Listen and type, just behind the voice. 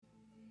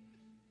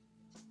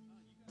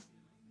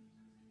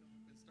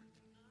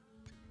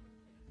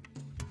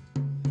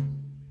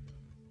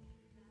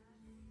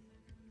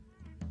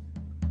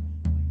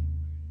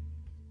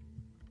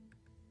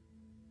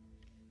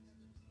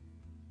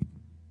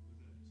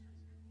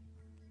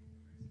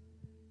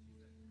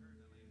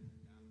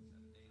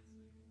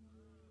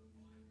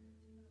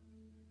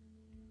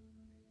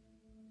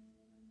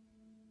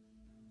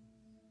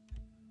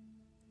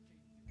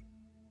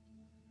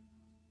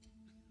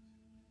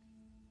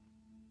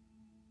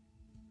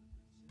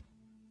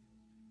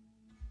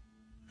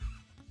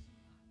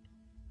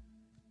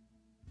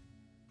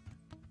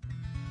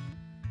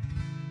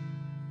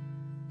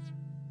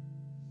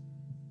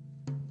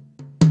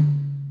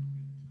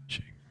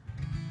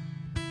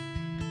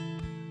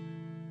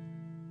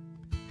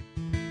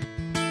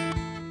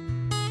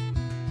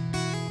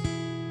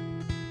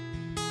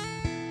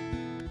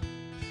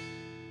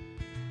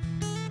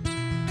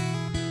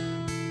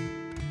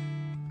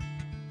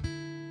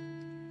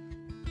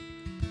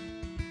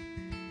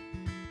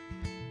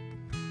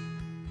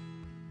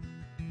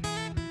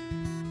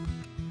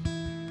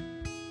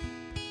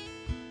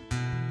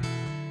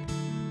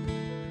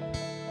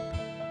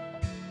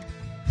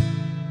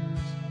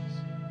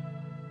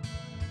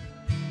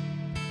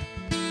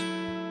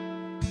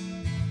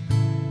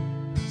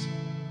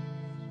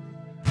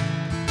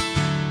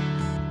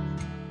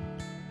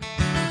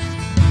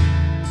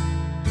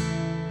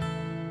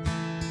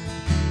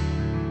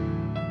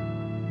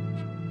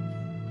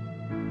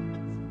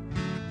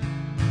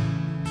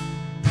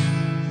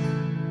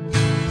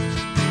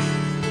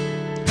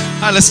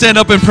All right, let's stand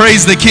up and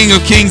praise the King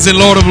of Kings and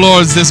Lord of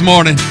Lords this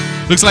morning.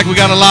 Looks like we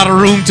got a lot of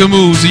room to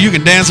move, so you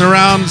can dance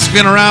around,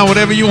 spin around,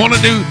 whatever you want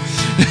to do.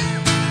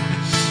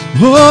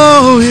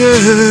 Oh,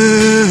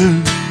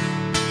 yeah.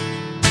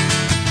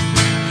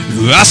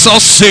 I saw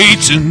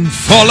Satan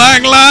fall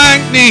like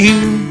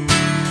lightning.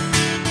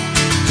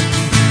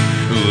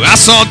 I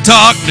saw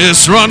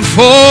darkness run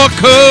for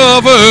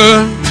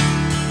cover.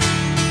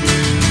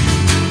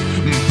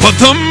 But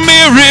the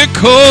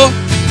miracle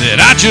that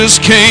I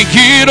just can't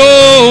get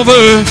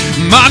over,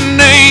 my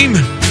name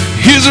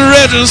is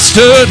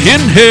registered in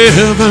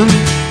heaven.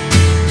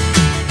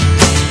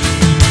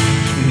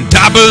 And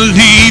I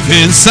believe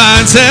in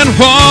signs and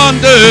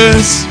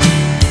wonders,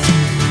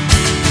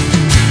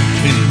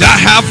 and I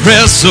have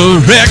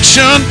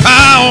resurrection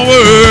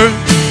power.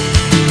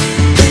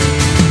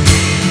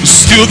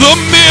 Still the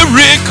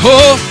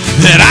miracle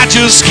that I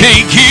just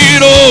can't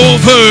get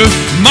over,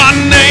 my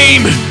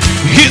name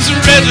is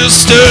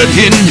registered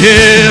in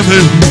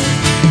heaven.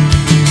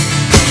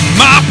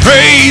 My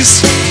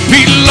praise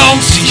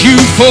belongs to you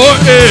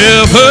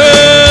forever.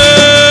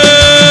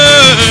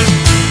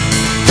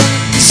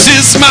 This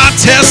is my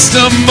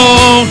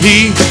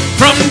testimony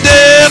from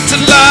death to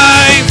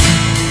life.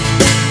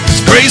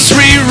 His grace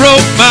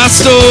rewrote my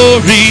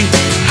story.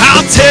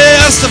 I'll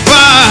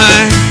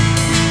testify.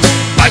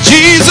 By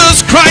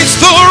Jesus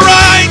Christ the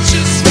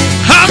righteous,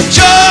 I'm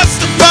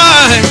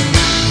justified.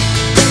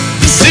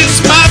 This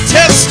is my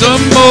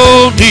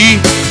testimony.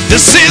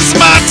 This is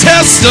my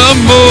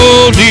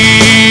testimony.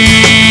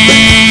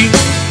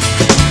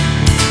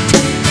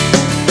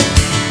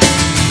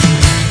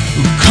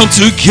 Come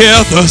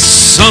together,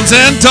 sons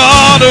and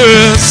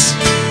daughters,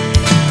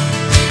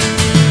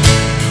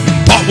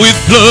 bought with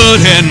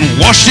blood and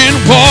washed in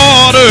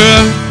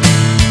water.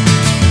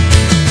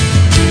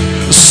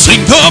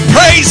 Sing the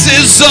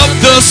praises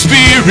of the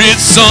Spirit,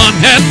 Son,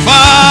 and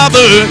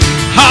Father.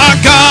 Our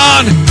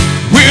God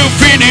will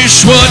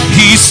finish what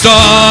He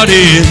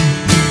started.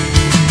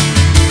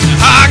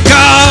 Our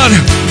God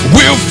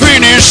will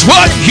finish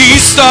what He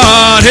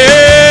started.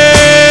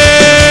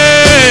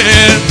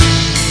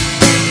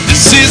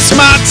 This is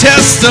my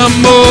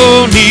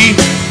testimony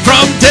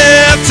from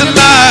death to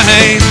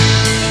life.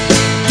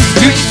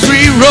 His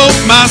rewrote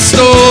my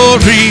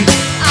story.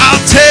 I'll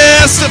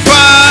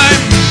testify.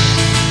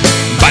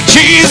 By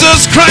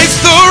Jesus Christ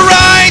the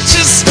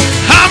righteous,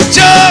 I'm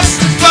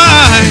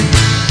justified.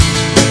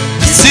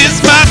 This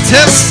is my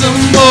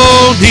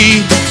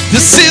testimony.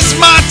 This is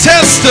my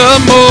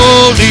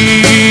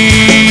testimony.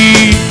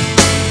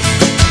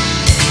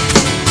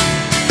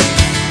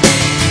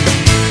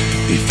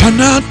 If I'm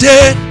not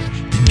dead,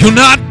 then you're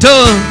not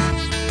done.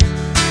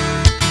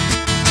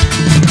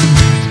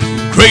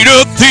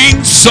 Greater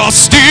things are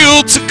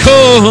still to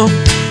come.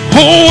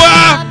 Oh,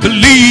 I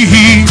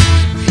believe.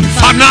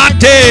 If I'm not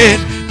dead,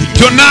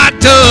 you're not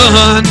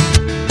done.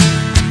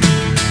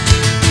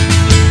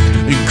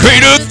 And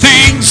greater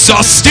things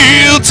are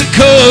still to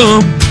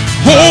come.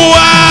 Oh,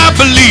 I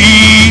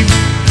believe.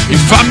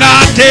 If I'm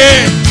not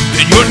dead,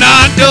 then you're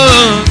not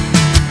done.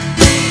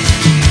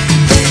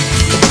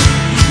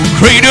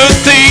 Greater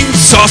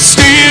things are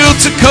still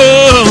to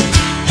come.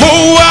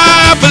 Oh,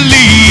 I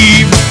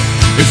believe.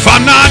 If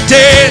I'm not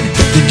dead,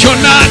 then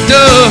you're not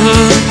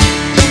done.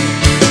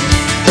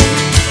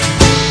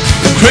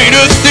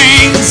 Greater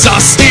things are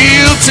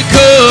still to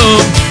come.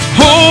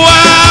 Oh,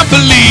 I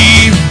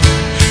believe.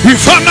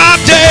 If I'm not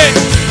dead,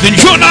 then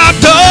you're not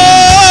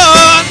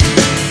done.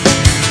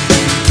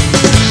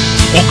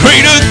 Oh,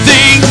 greater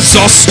things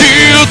are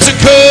still to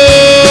come.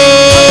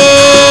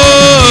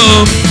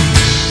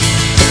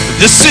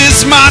 This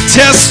is my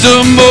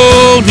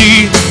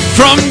testimony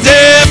from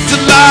death to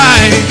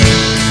life.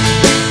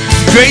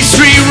 Grace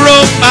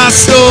rewrote my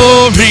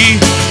story.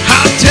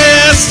 I'll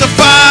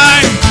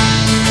testify.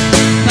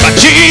 By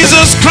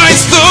Jesus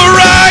Christ the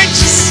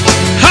righteous,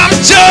 I'm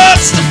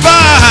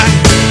justified.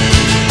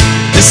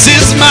 This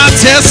is my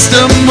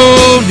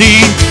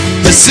testimony.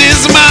 This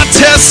is my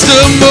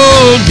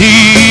testimony.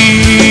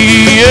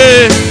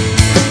 Yeah.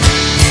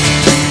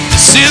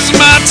 This is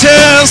my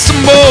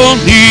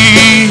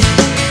testimony.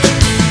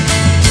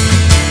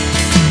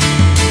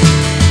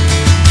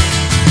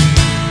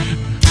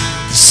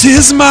 This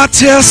is my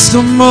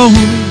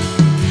testimony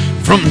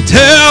from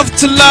death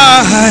to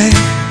life.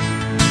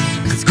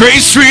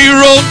 Grace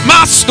rewrote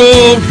my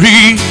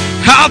story.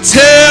 I'll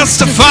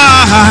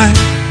testify.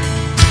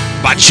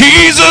 By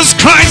Jesus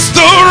Christ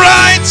the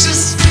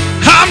righteous,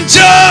 I'm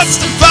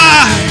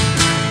justified.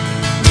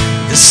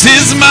 This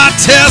is my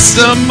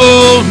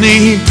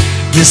testimony.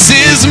 This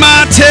is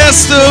my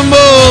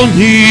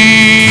testimony.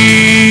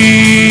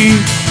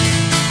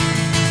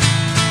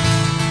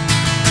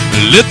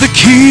 Let the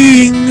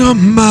King of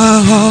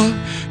my heart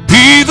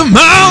be the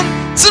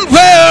mountain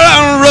where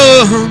I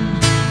run.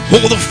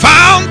 Oh, the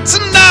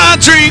fountain I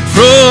drink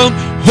from.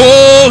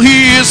 Oh,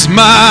 He is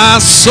my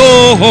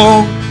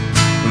soul.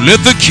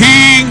 Let the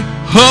King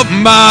of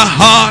my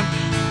heart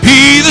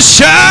be the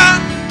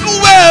shadow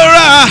where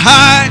I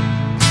hide.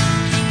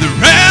 The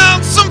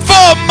ransom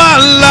for my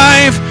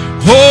life.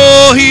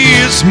 Oh, Oh,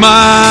 here's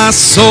my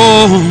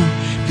song,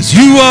 'cause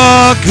you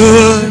are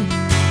good,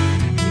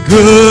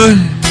 good.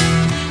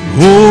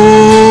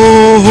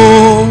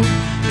 Oh,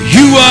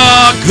 you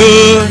are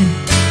good,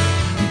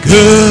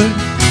 good.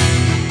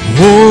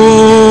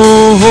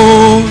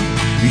 Oh,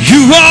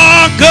 you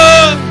are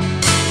good,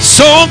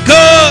 so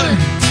good.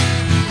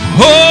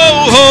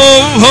 Oh,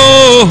 oh,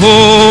 oh,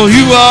 oh,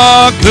 you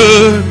are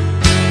good,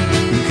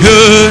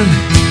 good.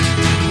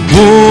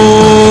 Oh,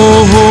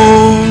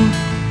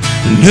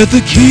 let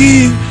the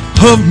King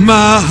of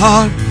my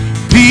heart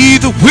be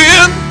the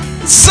wind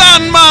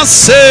inside my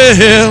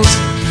sails,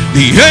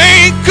 the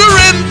anchor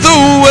in the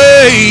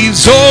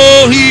waves.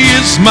 Oh, he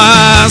is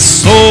my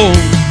soul.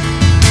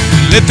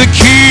 Let the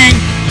King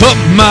of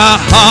my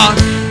heart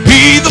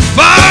be the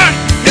fire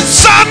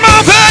inside my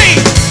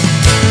veins.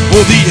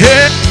 Oh, the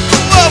air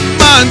of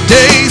my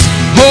days.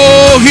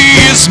 Oh, he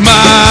is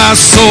my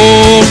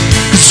soul.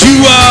 'Cause you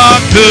are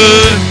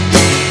good,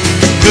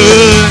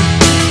 good.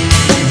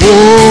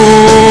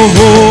 Oh,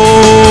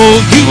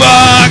 you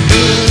are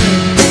good,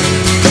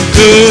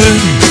 good.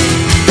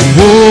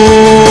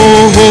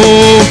 Oh,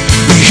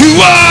 you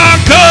are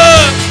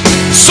good,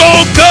 so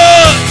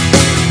good.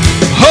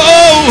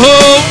 Oh,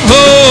 oh,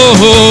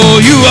 oh,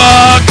 you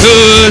are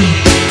good,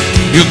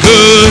 you're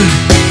good.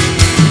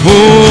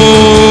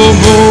 Oh,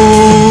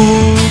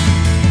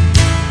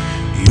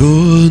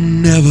 you're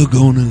never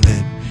gonna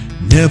let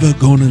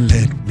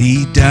me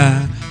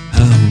down.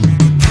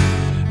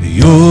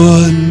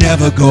 You're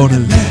never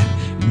gonna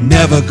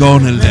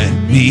let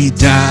me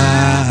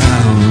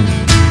down.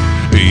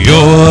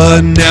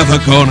 You're never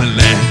gonna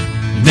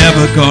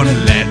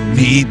let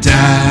me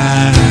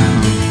down.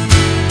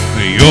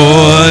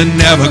 You're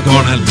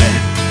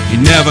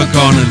never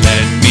gonna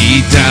let me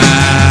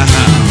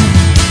down.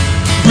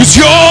 'Cause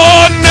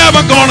you're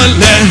never gonna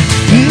let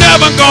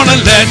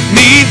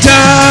me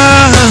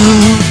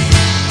down.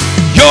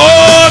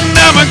 You're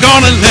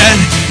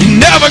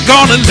never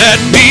gonna let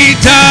me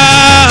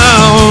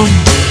down.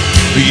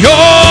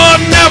 You're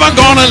never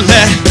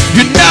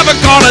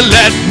gonna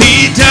let me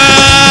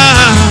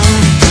down.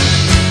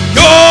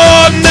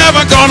 You're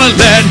never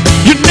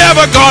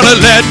gonna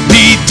let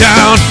me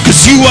down.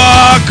 'Cause you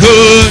are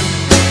good,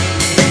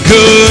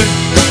 good.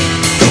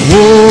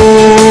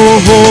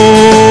 Oh,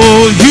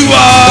 you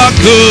are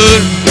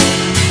good,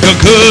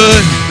 you're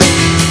good.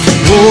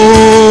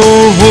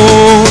 Oh,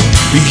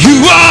 you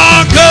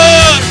are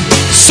good,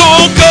 so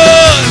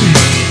good.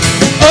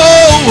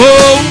 Oh,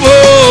 oh,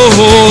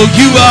 oh,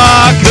 you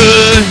are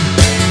good,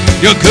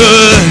 you're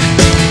good.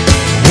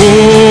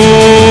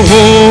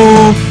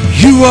 Oh,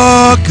 you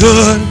are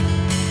good,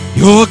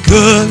 you're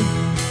good.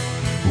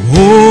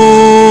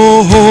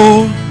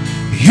 Oh,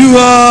 you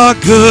are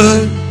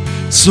good,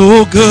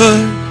 so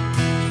good.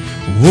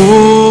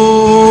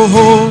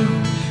 Oh,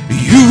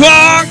 you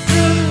are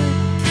good,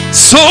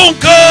 so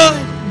good.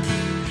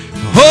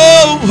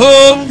 Oh,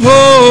 oh,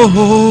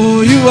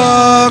 oh, you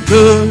are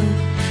good,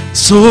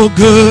 so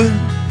good.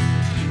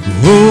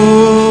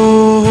 Oh,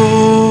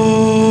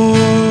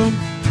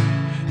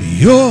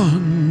 you're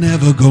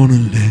never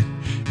gonna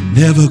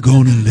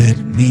let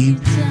me.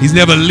 He's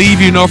never leave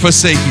you nor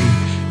forsake you.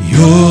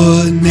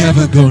 You're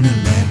never gonna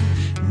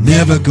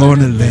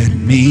let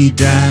me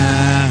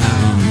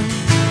down.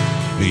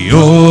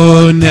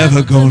 You're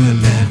never gonna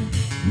let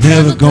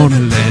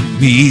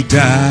me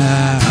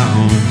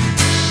down.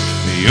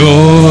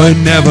 You're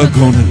never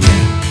gonna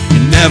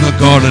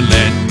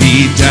let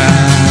me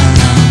down.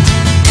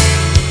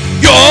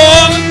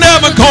 You're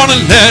never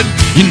gonna let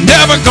me down.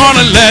 You're never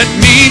gonna let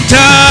me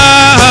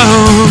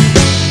down.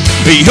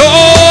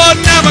 You're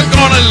never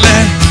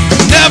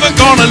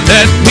gonna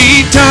let me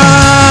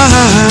down.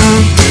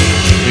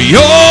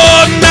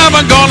 You're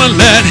never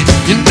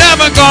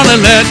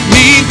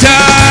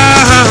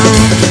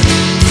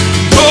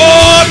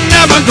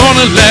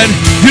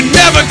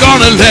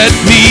gonna let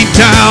me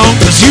down.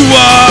 'Cause you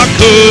are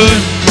good,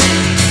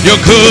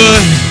 you're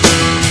good.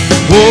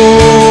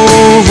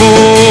 Oh,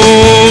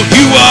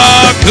 you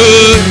are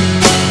good,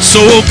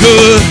 so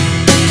good.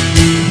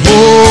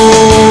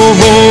 Oh,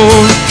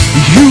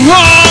 you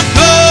are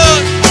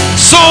good,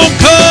 so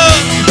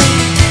good.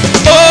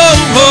 Oh,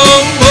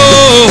 oh,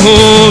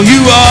 oh,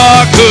 you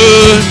are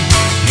good,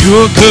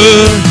 you're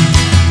good.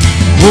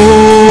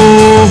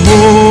 Oh,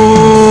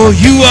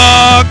 you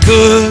are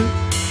good,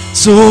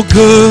 so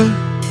good.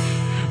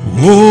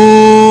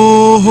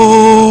 Oh,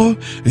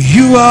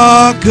 you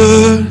are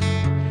good,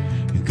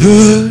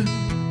 good.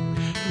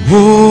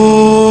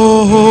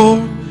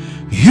 Oh,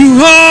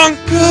 you are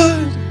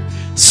good,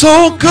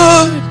 so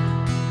good.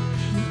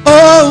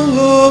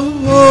 Oh,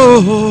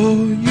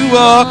 you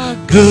are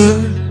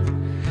good,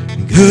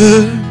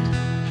 good.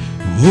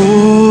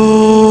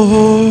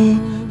 Oh,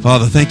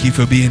 Father, thank you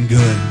for being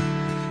good.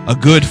 A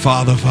good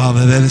Father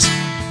that is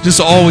just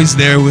always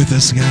there with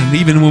us, God. And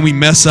even when we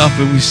mess up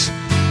and we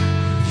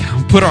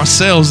put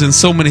ourselves in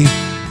so many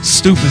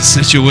stupid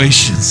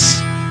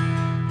situations,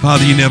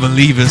 Father, you never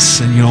leave us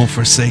and you don't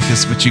forsake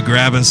us, but you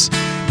grab us,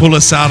 pull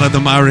us out of the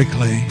miry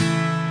clay,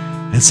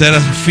 and set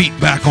our feet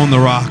back on the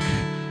rock.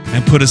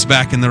 and put us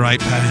back in the right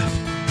path.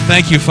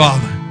 Thank you,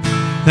 Father.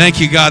 Thank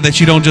you, God, that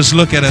you don't just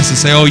look at us and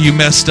say, oh, you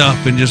messed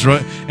up, and just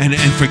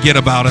and forget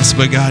about us.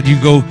 But God, you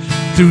go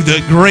through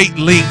the great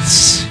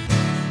lengths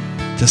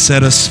to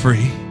set us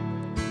free.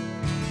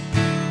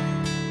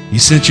 You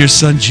sent your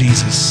son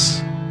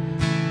Jesus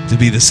to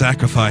be the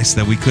sacrifice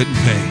that we couldn't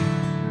pay.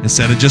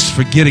 Instead of just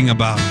forgetting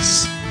about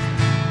us,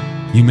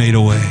 you made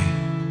a way.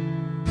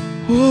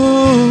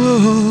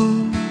 Oh.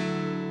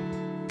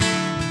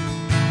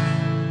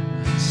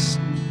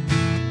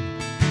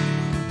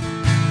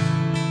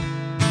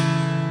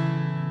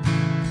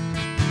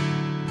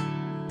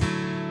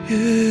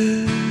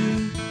 Yeah.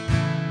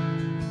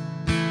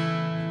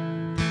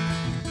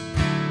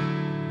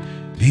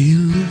 Be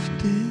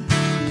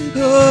lifted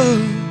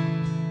up.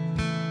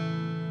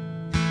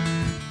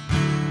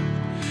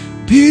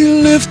 Be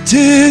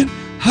lifted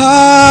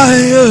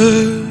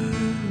higher.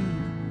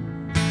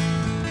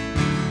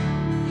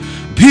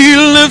 Be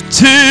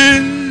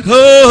lifted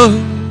up.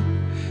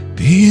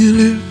 Be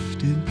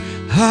lifted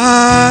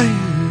higher.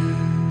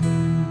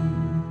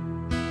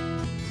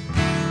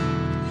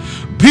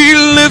 Be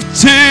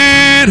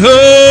lifted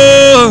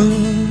up.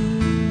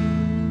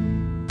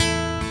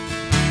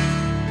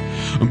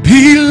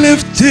 Be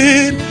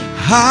lifted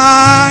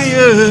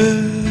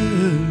higher.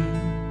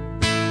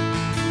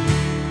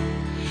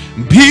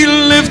 Be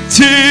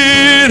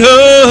lifted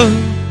up.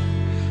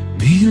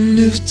 Be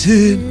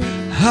lifted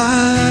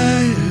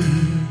higher.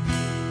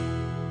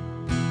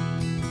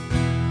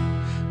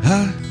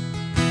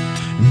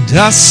 And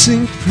I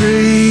sing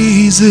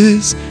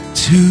praises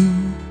to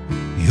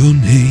your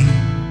name.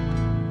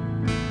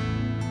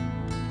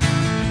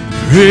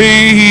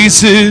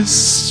 Praises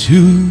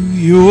to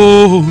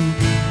your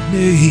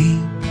name.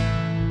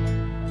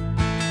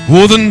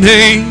 Oh, the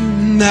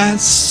name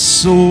that's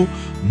so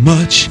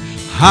much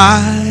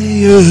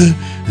higher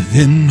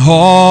than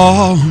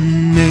all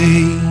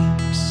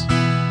names.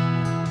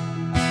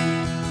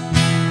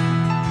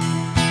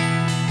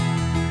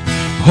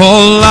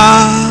 All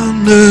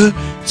honor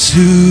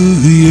to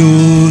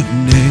your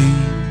name.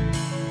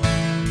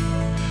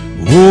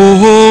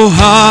 Oh,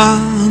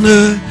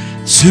 honor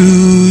to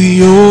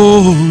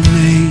your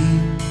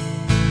name.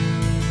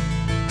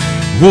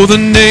 Oh, the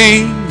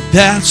name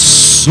that's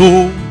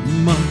so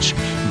much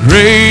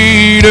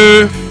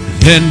greater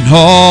than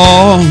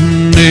all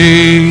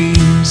names.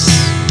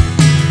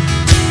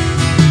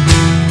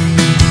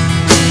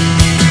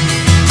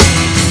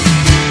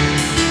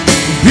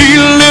 Be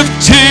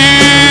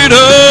lifted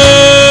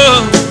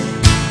up.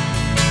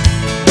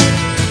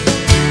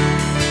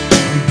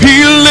 Be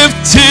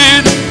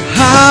lifted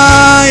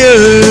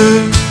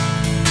higher.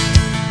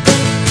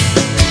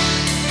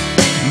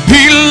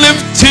 Be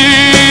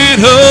lifted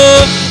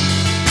up.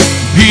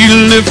 Be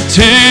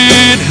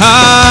lifted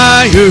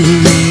higher.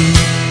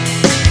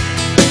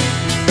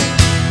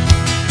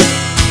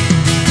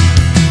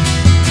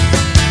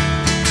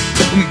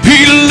 Be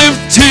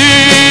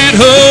lifted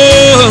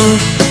up.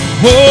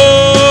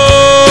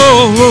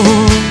 Oh,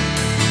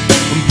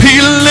 be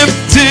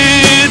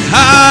lifted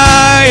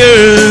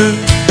higher.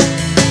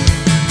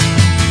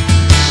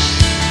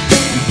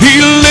 Be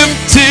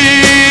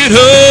lifted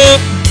up.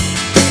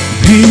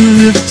 Be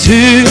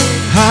lifted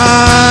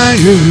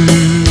higher.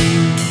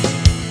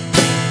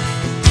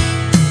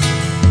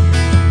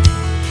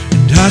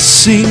 And I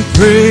sing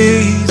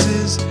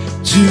praises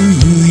to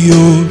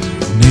your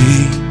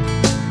name.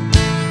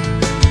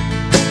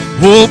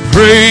 Oh,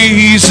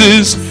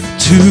 praises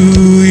to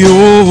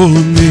your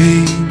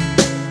name.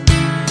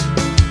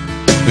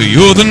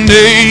 You're the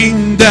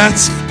name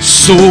that's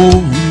so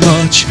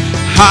much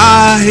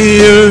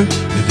higher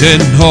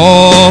than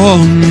all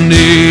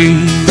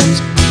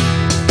names.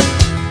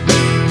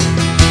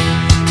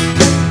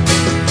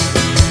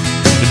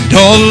 And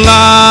all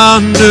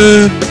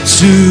honor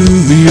to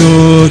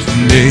your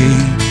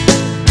name.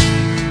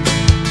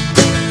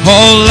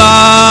 All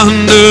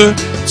honor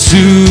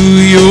to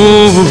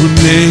your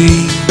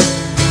name.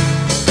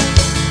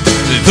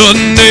 The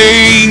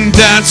name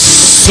that's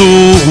so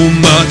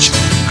much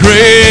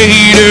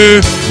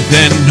greater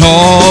than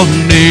all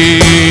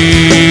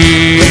names.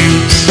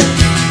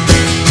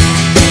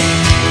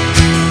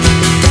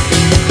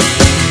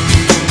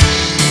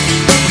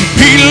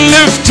 Be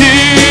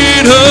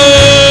lifted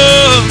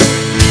up.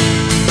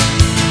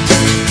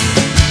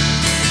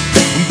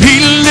 Be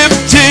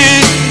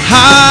lifted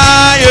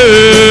higher.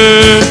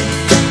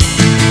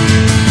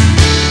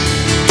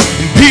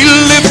 Be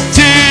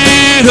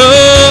lifted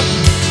up.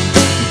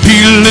 Be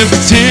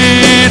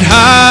lifted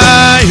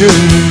higher.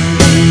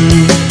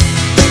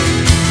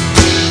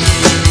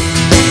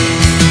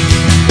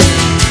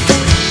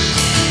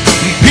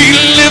 Be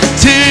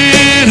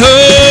lifted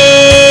up.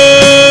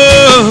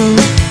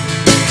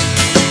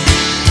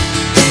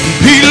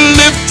 Be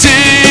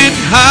lifted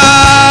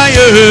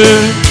higher.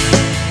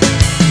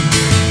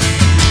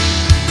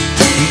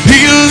 Be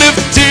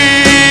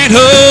lifted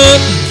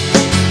up.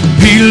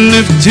 Be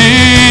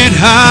lifted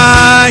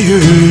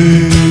higher.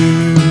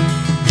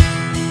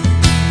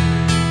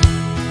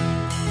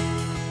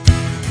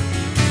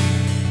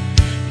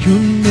 Your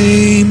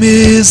name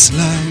is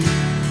life.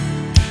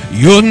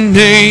 Your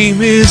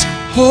name is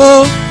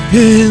hope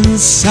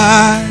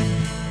inside.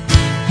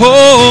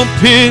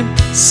 Hope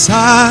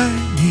inside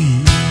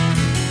me.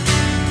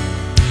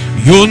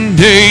 Your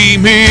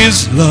name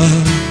is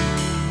love.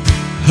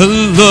 A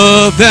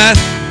love that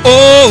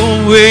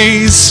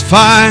always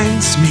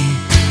finds me.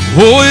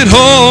 Oh, it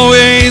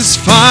always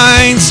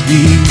finds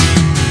me.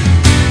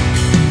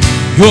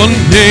 Your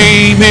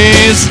name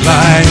is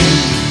life.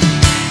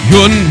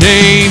 Your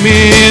name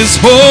is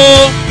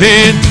hope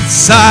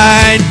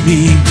inside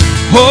me.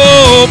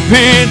 Hope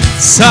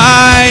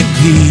inside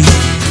me.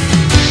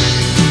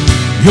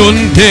 Your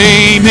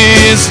name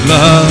is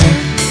love.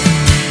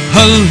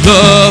 A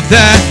love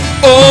that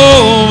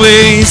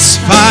always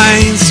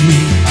finds me.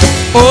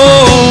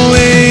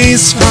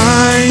 Always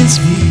finds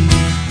me.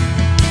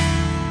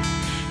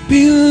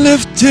 Be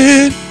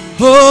lifted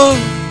up.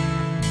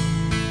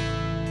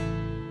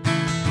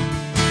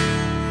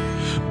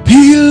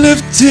 Be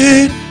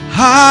lifted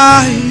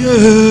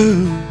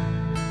higher.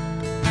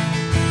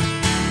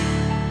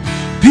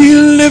 Be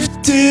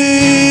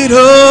lifted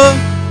up.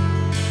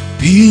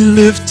 Be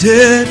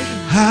lifted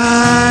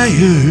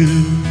higher.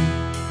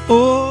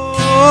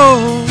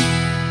 Oh.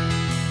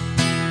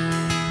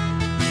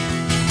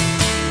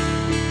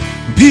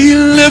 Be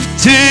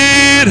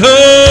lifted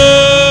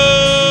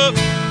up.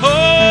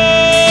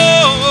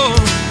 Oh.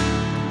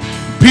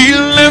 Be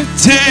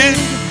lifted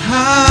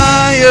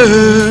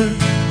higher.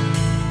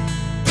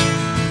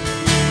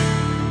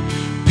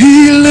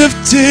 Be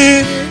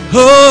lifted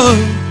up.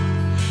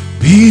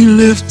 Be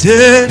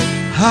lifted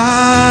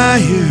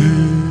higher.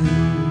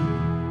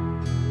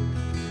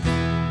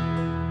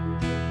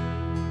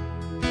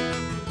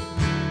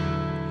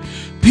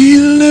 Be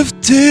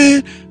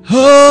lifted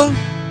up.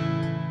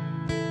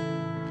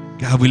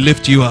 God, we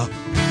lift you up.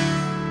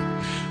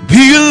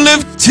 Be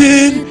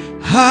lifted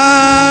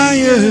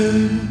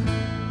higher.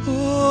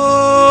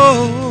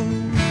 Oh,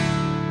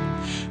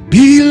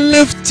 be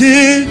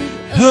lifted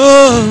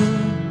up.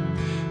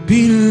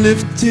 Be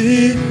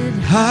lifted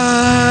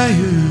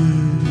higher.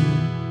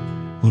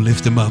 Oh,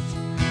 lift him up.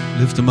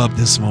 Lift him up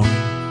this morning.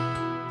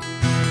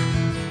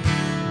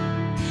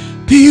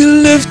 Be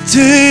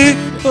lifted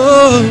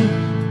up.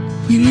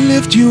 We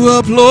lift you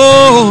up,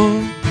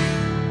 Lord.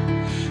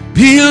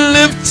 Be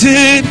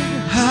lifted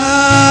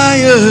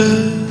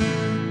higher.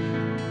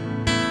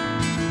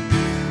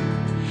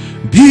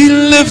 Be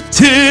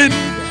lifted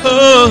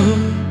up.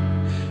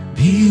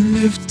 Be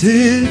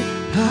lifted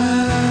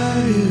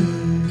higher.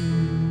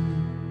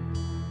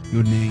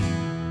 Your name.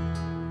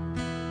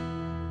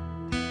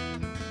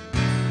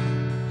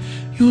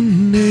 Your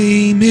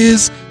name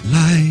is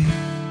life.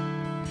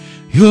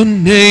 Your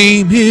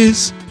name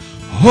is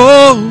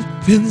hope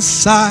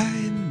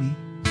inside me.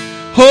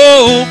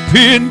 Hope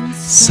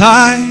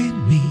inside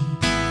me.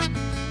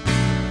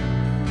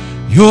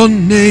 Your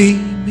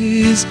name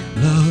is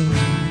love.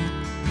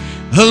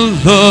 A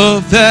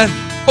love that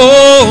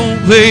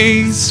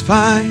always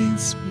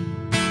finds me.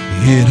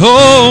 It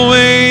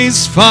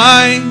always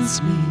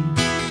finds me.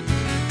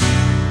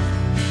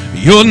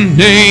 Your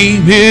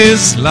name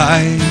is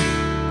life.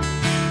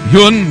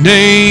 Your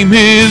name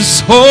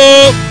is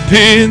hope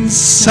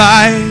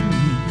inside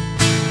me.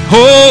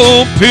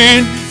 Hope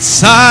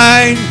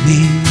inside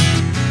me.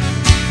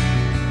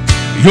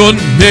 Your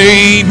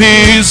name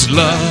is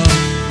love.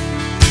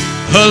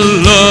 A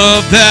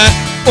love that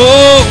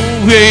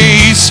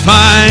always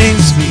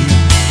finds me.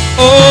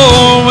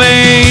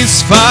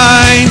 Always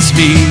finds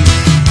me.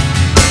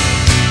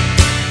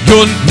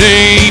 Your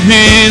name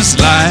is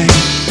life.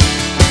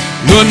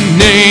 Your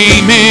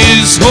name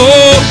is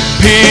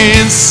hope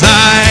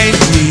inside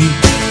me.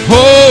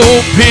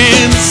 Hope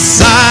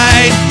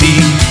inside me.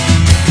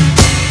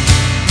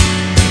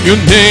 Your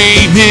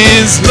name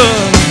is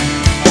love.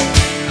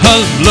 A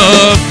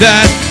love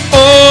that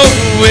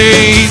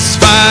always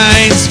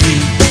finds me.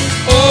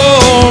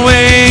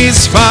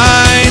 Always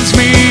finds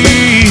me.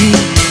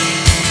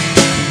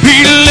 Be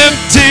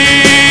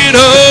lifted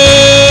up.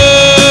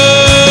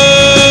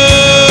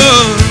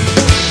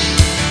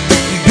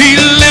 Be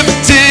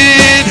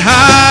lifted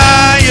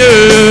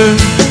higher.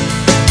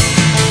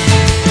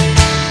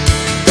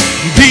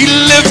 Be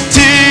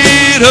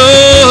lifted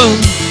up.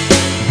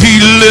 Be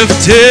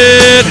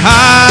lifted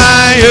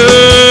higher.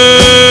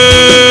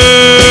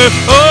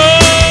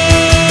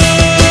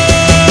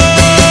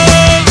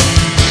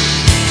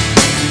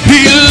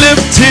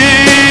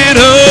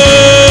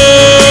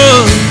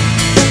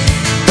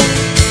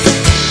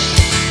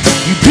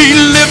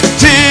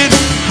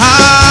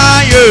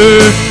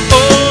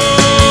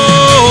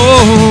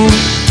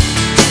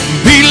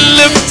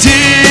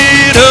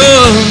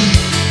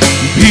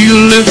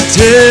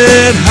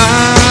 Lifted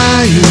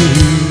higher.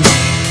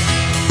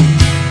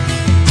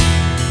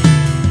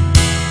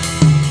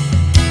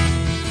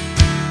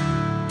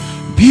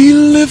 Be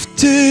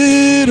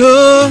lifted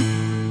up.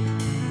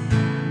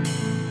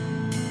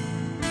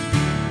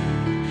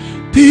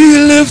 Be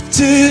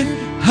lifted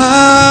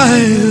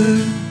higher.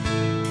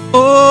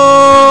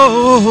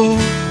 Oh,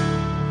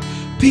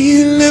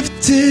 be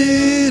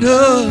lifted lifted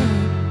up,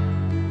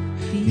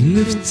 be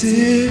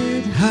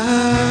lifted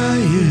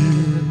higher.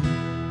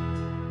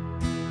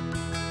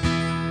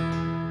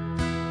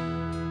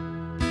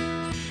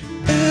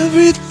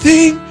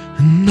 Everything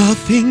and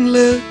nothing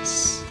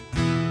less.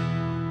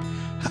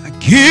 I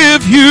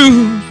give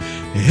you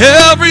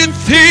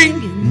everything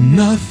and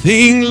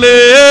nothing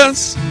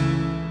less.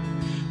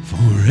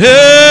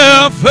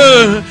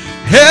 Forever,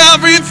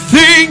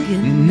 everything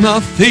and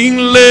nothing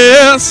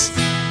less.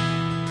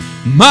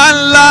 My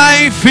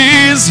life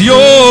is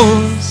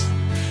yours,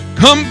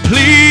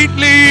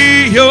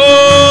 completely yours.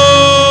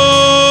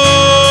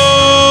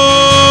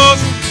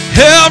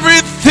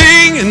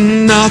 Everything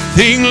and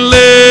nothing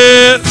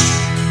less.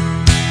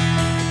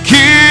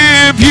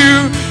 Give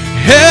you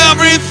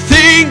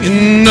everything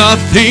and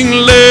nothing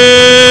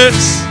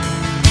less.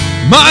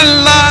 My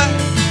life,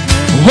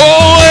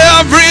 oh,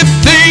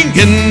 everything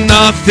and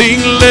nothing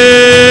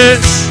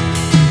less.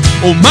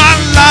 Oh, my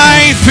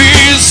life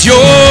is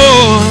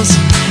yours,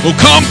 oh,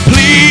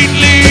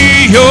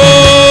 completely yours.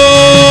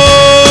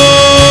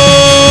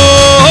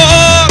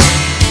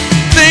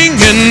 Thing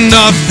and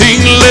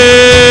nothing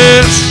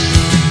less.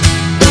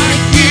 I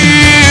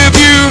give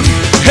you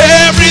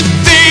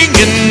everything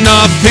and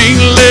nothing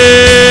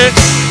less.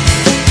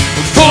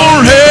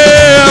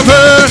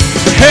 Forever,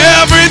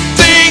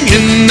 everything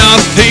and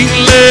nothing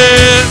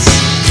less.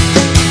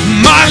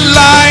 My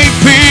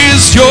life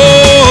is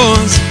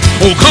yours,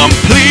 oh,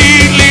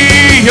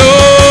 completely yours.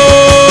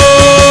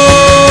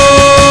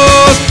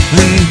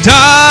 And I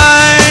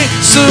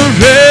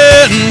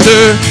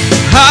surrender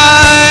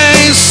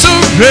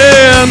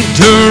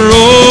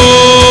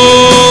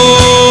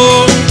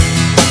all.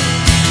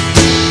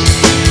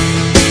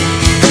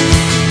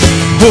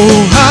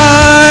 Oh,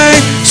 I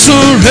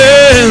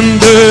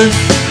surrender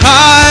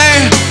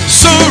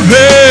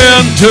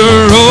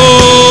all.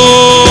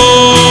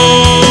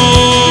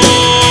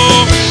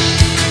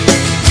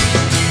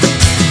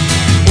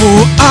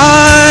 Oh,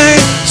 I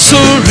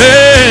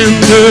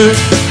surrender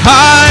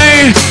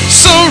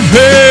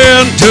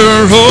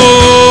all.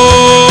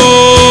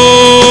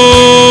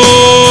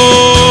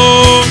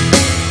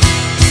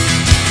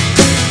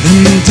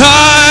 And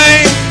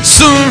I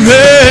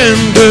surrender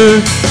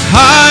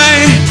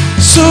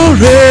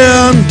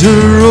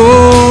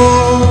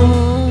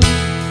all.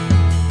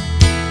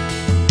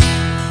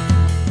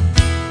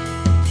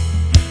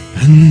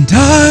 And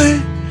I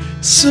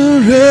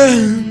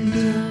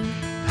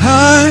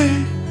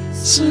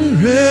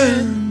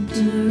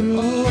surrender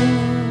all.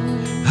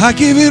 I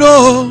give it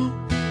all.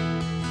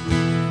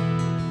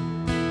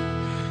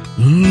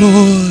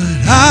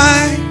 Lord,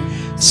 I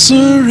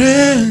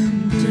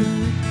surrender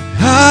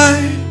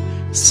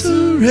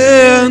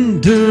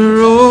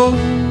all.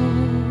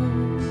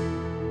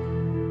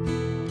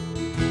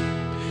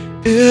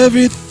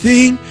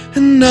 Everything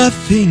and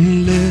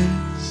nothing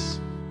less.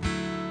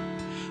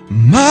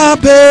 My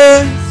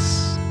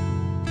best,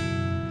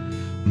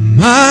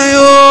 my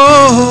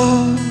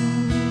all.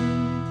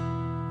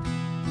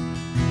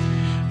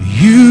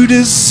 You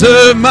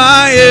deserve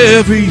my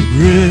every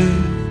breath,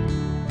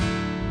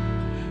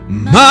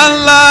 my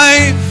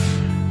life,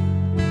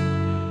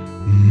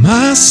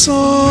 my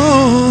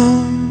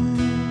song.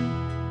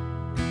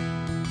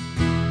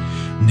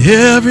 And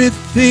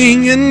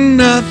everything and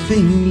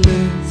nothing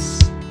less.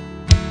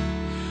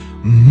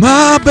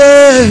 My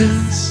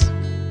best,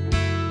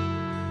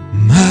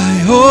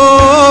 my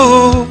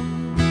all.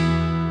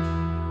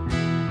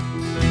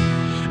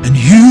 And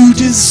you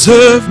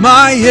deserve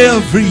my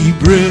every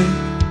breath,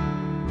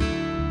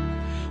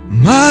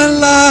 my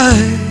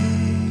life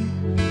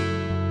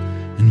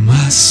and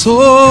my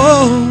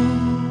soul.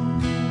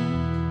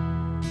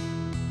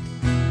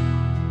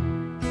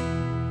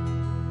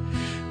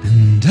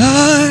 And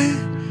I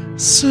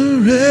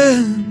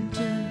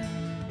surrender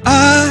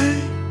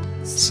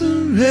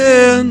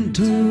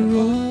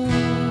all.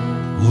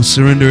 Oh,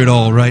 surrender it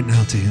all right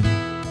now to Him.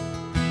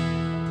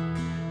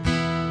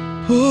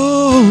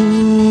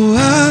 Oh,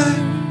 I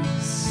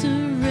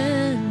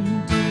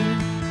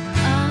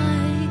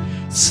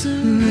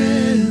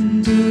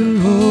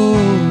surrender all.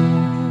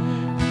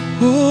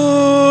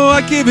 Oh,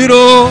 I give it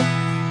all.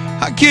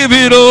 I give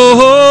it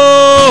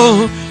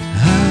all.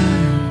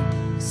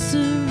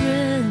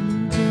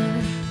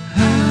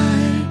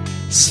 I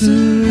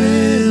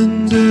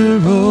surrender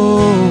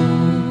all.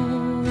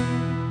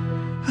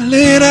 I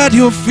lay it at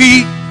your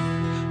feet.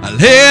 I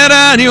lay it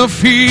at your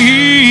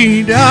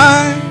feet.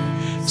 I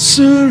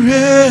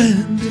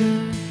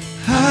surrender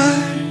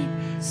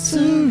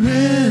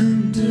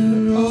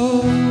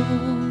all.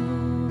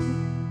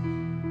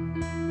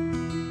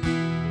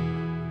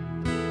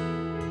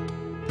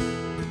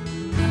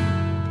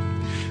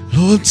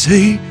 Lord,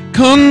 take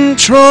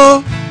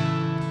control,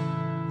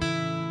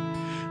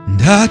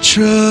 and I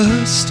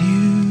trust you.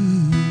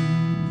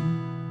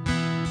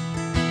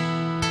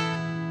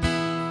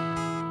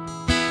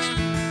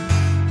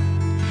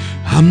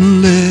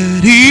 I'm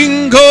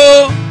letting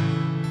go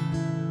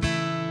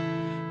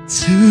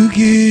to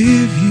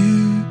give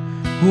you.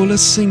 Oh,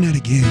 let's sing that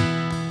again.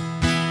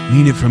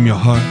 Mean it from your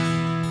heart.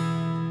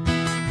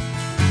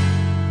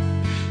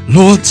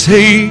 Lord,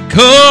 take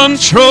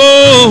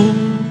control.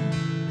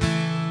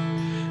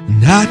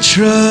 And I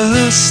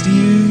trust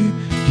you.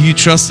 Do you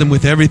trust him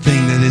with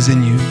everything that is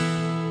in you?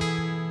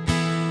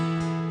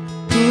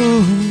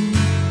 Oh,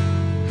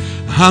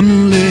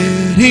 I'm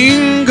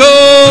letting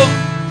go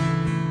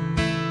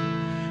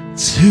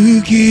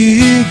to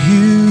give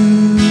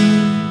you.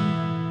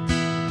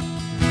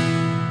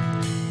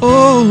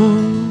 Oh,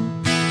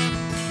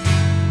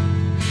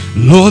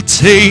 Lord,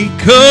 take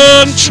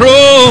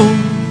control.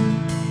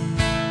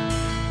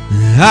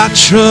 I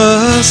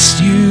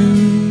trust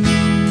you.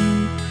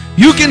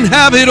 You can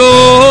have it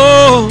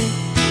all.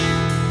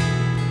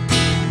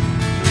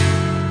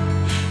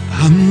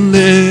 I'm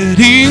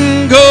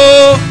letting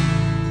go.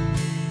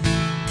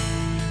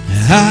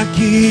 I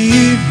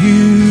give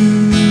you.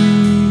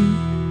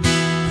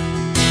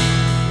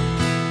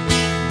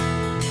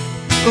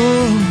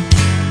 Oh,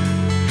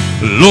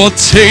 Lord,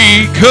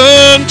 take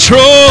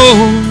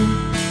control.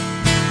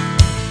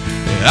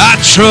 I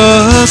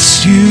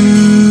trust you.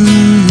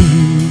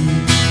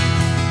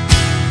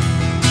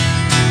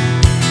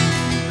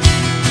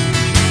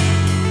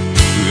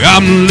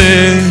 I'm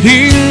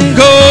letting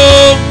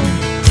go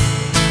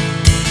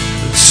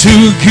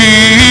to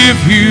give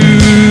you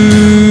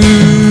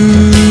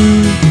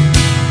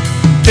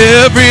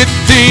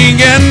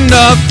everything and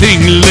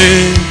nothing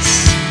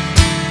less.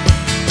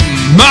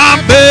 My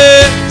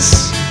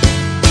best,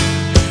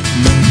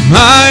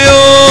 my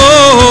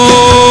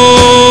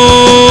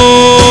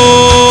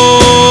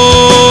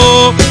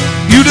all.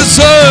 You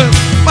deserve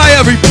my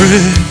every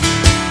breath,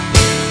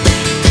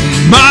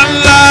 my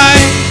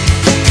life,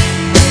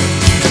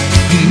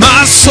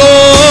 my soul,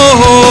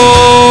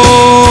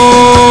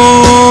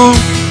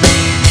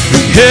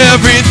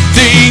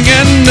 everything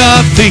and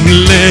nothing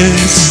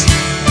less.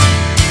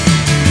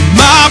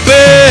 My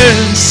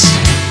best,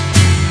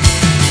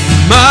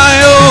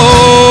 my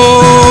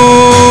all.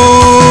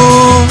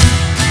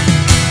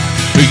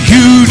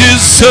 You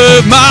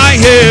deserve my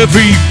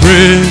every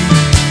breath,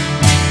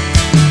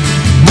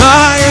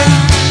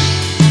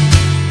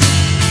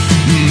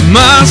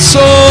 my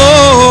soul.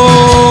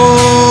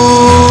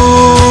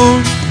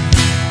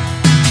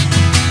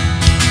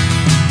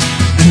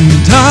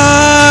 And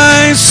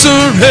I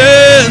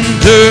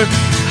surrender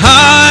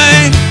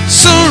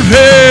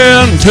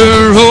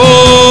all.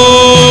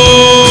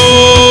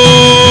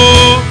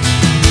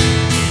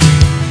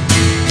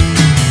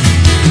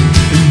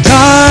 And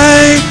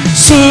I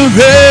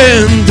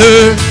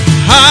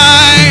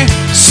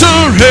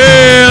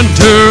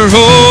surrender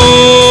all.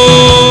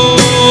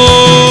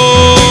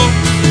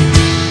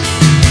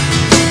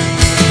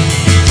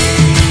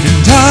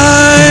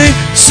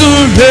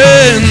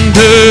 And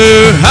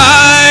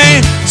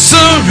I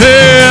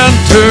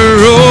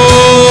surrender all.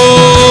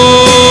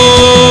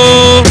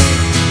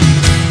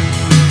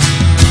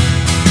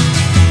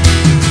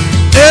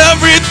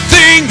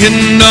 Everything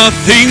and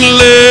nothing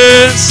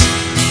less.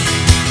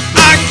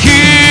 I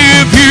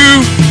give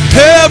you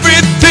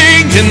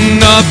everything and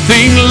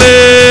nothing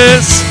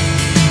less.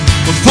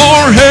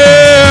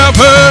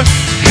 Forever,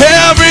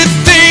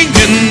 everything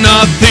and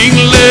nothing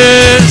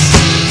less.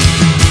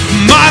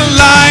 My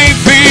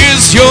life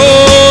is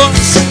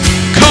yours,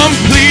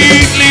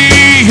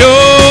 completely yours.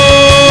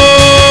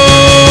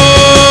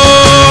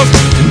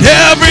 And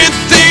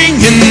everything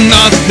and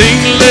nothing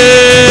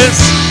less.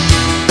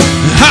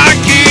 I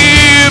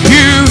give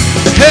you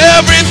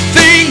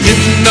everything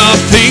and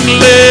nothing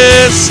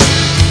less.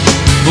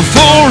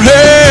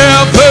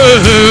 Forever,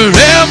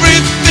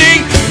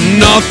 everything,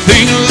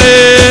 nothing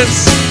less.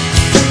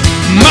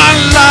 My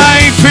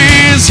life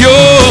is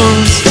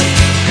yours,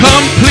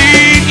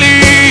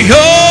 completely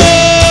yours.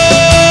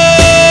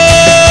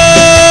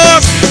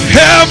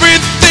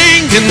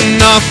 Everything and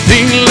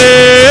nothing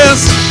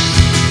less.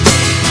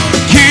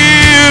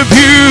 Give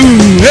you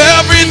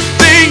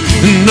everything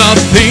and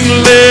nothing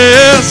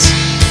less.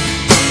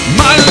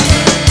 My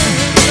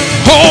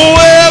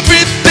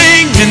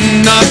everything and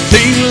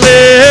nothing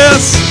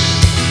less.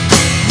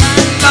 My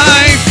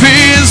life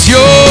is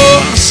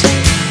yours,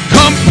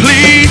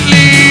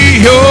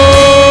 completely yours.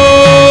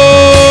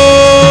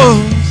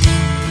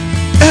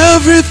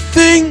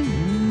 Everything,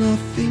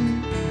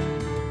 nothing.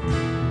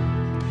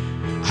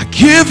 I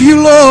give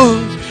you,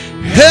 Lord,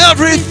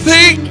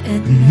 everything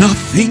and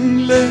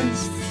nothing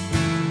less.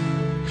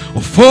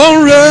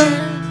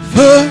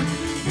 Forever,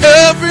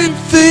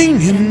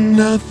 everything and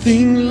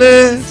nothing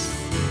less.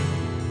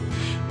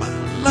 My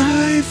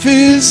life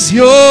is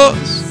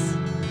yours,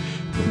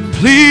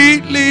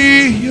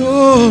 completely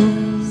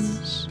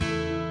yours.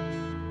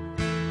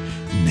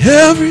 And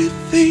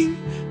everything,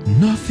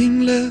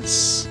 nothing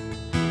less.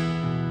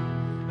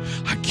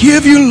 I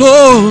give you,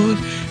 Lord,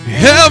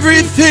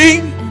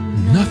 everything,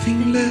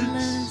 nothing less.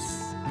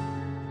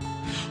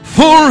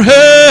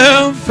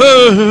 Forever,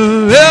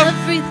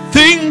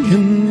 everything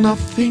and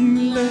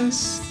nothing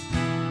less.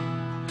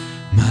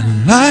 My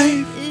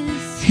life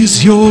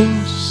is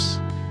yours,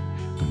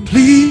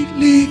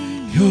 completely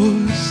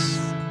yours.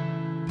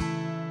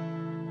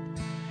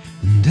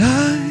 And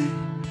I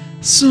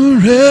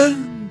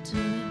surrender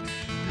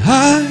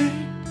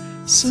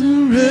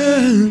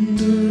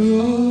surrender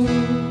all.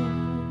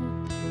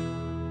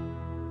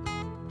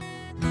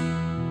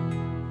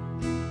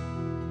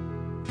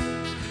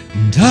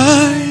 And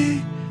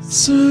I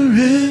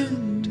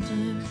surrender,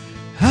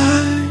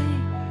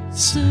 I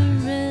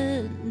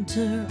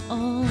surrender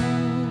all.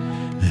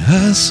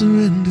 I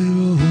surrender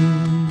all.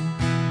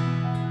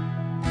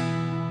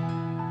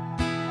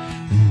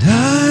 And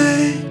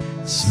I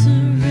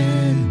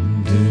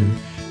surrender,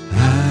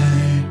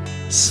 I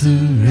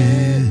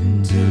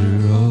surrender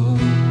all.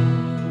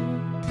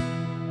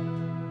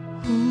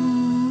 Oh.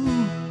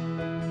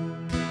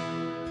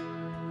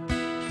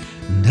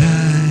 And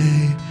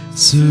I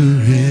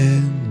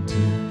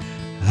surrender,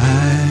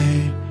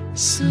 I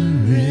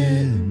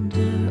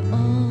surrender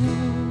all.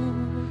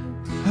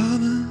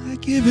 Father, I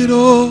give it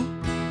all.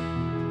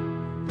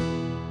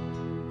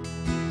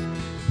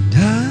 And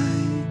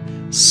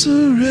I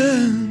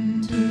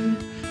surrender,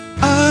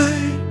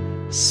 I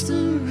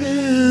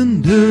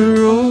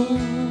surrender all.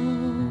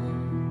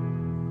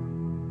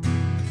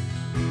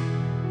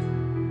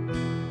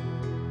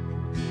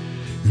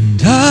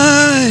 And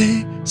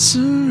I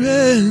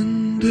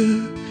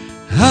surrender,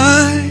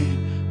 I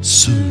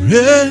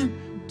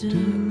surrender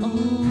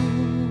all.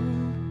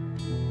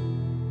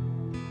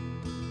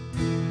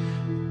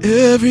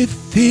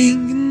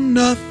 Everything and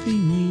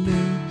nothing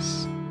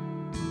less,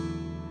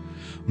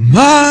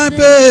 my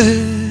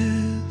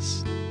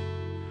best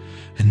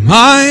and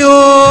my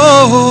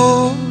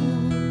all.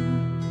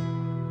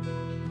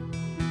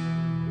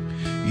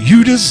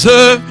 You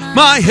deserve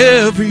my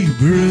every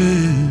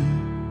breath,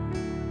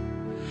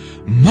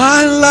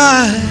 my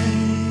life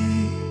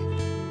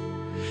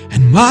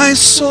and my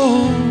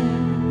soul,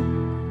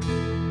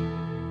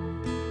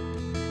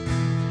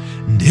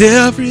 and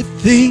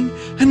everything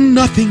and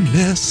nothing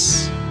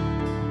less,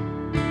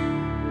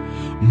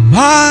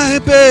 my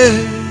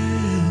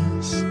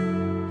best,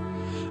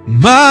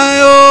 my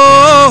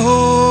all.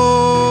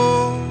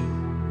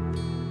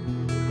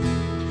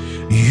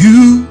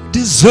 You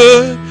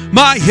deserve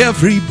my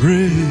every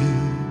breath,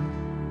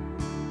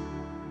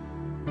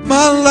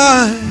 my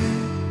life,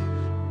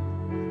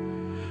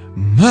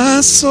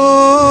 my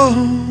soul.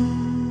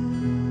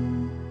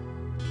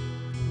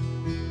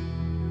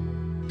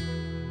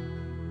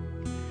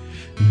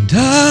 And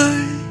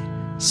I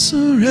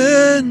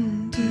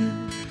surrender,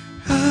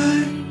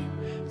 I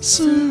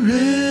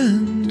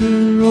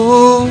surrender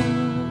all.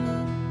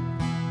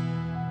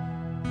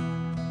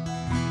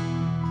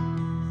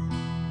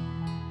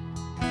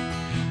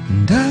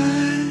 And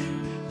I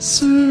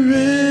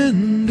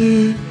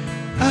surrender,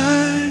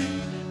 I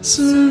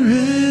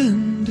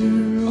surrender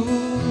all.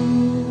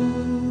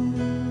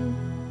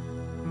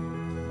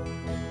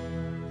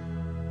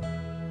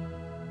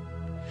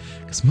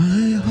 'Cause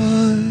my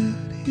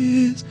heart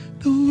is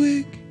the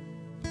wick,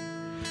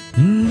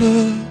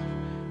 love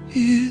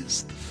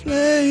is the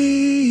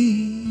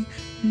flame,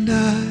 and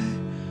I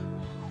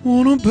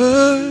wanna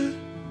burn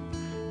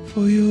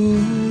for your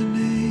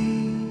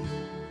name.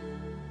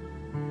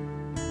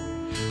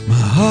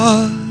 My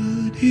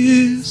heart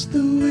is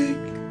the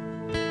wick,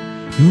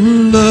 your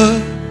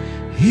love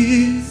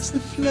is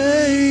the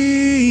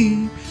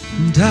flame,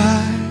 and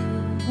I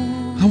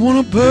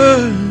wanna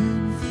burn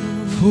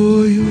for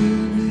your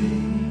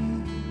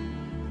name.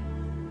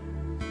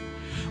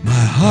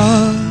 My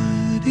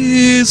heart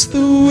is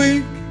the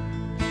wick,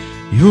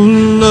 your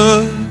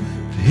love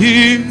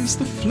is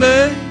the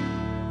flame,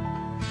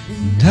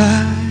 and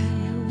I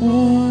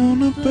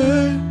wanna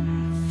burn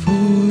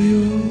for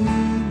your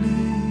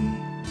name.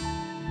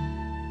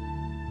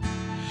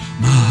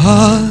 My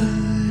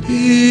heart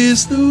is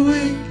the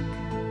wick,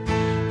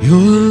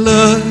 your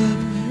love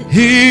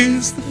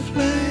is the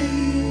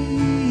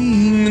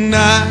flame, and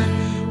I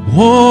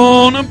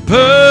wanna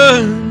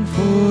burn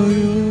for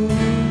your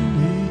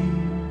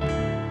name.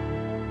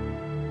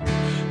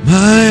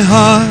 My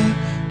heart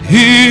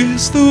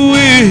is the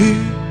wick,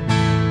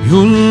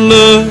 your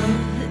love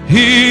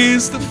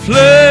is the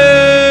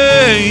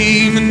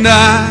flame, and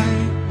I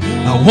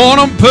wanna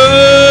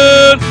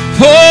burn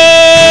for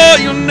your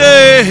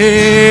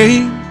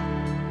name.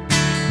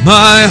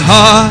 My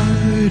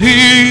heart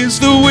is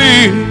the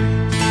wick,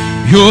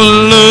 your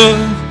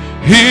love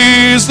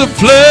is the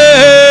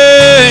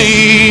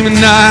flame,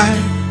 and I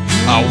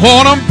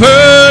wanna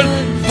burn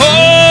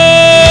for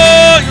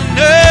your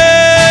name.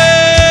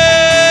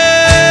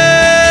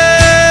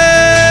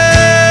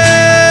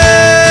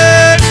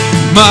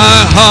 My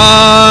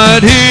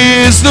heart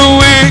is the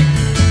wick,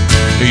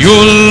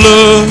 your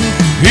love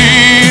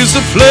is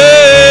the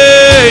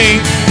flame,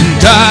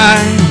 and I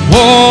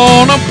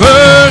wanna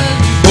burn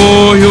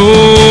for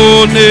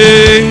your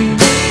name.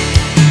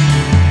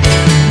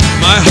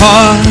 My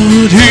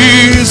heart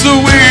is the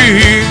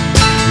wick,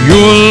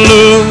 your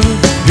love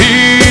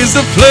is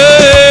the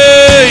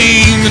flame,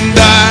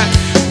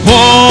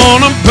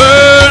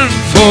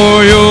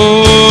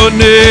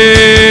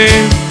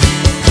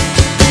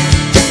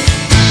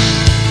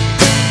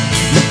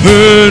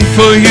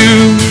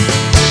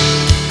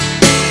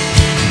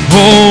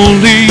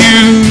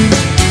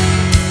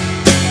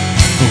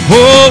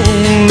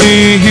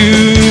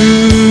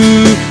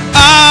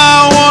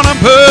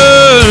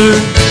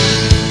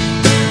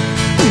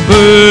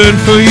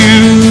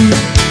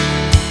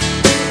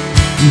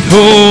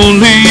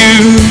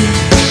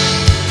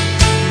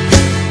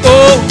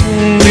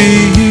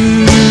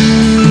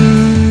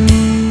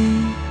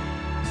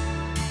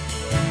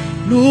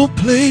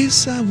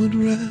 place I would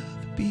rather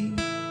be.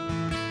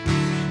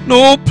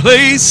 No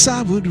place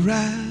I would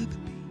rather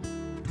be.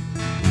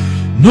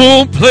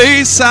 No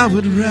place I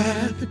would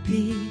rather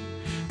be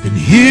than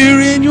here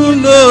in your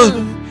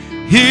love,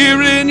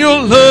 here in your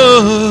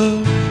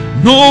love.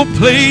 No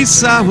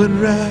place I would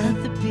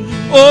rather be.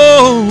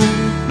 Oh,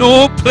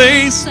 no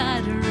place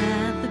I'd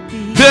rather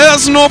be.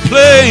 There's no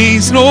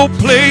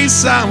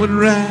place I would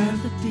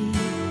rather be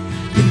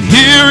than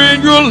here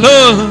in your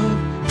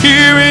love,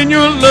 here in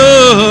your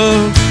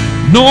love.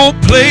 No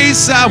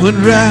place I would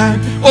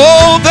rather.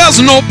 Oh, there's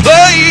no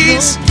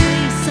place.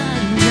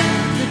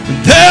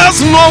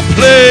 There's no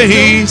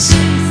place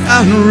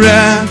I'd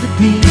rather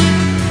be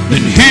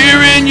than here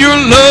in your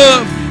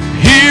love,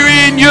 here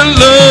in your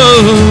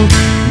love.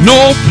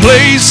 No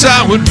place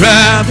I would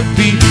rather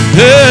be.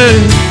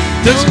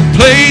 There's a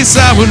place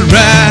I would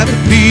rather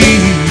be.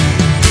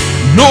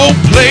 No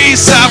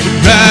place I would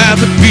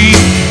rather be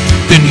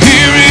than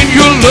here in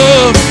your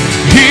love,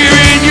 here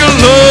in your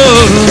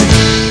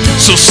love.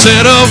 So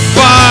set a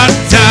fire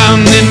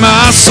down in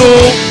my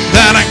soul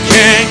that I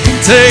can't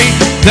contain,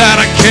 that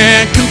I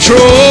can't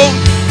control.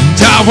 And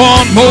I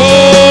want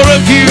more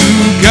of you,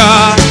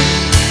 God.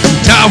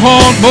 And I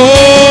want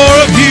more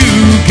of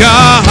you,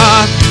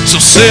 God. So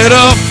set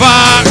a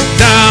fire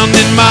down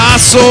in my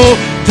soul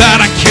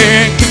that I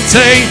can't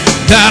contain,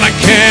 that I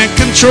can't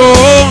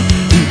control.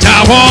 And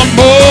I want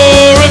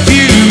more of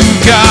you,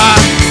 God.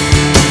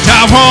 And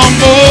I want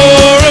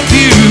more of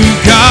you,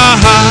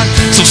 God.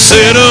 So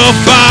set a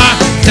fire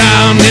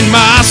down in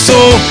my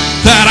soul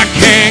that I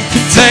can't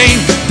contain,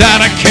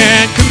 that I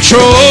can't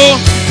control.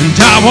 And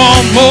I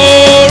want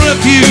more of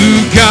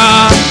you,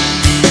 God.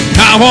 And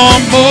I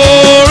want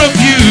more of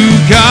you,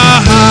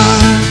 God.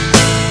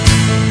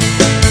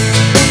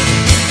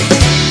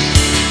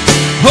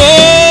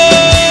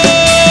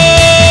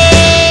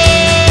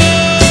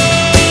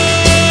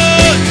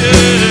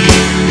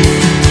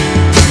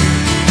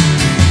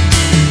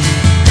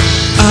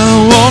 I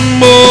want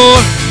more,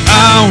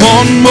 I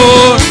want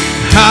more,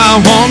 I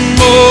want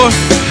more,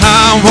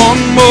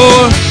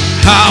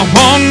 I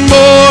want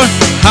more,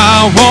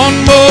 I want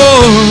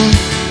more.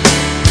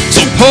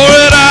 So pour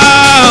it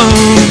out.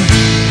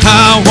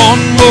 I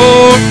want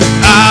more,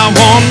 I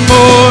want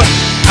more,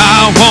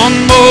 I want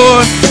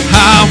more,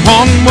 I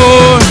want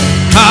more,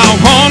 I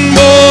want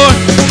more,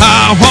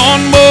 I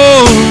want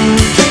more.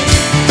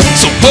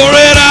 So pour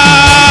it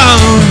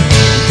out.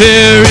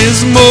 There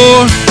is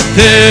more,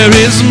 there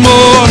is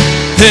more,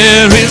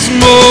 there is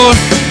more,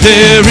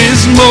 there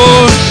is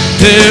more,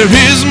 there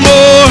is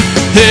more,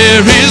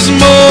 there is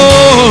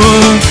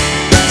more.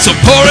 So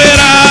pour it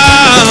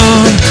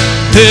out.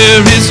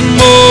 There is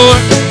more,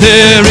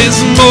 there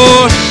is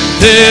more,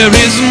 there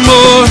is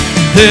more,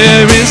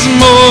 there is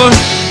more,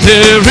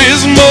 there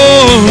is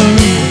more.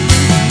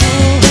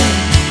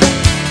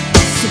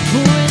 So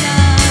pour it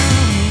out.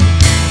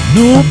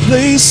 No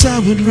place I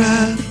would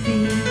rather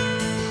be.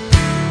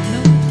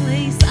 No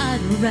place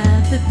I'd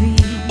rather be.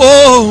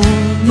 Oh,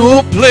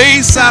 no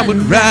place I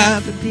would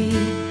rather be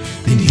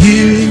than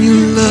here in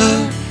your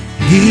love,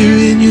 here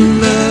in your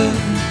love.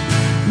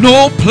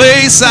 No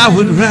place I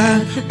would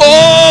rather.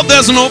 Oh,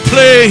 there's no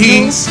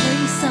place.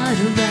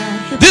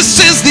 This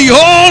is the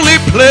only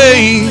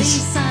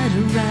place I'd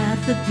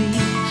rather be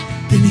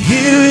than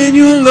here in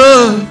your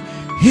love,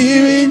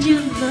 here in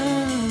your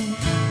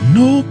love.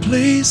 No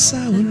place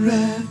I would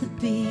rather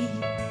be.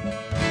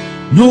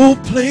 No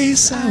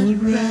place I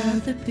would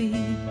rather be.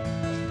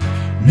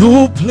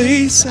 No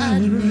place I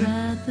would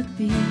rather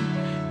be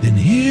than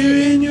here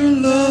in your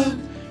love,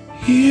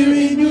 here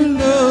in your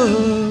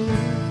love.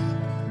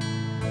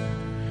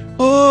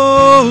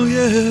 Oh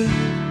yeah,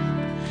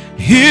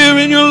 here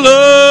in your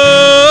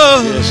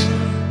love. Yes.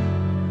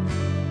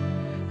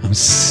 I'm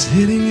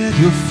sitting at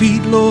your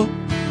feet, Lord,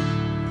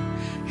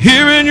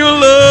 here in your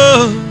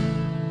love.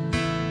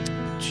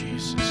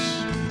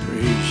 Jesus,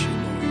 praise you,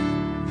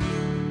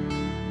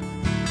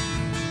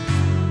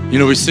 Lord. You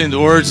know, we sing the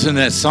words in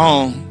that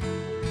song.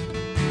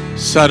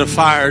 Set a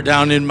fire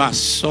down in my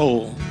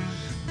soul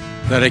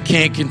that I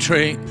can't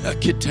contain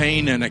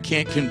and I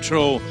can't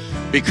control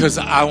because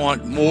I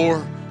want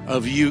more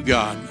of you,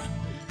 God.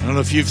 I don't know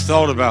if you've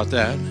thought about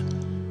that.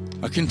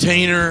 A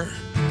container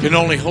can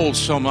only hold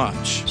so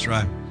much. That's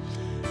right.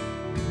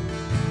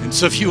 And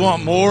so if you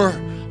want more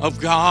of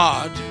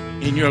God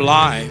in your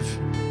life,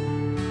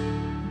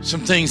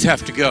 some things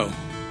have to go.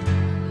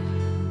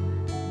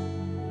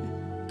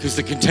 Because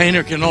the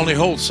container can only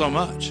hold so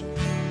much.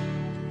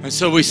 And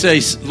so we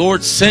say,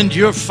 Lord, send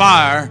your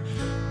fire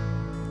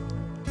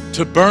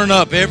to burn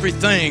up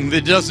everything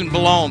that doesn't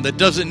belong, that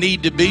doesn't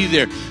need to be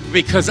there,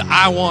 because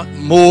I want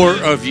more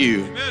of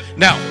you.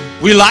 Now,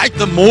 we like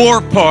the more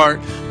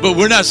part, but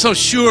we're not so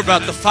sure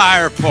about the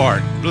fire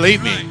part,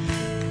 believe me.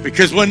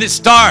 Because when it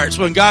starts,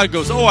 when God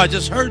goes, oh, I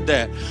just heard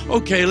that.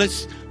 Okay,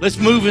 let's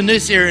move in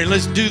this area and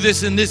let's do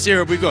this in this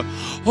area. We go,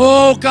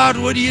 oh, God,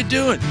 what are you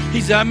doing?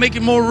 He said, I'm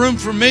making more room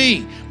for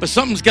me, but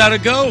something's got to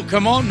go.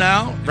 Come on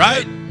now,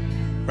 right?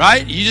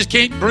 Right? You just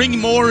can't bring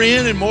more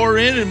in and more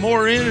in and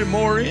more in and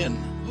more in.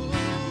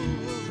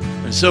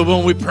 So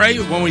when we pray,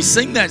 when we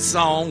sing that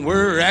song,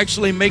 we're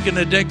actually making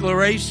a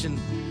declaration.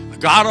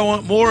 God, I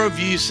want more of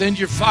you. Send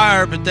your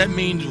fire, but that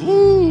means,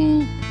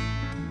 woo,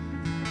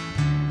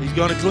 he's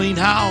going to clean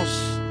house.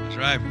 That's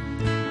right.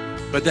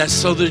 But that's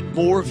so there's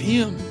more of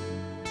him.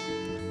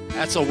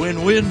 That's a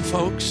win-win,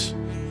 folks.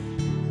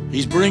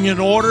 He's bringing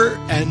order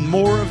and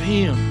more of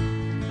him.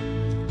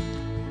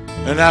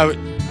 And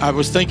I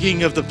was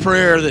thinking of the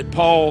prayer that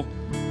Paul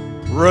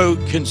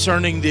wrote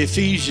concerning the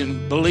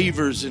Ephesian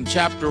believers in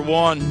chapter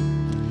 1.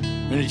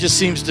 And it just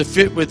seems to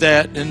fit with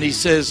that. And he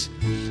says,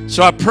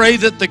 so I pray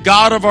that the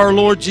God of our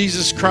Lord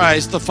Jesus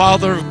Christ, the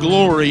Father of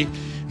glory,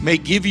 may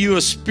give you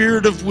a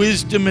spirit of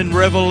wisdom and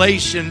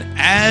revelation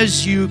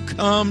as you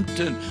come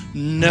to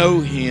know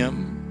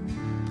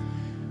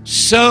him,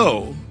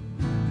 so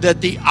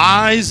that the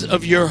eyes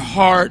of your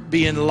heart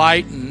be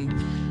enlightened,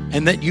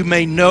 and that you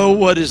may know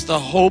what is the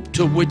hope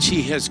to which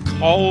he has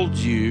called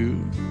you,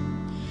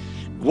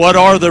 what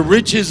are the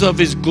riches of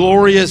his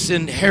glorious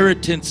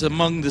inheritance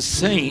among the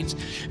saints,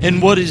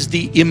 and what is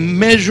the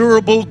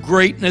immeasurable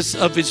greatness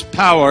of his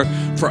power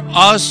for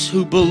us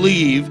who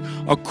believe,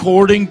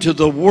 according to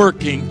the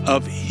working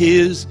of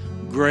his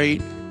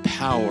great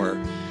power.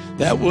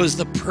 That was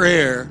the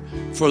prayer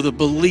for the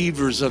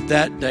believers of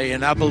that day,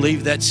 and I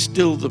believe that's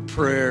still the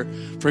prayer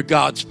for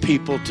God's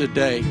people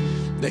today.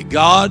 That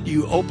God,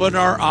 you open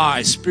our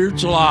eyes,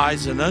 spiritual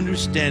eyes and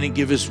understanding,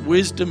 give us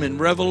wisdom and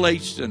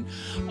revelation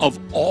of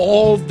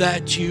all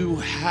that you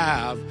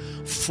have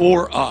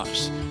for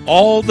us,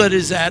 all that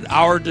is at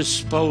our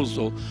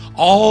disposal,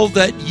 all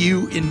that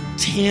you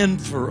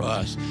intend for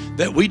us,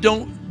 that we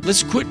don't,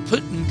 let's quit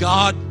putting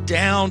God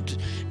down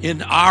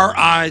in our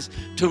eyes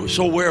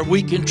so where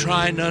we can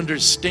try and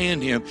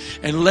understand him,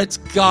 and let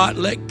God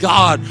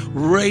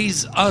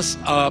raise us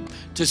up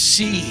to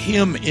see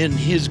him in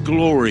his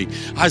glory.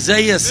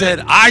 Isaiah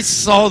said, I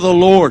saw the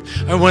Lord,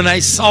 and when I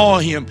saw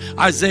him,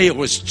 Isaiah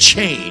was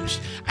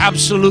changed,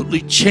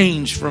 absolutely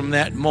changed from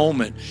that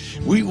moment.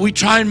 We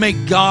try and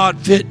make God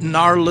fit in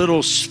our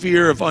little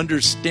sphere of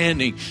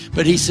understanding,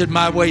 but he said,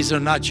 my ways are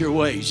not your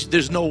ways.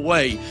 There's no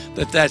way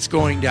that that's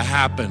going to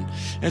happen.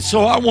 And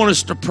so I want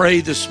us to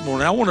pray this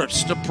morning. I want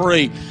us to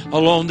pray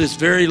along this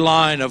very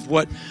line of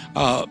what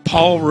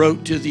Paul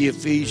wrote to the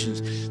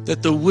Ephesians,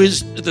 that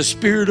the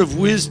spirit of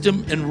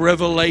wisdom and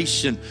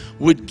revelation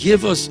would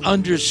give us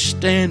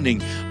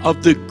understanding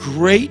of the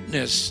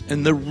greatness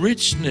and the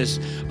richness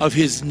of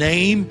his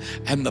name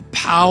and the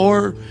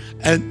power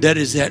and that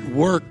is at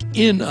work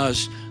in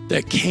us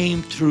that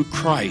came through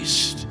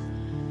Christ.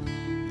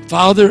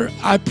 Father,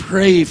 I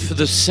pray for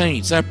the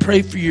saints. I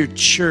pray for your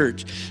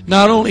church,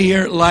 not only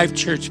here at Life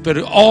Church, but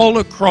all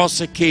across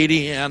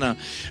Acadiana.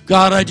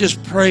 God, I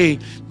just pray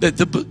that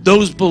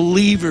those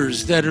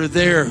believers that are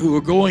there who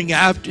are going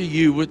after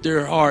you with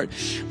their heart,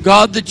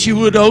 God, that you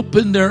would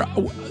open their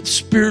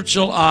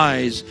spiritual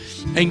eyes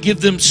and give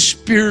them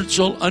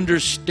spiritual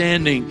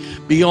understanding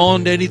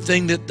beyond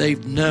anything that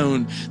they've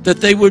known,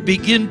 that they would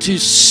begin to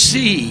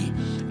see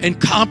and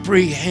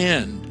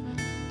comprehend.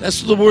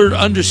 That's the word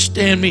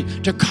understand me,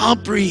 to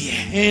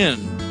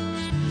comprehend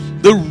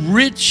the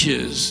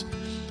riches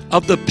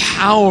of the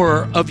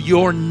power of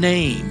your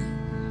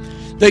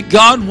name. That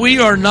God, we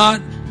are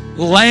not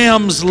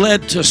lambs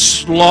led to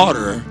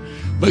slaughter,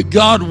 but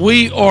God,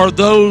 we are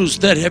those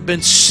that have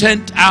been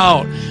sent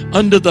out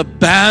under the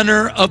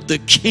banner of the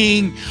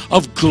King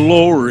of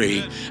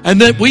glory. And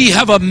that we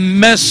have a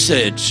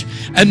message,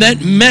 and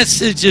that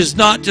message is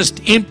not just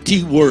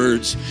empty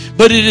words,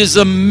 but it is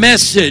a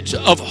message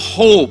of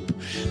hope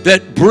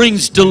that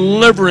brings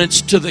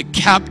deliverance to the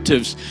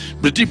captives,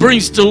 but it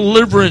brings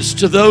deliverance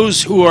to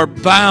those who are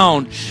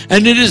bound.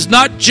 And it is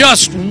not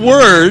just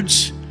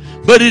words,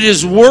 but it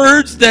is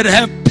words that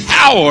have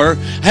power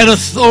and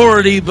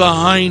authority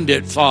behind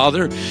it,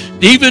 Father.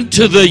 Even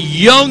to the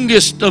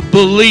youngest of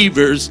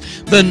believers,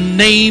 the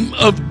name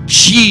of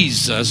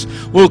Jesus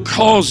will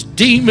cause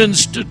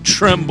demons to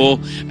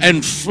tremble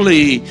and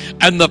flee,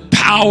 and the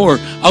power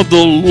of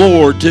the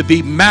Lord to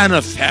be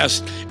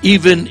manifest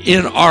even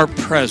in our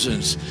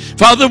presence.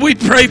 Father, we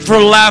pray for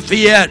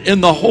Lafayette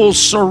and the whole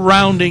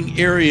surrounding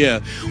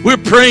area. We're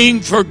praying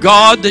for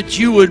God that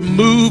you would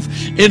move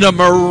in a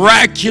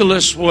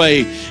miraculous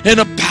way, in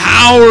a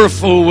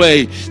powerful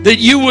way, that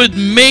you would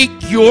make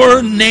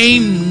your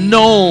name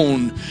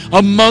known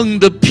among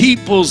the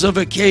peoples of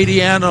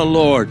Acadiana,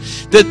 Lord,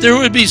 that there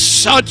would be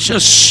such a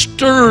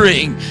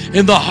stirring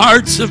in the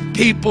hearts of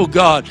people,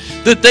 God,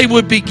 that they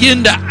would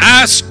begin to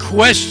ask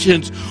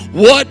questions.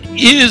 What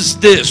is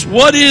this?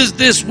 What is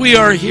this we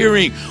are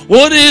hearing?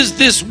 What is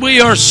this we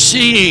are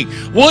seeing?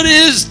 What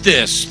is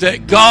this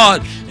that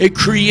God, it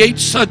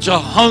creates such a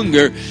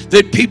hunger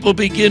that people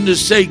begin to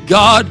say,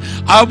 God,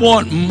 I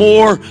want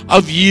more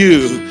of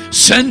you.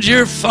 Send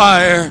your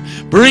fire,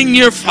 bring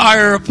your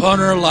fire upon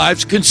our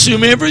lives,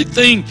 consume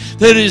everything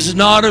that is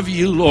not of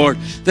you, Lord,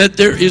 that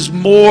there is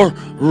more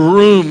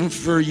room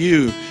for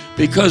you,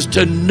 because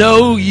to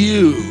know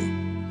you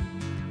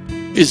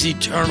is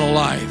eternal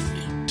life.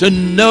 To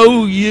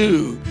know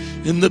you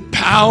in the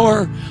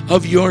power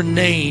of your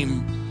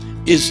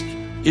name is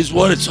is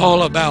what it's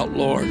all about,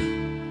 Lord.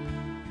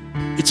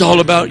 It's all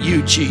about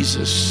you,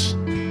 Jesus.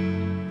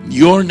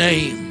 Your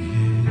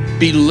name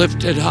be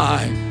lifted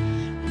high.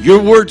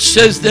 Your word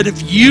says that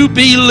if you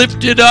be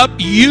lifted up,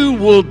 you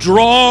will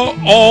draw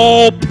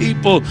all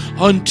people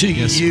unto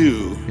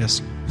you.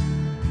 Yes.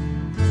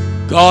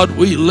 God,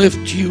 we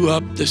lift you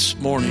up this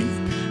morning,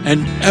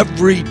 and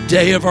every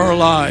day of our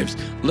lives,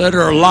 let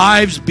our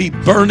lives be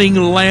burning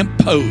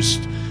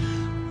lampposts.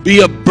 Be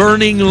a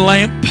burning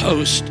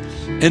lamppost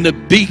and a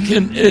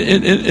beacon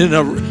in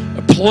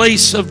a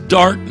place of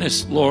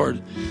darkness, Lord,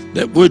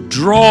 that would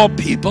draw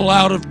people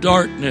out of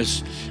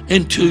darkness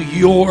into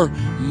your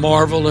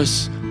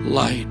marvelous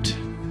light.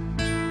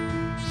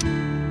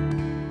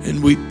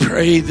 And we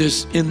pray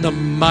this in the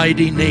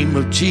mighty name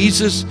of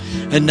Jesus.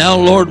 And now,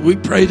 Lord, we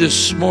pray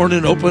this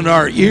morning, open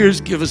our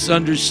ears, give us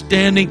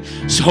understanding.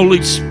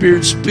 Holy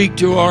Spirit, speak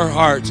to our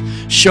hearts.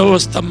 Show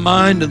us the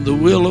mind and the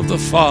will of the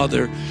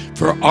Father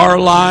for our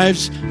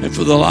lives and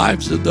for the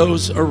lives of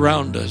those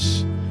around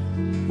us.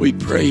 We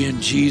pray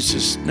in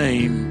Jesus'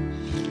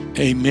 name.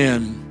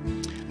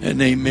 Amen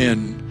and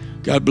amen.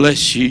 God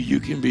bless you. You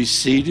can be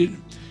seated.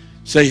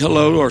 Say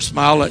hello or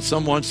smile at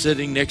someone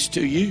sitting next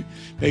to you.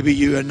 Maybe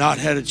you have not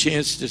had a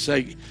chance to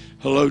say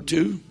hello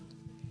to.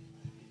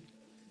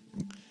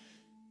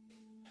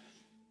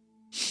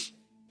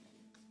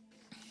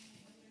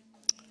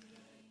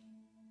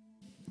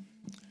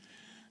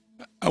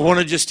 I want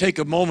to just take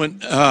a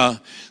moment.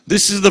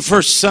 This is the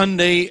first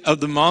Sunday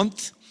of the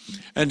month.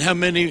 And how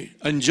many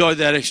enjoy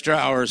that extra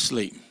hour of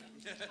sleep?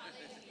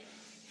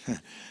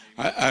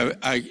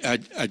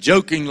 I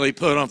jokingly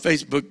put on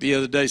Facebook the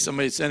other day,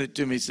 somebody sent it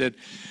to me, said,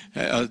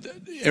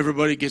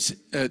 everybody gets,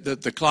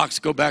 the clocks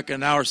go back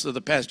an hour so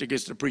the pastor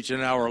gets to preach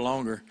an hour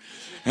longer.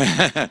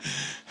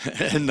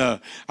 And I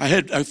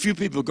had a few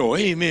people go,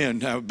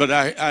 amen. But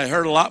I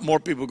heard a lot more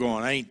people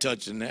going, I ain't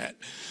touching that.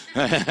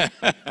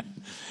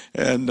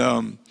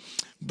 And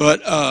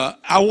but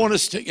I want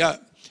us to...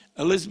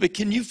 Elizabeth,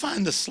 can you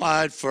find the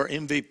slide for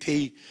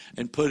MVP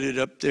and put it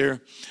up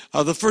there?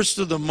 The first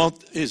of the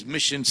month is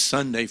Mission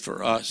Sunday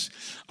for us.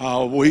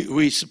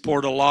 We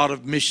support a lot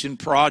of mission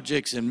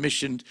projects and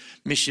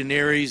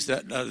missionaries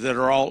that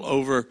are all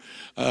over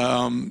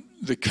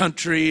the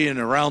country and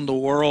around the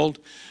world.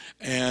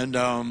 And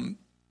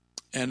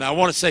I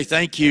want to say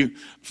thank you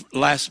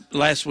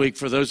last week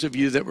for those of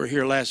you that were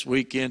here last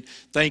weekend.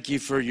 Thank you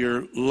for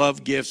your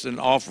love gifts and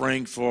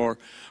offering for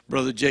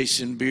Brother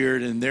Jason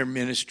Beard and their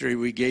ministry.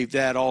 We gave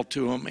that all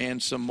to them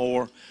and some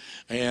more.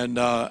 And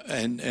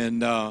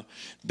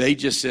they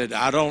just said,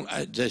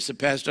 they said,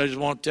 Pastor, I just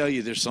want to tell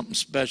you there's something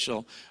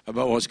special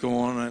about what's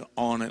going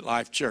on at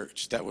Life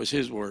Church. That was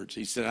his words.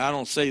 He said, I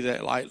don't say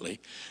that lightly.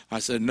 I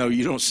said, no,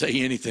 you don't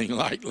say anything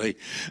lightly.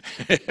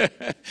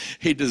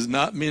 He does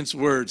not mince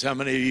words. How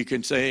many of you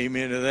can say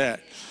amen to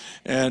that?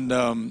 And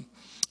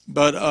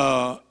but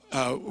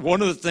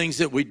one of the things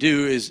that we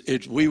do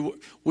is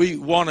we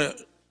want to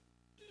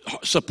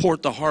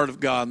support the heart of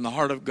God, and the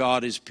heart of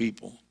God is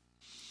people,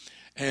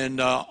 and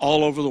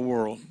all over the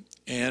world.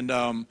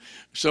 And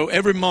so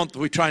every month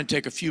we try and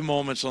take a few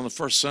moments on the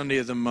first Sunday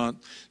of the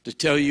month to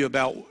tell you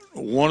about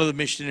one of the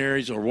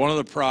missionaries or one of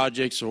the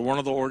projects or one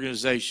of the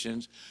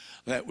organizations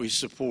that we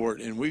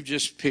support. And we've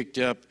just picked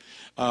up,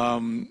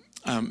 I'm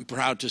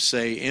proud to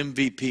say,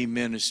 MVP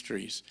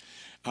Ministries.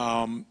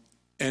 And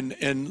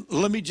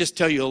let me just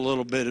tell you a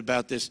little bit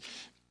about this.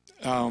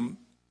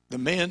 The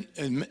man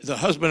and the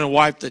husband and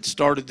wife that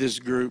started this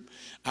group,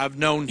 I've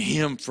known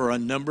him for a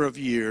number of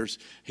years.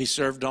 He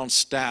served on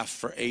staff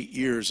for 8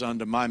 years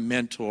under my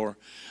mentor,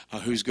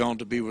 who's gone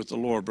to be with the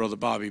Lord, Brother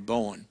Bobby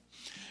Bowen.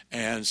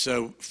 And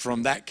so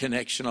from that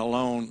connection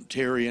alone,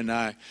 Terry and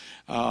I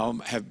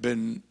have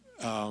been,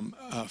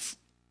 I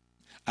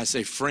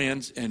say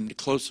friends and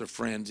closer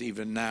friends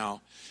even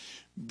now.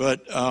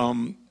 But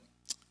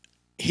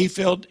he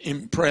felt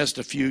impressed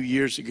a few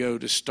years ago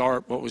to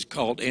start what was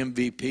called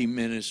MVP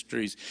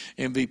Ministries.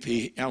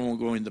 MVP, I won't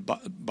go into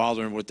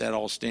bothering what that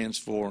all stands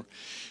for.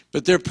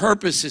 But their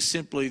purpose is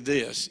simply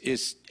this,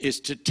 is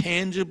to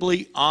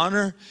tangibly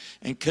honor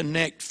and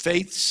connect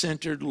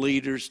faith-centered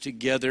leaders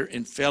together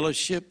in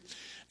fellowship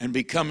and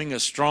becoming a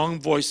strong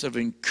voice of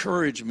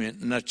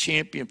encouragement and a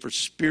champion for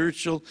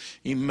spiritual,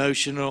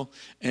 emotional,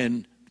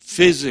 and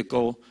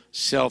physical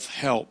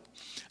self-help.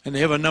 And they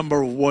have a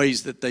number of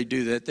ways that they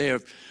do that. They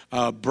have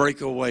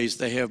breakaways,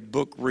 they have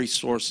book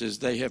resources,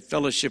 they have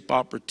fellowship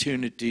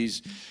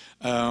opportunities,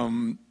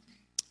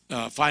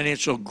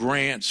 financial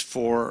grants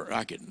for,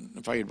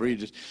 if I could read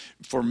this,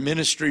 for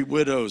ministry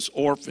widows,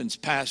 orphans,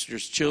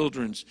 pastors,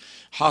 children's,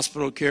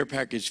 hospital care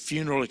package,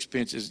 funeral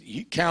expenses,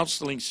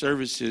 counseling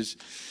services.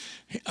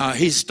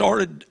 He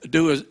started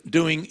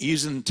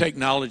using the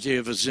technology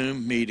of a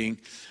Zoom meeting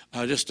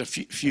just a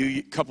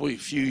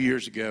few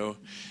years ago.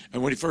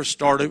 And when he first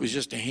started, it was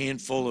just a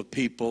handful of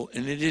people.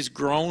 And it has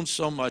grown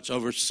so much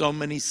over so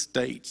many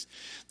states.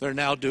 They're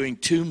now doing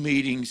 2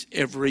 meetings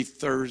every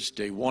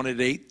Thursday, one at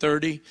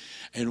 8:30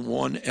 and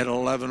one at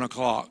 11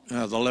 o'clock.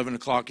 The 11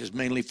 o'clock is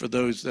mainly for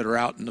those that are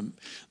out in the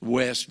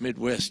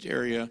Midwest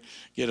area,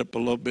 get up a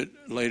little bit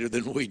later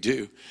than we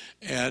do.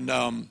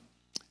 And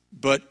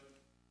but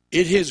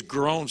it has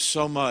grown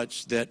so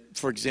much that,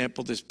 for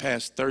example, this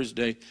past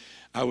Thursday,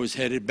 I was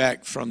headed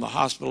back from the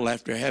hospital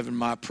after having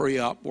my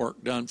pre-op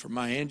work done for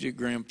my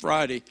angiogram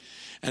Friday,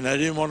 and I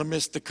didn't want to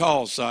miss the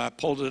call, so I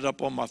pulled it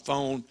up on my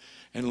phone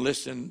and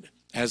listened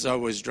as I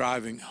was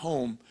driving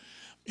home.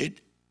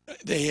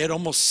 They had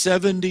almost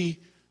 70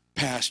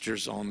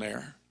 pastors on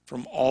there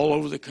from all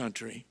over the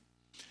country.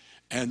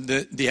 And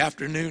the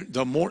afternoon,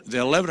 the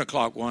 11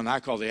 o'clock one, I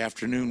call the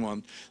afternoon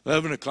one,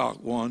 11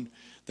 o'clock one,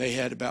 they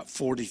had about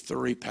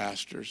 43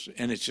 pastors,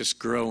 and it's just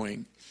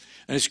growing.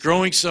 And it's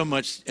growing so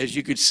much, as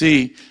you could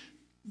see,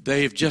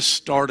 they have just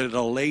started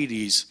a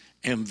ladies'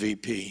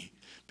 MVP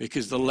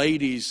because the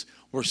ladies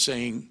were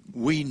saying,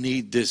 we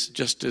need this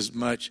just as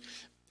much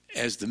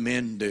as the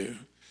men do.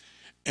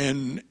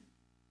 And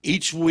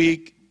each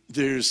week,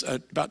 there's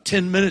about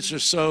 10 minutes or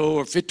so,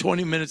 or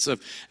 20 minutes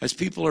of, as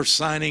people are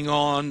signing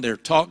on, they're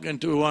talking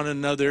to one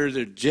another,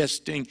 they're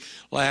jesting,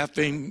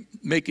 laughing,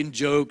 making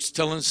jokes,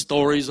 telling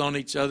stories on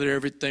each other,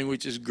 everything,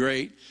 which is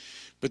great.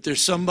 But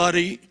there's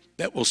somebody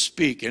that will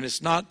speak, and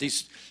it's not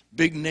these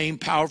big name,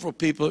 powerful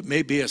people. It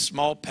may be a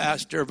small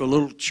pastor of a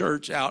little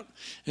church out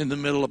in the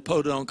middle of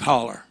Podunk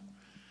Holler.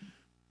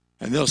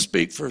 And they'll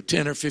speak for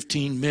 10 or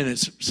 15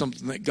 minutes,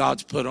 something that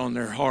God's put on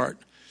their heart.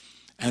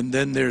 And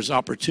then there's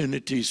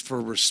opportunities for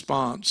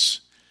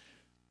response.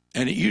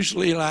 And it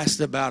usually lasts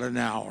about an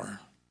hour.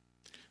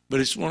 But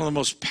it's one of the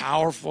most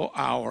powerful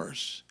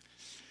hours.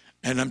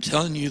 And I'm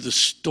telling you, the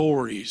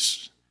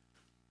stories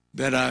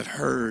that I've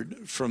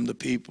heard from the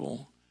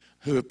people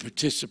who are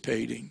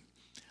participating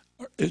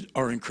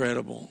are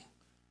incredible.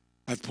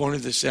 I've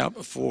pointed this out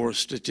before.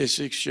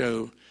 Statistics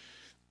show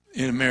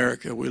in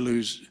America we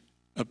lose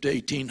up to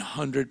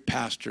 1,800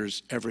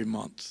 pastors every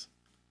month.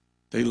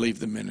 They leave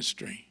the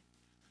ministry.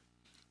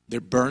 They're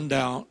burned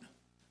out.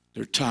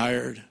 They're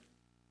tired.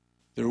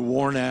 They're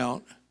worn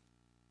out.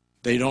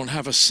 They don't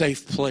have a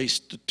safe place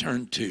to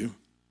turn to.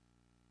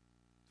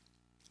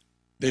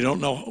 They don't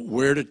know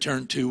where to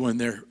turn to when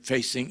they're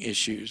facing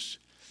issues.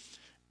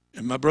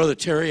 And my brother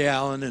Terry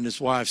Allen and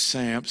his wife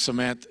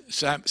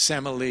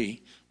Samma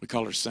Lee, we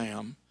call her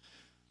Sam,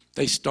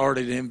 they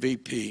started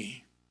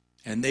MVP,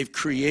 and they've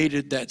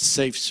created that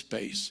safe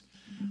space.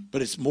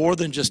 But it's more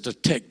than just a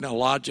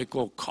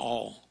technological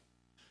call.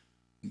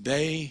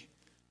 It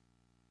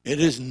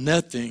is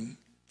nothing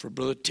for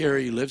Brother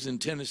Terry, who lives in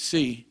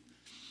Tennessee,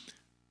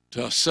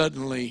 to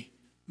suddenly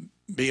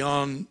be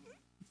on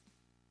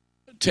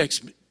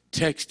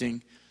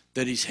texting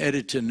that he's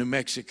headed to New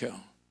Mexico,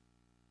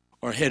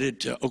 or headed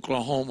to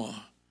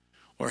Oklahoma,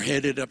 or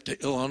headed up to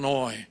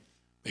Illinois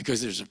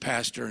because there's a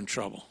pastor in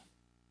trouble.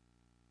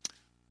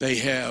 They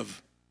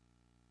have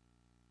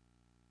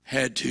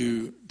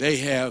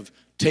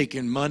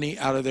taken money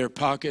out of their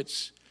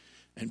pockets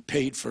and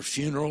paid for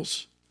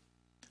funerals,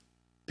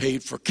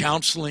 paid for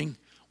counseling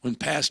when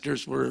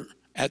pastors were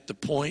at the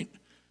point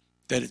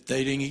that if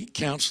they didn't get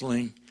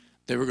counseling,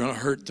 they were going to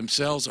hurt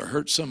themselves or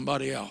hurt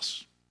somebody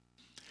else.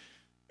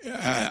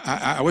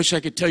 I wish I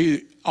could tell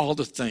you all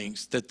the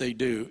things that they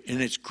do,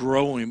 and it's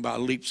growing by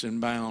leaps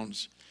and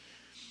bounds.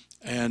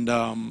 And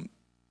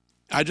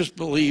I just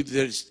believe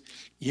that it's,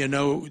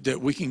 that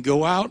we can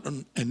go out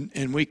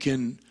and we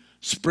can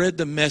spread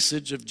the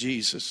message of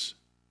Jesus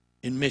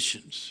in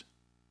missions.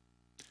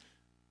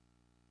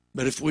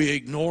 But if we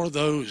ignore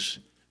those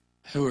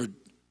who are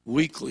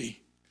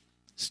weekly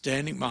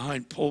standing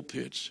behind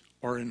pulpits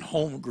or in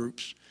home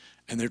groups,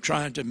 and they're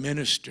trying to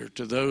minister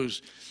to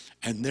those,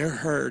 and they're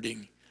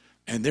hurting,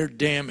 and they're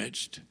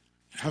damaged.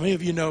 How many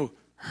of you know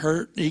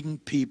hurting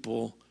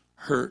people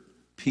hurt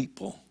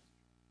people?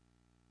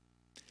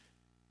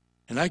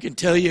 And I can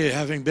tell you,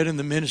 having been in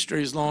the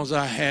ministry as long as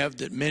I have,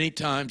 that many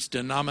times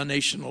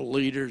denominational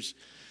leaders,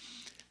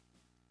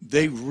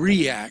 they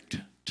react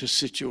to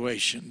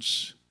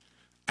situations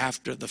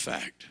after the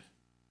fact.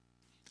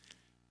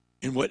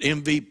 And what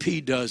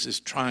MVP does is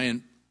try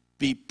and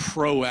be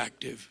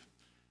proactive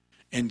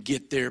and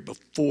get there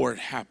before it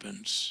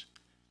happens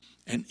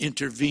and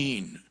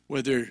intervene,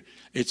 whether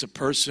it's a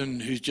person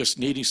who's just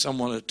needing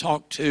someone to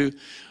talk to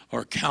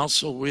or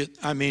counsel with.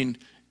 I mean,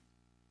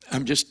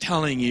 I'm just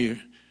telling you,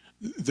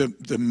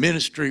 the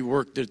ministry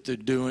work that they're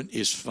doing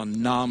is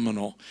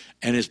phenomenal,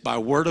 and it's by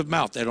word of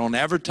mouth. They don't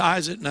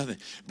advertise it, nothing.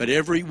 But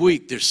every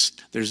week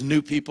there's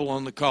new people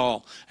on the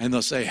call, and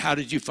they'll say, "How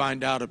did you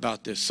find out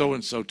about this? So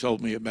and so told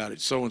me about it.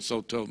 So and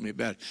so told me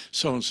about it.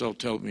 So and so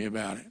told me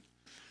about it."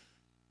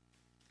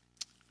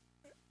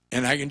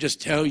 And I can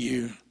just tell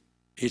you,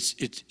 it's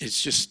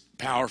just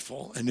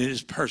powerful, and it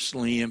has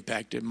personally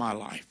impacted my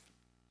life.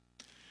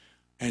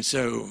 And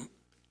so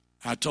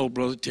I told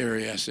Brother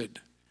Terry, I said,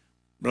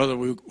 brother,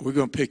 we're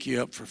going to pick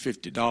you up for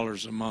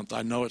 $50 a month.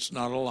 I know it's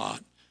not a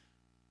lot,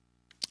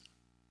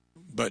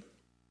 but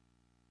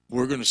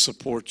we're going to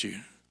support you.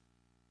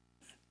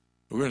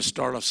 We're going to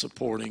start off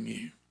supporting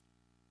you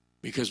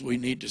because we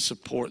need to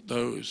support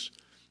those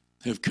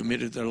who have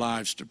committed their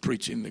lives to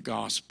preaching the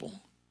gospel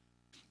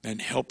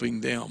and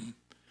helping them.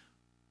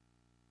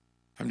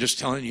 I'm just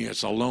telling you,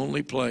 it's a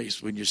lonely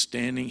place when you're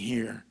standing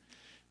here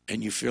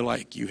and you feel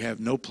like you have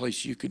no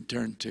place you can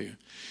turn to.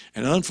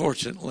 And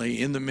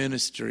unfortunately, in the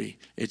ministry,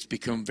 it's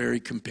become very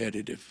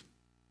competitive.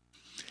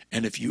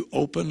 And if you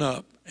open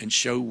up and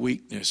show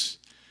weakness,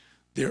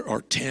 there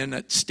are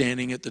 10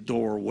 standing at the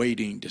door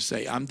waiting to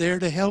say, I'm there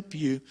to help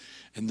you.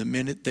 And the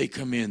minute they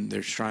come in,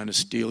 they're trying to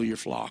steal your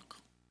flock.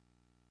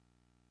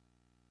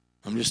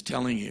 I'm just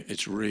telling you,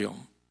 it's real.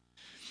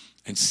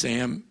 And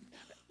Sam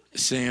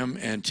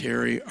and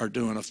Terry are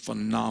doing a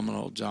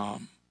phenomenal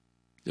job.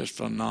 Just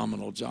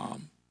phenomenal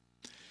job.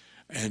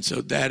 And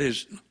so that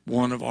is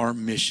one of our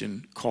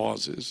mission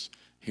causes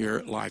here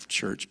at Life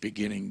Church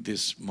beginning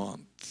this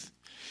month.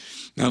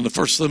 Now, the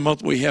first of the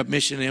month, we have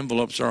mission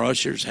envelopes. Our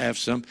ushers have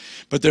some.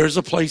 But there's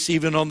a place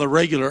even on the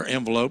regular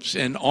envelopes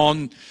and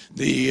on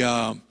the,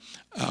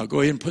 go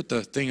ahead and put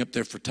the thing up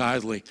there for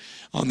Tithely.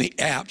 On the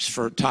apps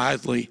for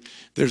Tithely,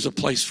 there's a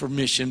place for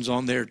missions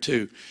on there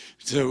too.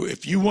 So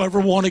if you ever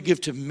want to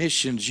give to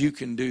missions, you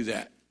can do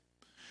that.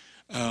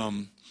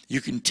 You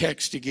can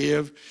text to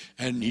give,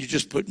 and you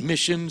just put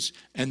missions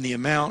and the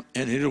amount,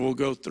 and it will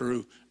go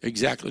through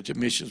exactly to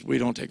missions. We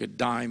don't take a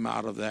dime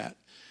out of that.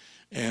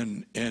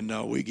 And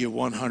we give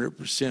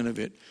 100% of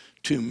it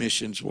to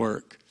missions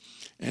work.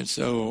 And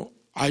so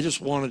I just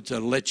wanted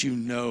to let you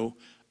know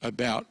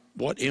about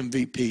what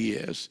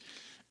MVP is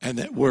and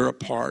that we're a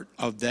part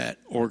of that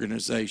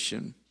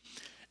organization.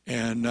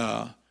 And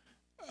I'm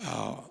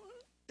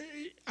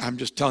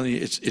just telling you,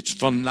 it's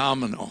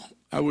phenomenal.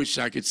 I wish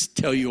I could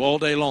tell you all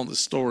day long the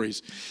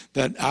stories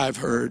that I've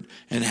heard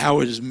and how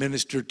it has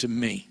ministered to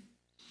me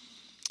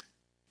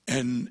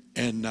and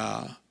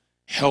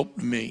helped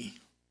me.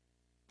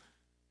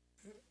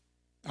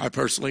 I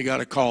personally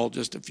got a call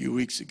just a few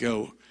weeks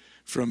ago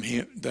from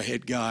him, the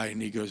head guy,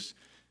 and he goes,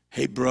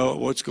 hey, bro,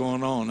 what's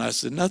going on? I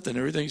said, nothing,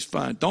 everything's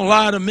fine. Don't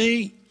lie to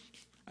me.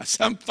 I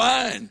said, I'm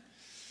fine.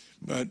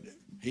 But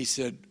he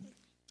said,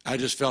 I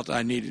just felt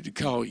I needed to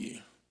call you.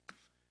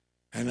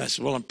 And I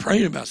said, well, I'm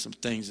praying about some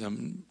things.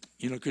 I'm,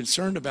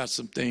 concerned about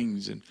some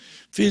things, and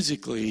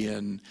physically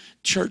and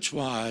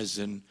church-wise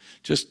and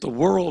just the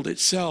world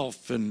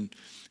itself. And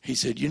he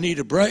said, you need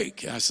a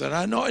break. I said,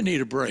 I know I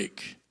need a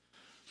break.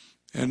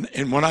 And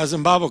when I was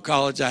in Bible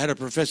college, I had a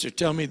professor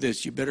tell me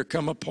this: you better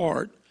come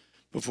apart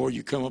before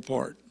you come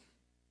apart.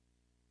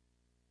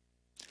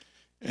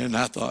 And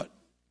I thought,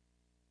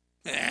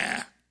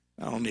 I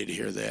don't need to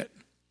hear that.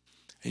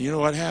 And you know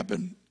what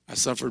happened? I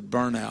suffered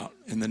burnout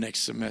in the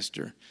next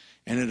semester.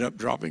 Ended up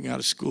dropping out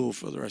of school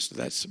for the rest of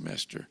that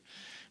semester.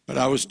 But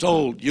I was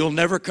told, you'll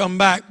never come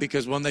back,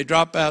 because when they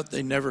drop out,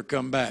 they never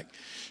come back.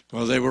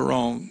 Well, they were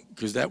wrong,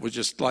 because that was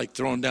just like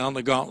throwing down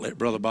the gauntlet,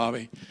 Brother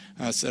Bobby.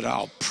 I said,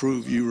 I'll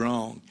prove you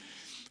wrong.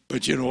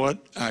 But you know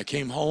what? I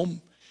came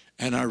home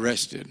and I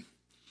rested.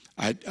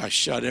 I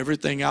shut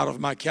everything out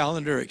of my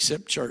calendar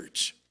except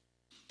church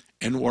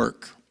and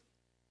work.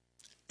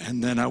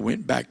 And then I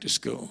went back to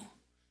school.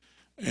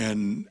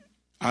 And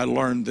I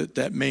learned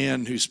that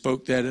man who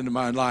spoke that into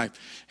my life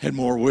had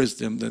more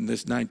wisdom than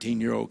this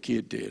 19-year-old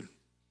kid did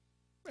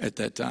at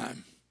that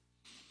time.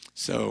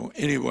 So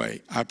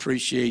anyway, I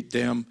appreciate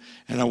them,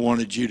 and I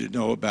wanted you to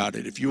know about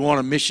it. If you want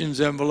a missions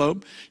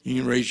envelope,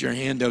 you can raise your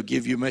hand. They'll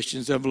give you a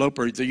missions envelope,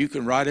 or you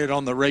can write it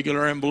on the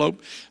regular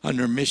envelope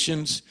under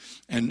missions,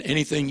 and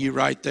anything you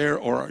write there,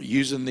 or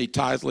using the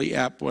Tithely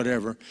app,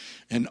 whatever,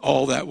 and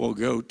all that will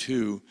go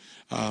to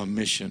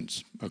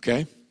missions,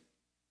 okay?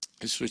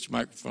 Let's switch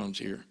microphones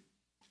here.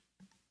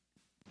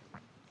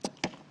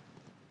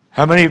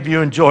 How many of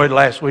you enjoyed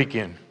last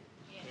weekend?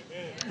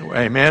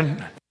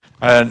 Amen.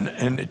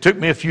 And it took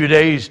me a few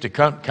days to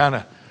kind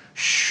of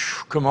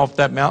come off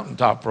that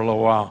mountaintop for a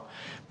little while,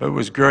 but it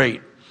was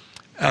great.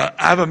 I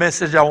have a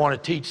message I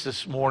want to teach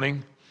this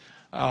morning,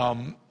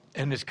 and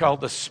it's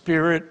called The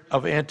Spirit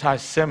of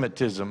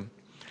Anti-Semitism.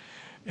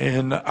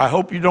 And I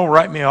hope you don't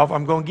write me off.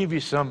 I'm going to give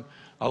you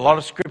a lot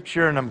of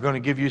scripture, and I'm going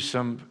to give you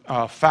some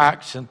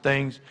facts and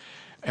things.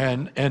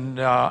 And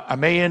I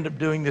may end up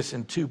doing this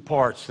in two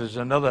parts. There's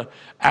another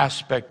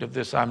aspect of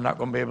this I'm not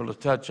going to be able to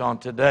touch on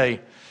today.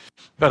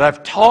 But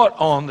I've taught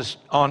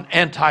on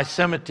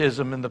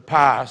anti-Semitism in the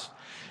past,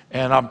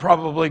 and I'm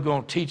probably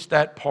going to teach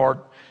that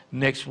part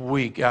next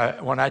week.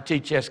 When I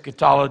teach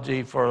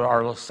eschatology for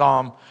our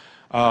LaSalle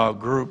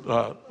group,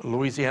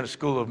 Louisiana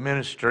School of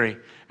Ministry,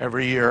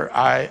 every year,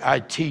 I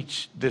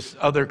teach this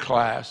other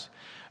class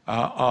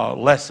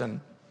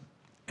lesson.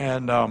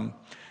 And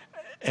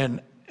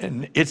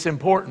it's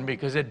important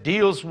because it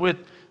deals with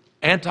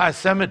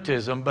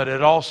anti-Semitism, but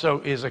it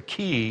also is a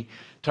key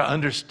to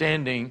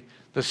understanding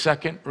the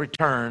second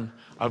return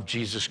of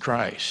Jesus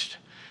Christ.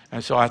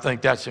 And so I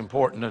think that's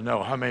important to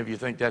know. How many of you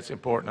think that's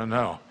important to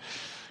know?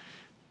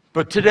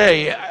 But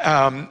today,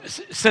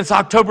 since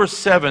October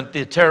 7th,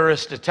 the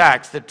terrorist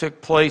attacks that took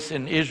place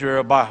in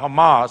Israel by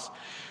Hamas,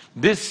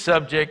 this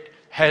subject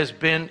has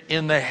been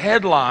in the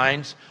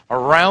headlines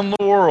around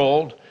the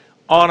world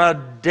on a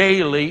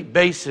daily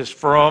basis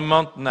for a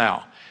month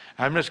now.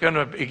 I'm just going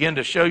to begin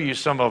to show you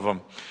some of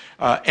them.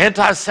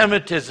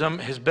 Anti-Semitism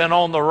has been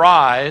on the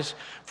rise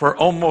for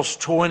almost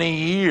 20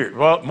 years.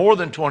 Well, more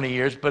than 20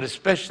 years, but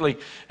especially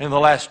in the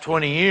last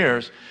 20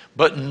 years.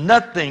 But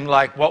nothing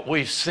like what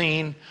we've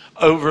seen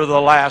over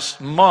the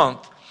last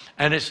month.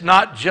 And it's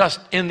not just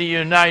in the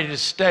United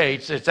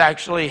States. It's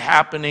actually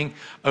happening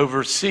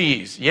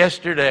overseas.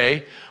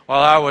 Yesterday,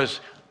 while I was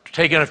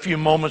taking a few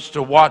moments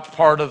to watch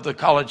part of the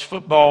college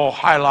football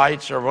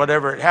highlights or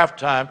whatever at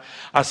halftime,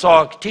 I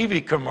saw a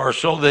TV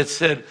commercial that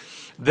said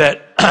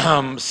that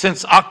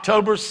since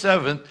October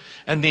 7th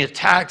and the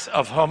attacks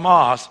of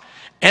Hamas,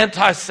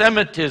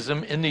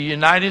 anti-Semitism in the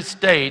United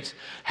States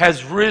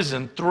has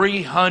risen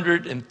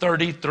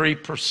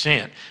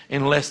 333%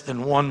 in less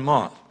than 1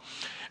 month.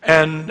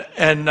 And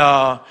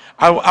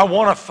I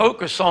want to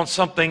focus on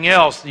something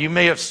else. You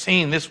may have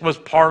seen this was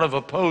part of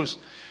a post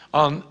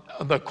on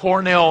the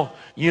Cornell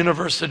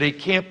University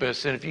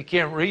campus. And if you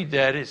can't read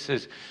that, it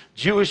says,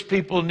 Jewish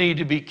people need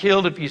to be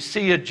killed. If you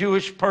see a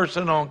Jewish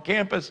person on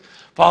campus,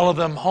 follow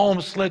them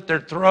home, slit their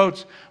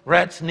throats.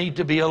 Rats need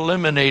to be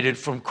eliminated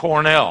from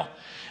Cornell.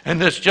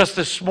 And just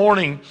this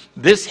morning,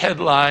 this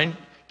headline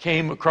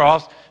came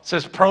across. It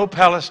says,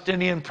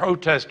 pro-Palestinian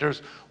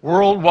protesters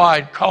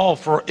worldwide call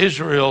for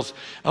Israel's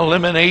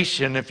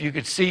elimination. If you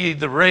could see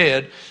the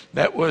red,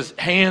 that was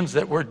hands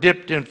that were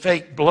dipped in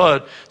fake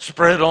blood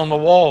spread on the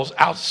walls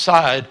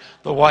outside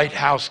the White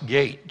House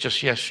gate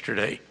just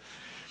yesterday.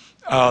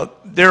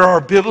 There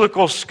are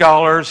biblical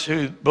scholars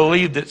who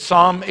believe that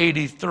Psalm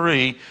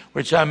 83,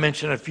 which I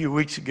mentioned a few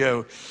weeks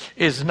ago,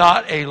 is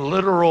not a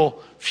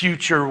literal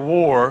future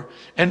war,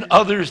 and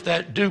others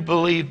that do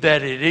believe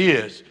that it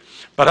is.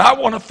 But I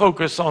want to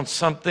focus on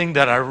something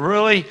that I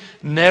really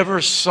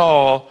never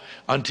saw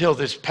until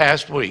this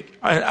past week.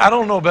 I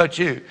don't know about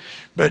you,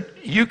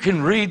 but you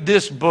can read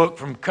this book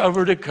from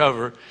cover to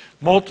cover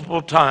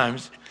multiple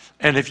times,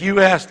 and if you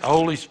ask the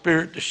Holy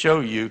Spirit to show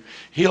you,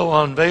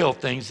 He'll unveil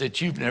things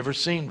that you've never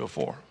seen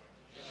before.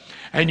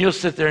 And you'll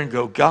sit there and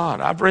go,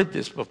 God, I've read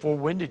this before.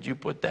 When did you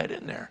put that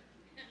in there?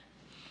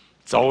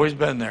 It's always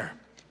been there.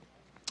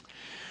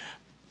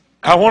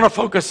 I want to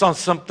focus on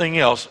something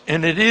else,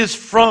 and it is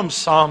from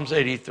Psalms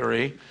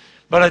 83,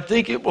 but I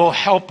think it will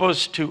help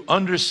us to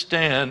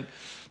understand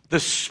the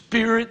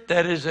spirit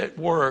that is at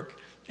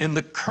work in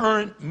the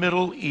current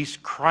Middle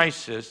East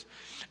crisis,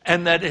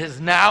 and that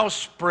has now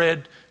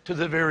spread to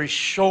the very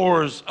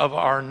shores of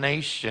our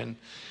nation.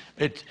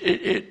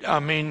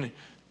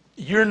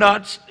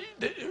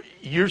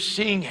 You're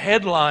seeing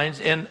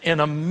headlines in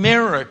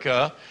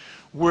America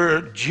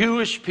where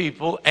Jewish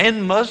people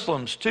and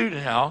Muslims too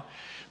now,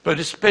 but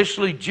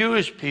especially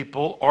Jewish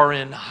people, are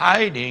in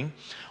hiding.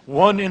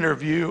 One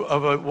interview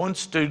of one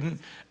student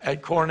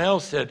at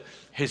Cornell said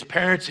his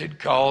parents had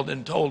called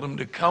and told him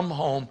to come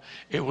home.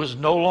 It was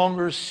no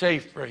longer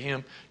safe for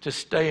him to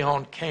stay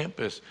on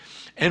campus.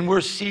 And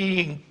we're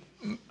seeing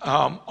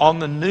on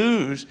the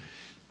news,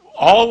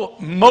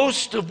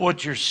 most of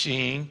what you're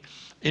seeing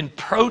in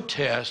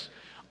protests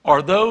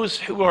are those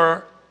who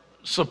are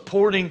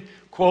supporting,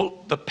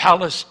 quote, the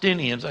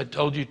Palestinians. I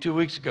told you 2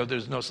 weeks ago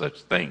there's no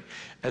such thing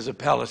as a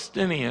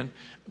Palestinian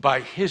by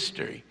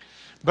history.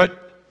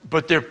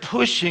 But they're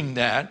pushing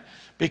that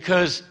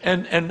because,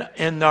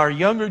 and our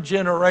younger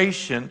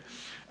generation,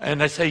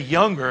 and I say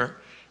younger,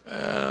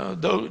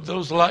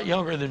 those a lot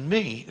younger than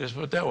me, let's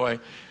put it that way,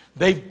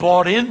 they've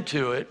bought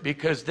into it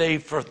because they,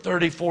 for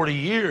 30, 40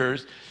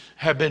 years,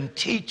 have been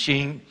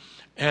teaching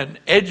and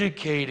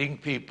educating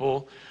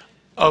people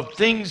of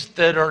things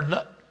that are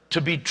not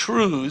to be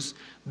truths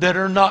that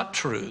are not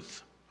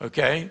truth,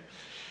 okay?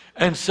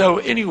 And so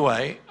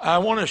anyway, I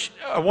want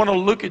to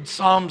look at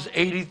Psalms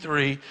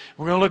 83.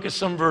 We're going to look at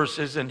some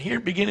verses, and here,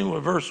 beginning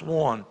with verse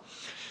 1,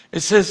 it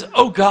says,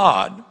 "O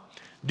God,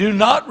 do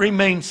not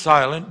remain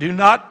silent. Do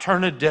not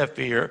turn a deaf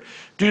ear.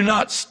 Do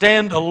not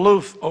stand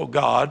aloof, O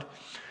God.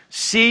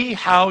 See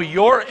how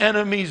your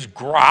enemies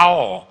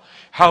growl,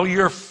 how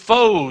your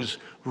foes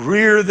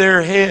rear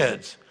their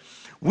heads.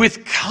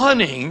 With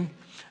cunning,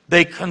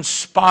 they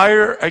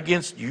conspire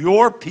against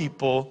your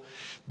people.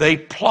 They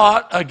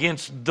plot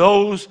against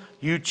those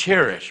you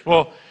cherish."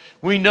 Well,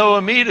 we know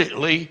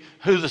immediately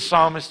who the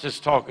psalmist is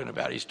talking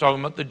about. He's talking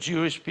about the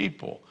Jewish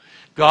people.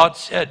 God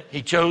said,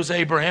 He chose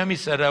Abraham. He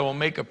said, "I will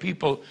make a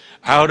people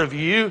out of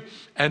you,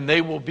 and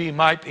they will be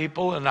my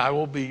people, and I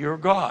will be your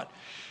God."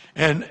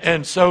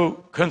 And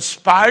so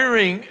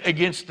conspiring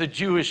against the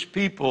Jewish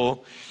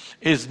people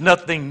is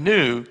nothing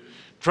new.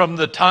 From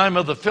the time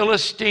of the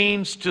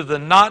Philistines to the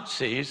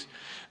Nazis,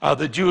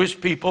 the Jewish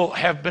people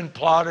have been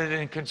plotted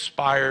and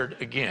conspired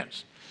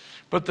against.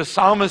 But the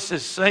psalmist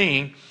is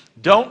saying,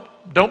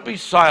 don't be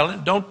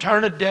silent. Don't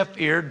turn a deaf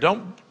ear.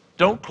 Don't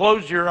Don't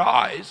close your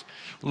eyes.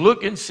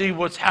 Look and see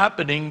what's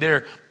happening.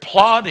 They're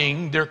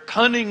plotting, they're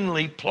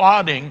cunningly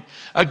plotting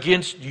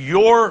against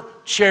your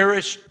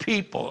cherished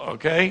people,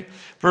 okay?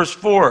 Verse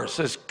 4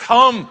 says,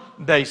 "Come,"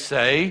 they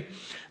say,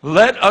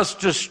 "let us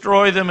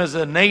destroy them as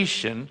a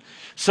nation,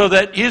 so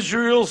that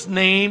Israel's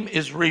name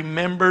is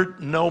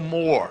remembered no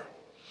more."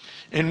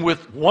 And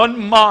with one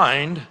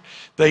mind,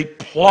 they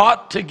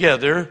plot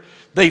together.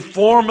 They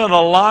form an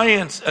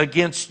alliance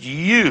against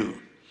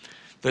you,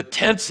 the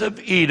tents of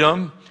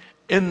Edom,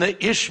 and the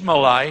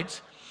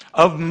Ishmaelites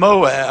of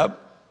Moab,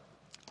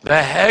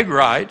 the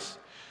Hagrites,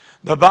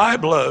 the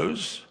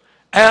Byblos,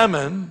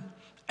 Ammon,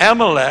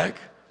 Amalek,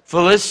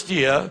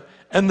 Philistia,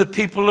 and the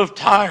people of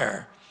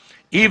Tyre.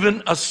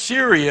 Even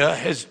Assyria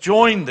has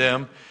joined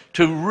them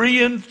to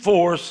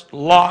reinforce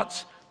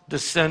Lot's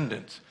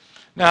descendants.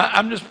 Now,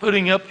 I'm just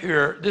putting up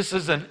here, this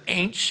is an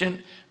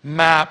ancient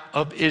map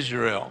of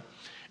Israel.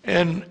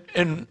 And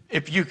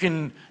if you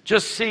can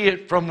just see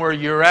it from where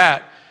you're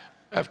at,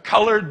 I've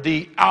colored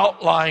the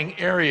outlying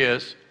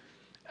areas.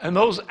 And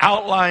those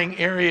outlying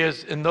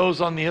areas and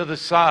those on the other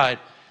side,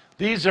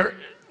 these are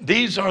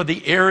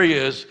the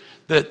areas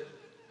that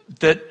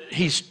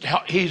he's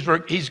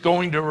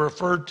going to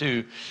refer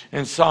to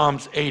in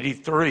Psalms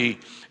 83.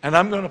 And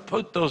I'm going to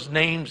put those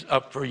names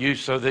up for you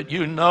so that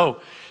you know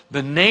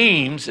the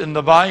names in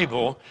the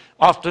Bible.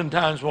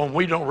 Oftentimes when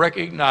we don't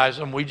recognize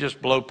them, we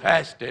just blow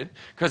past it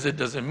because it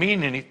doesn't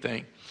mean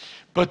anything.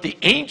 But the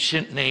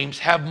ancient names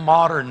have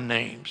modern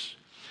names.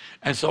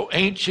 And so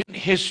ancient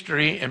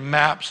history and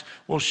maps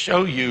will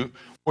show you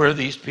where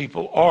these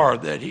people are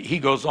that he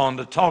goes on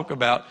to talk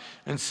about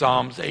in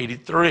Psalms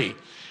 83.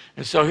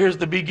 And so here's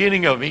the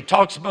beginning of it. He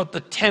talks about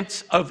the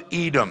tents of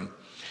Edom,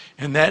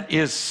 and that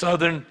is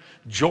southern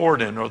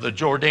Jordan, or the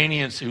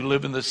Jordanians who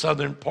live in the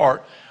southern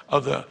part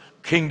of the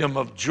kingdom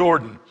of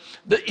Jordan.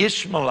 The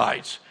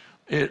Ishmaelites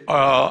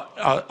are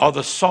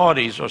the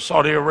Saudis, or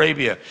Saudi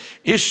Arabia.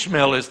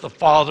 Ishmael is the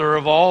father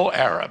of all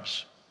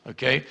Arabs,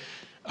 okay?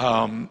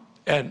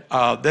 And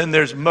then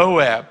there's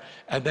Moab,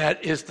 and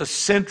that is the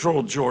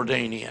central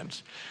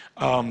Jordanians.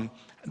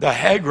 The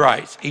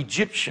Hagrites,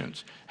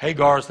 Egyptians.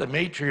 Hagar is the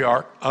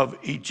matriarch of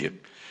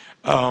Egypt.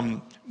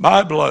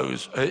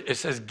 Byblos, it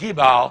says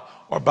Gibal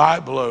or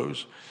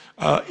Byblos,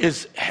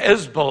 is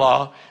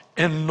Hezbollah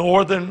in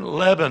northern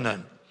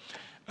Lebanon.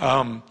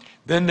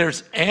 Then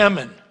there's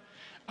Ammon,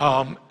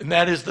 and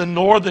that is the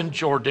northern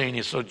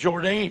Jordania. So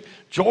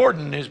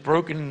Jordan is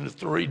broken into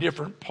three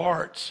different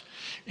parts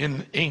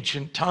in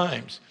ancient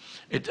times.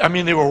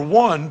 They were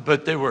one,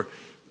 but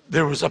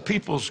there was a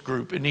people's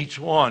group in each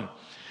one.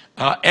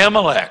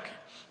 Amalek,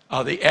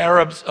 the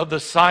Arabs of the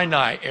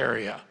Sinai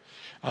area.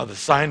 The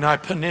Sinai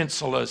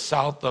Peninsula is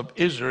south of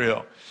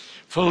Israel.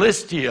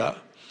 Philistia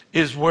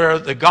is where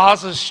the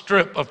Gaza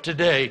Strip of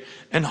today,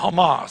 and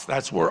Hamas.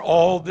 That's where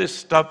all this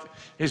stuff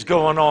is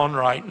going on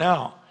right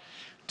now.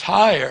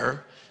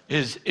 Tyre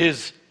is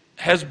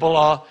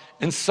Hezbollah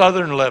in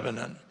southern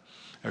Lebanon.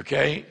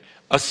 Okay?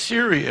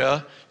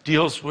 Assyria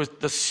deals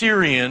with the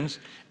Syrians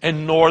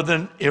and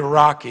northern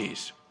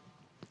Iraqis.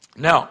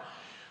 Now,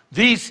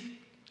 these,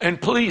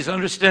 and please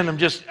understand,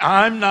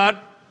 I'm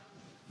not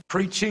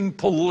preaching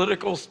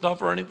political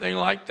stuff or anything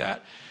like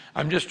that.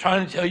 I'm just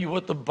trying to tell you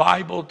what the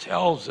Bible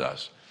tells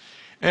us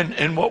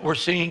and what we're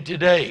seeing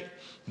today.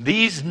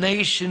 These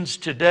nations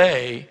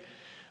today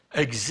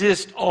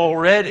exist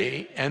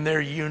already, and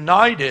they're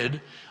united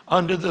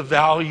under the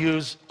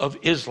values of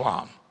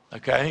Islam,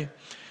 okay?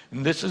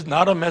 And this is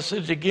not a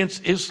message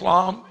against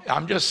Islam.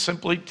 I'm just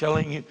simply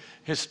telling you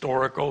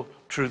historical,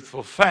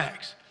 truthful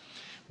facts.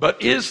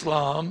 But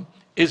Islam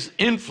is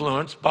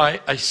influenced by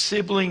a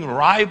sibling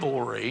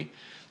rivalry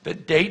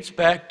that dates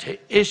back to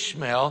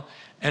Ishmael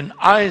and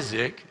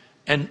Isaac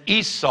and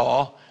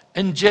Esau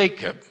and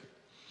Jacob.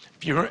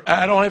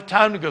 I don't have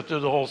time to go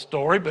through the whole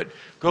story, but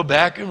go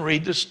back and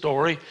read the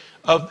story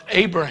of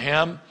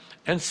Abraham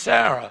and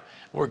Sarah,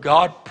 where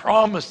God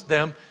promised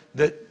them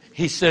that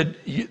he said,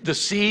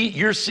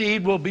 your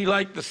seed will be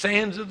like the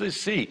sands of the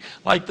sea,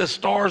 like the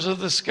stars of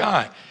the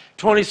sky.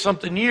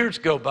 20-something years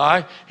go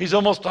by. He's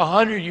almost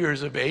 100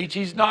 years of age.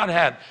 He's not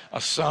had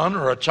a son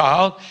or a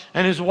child,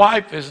 and his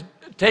wife is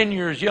 10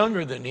 years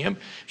younger than him.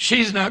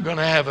 She's not going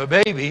to have a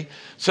baby.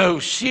 So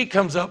she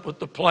comes up with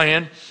the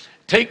plan,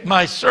 take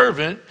my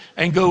servant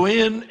and go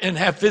in and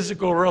have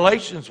physical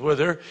relations with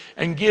her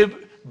and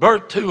give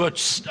birth to a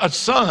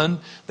son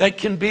that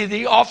can be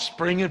the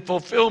offspring and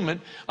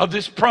fulfillment of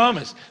this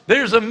promise.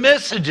 There's a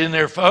message in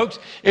there, folks.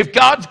 If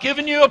God's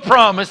given you a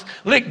promise,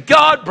 let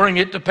God bring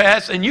it to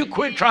pass, and you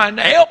quit trying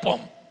to help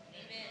him.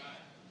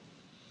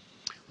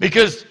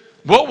 Because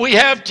what we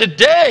have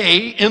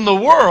today in the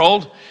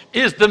world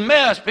is the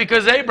mess,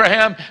 because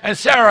Abraham and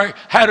Sarah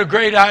had a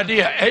great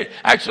idea.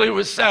 Actually, it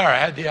was Sarah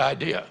had the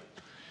idea.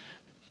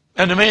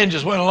 And the man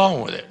just went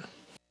along with it.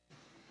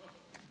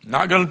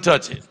 Not going to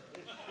touch it.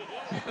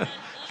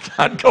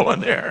 Not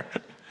going there.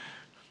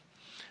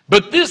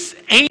 But this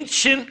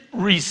ancient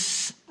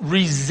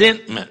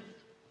resentment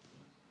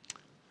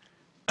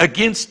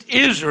against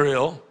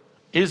Israel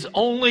is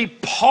only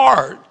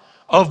part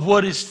of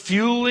what is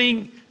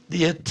fueling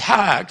the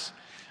attacks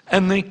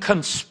and the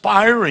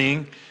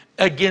conspiring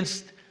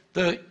against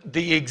the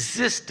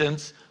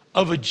existence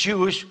of a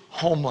Jewish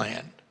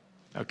homeland.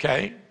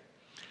 Okay?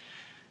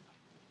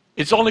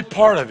 It's only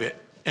part of it.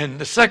 And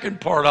the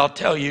second part I'll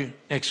tell you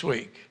next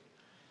week.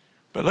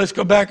 But let's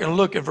go back and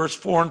look at verse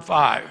 4 and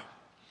 5.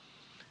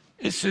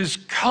 It says,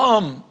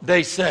 come,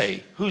 they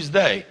say. Who's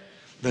they?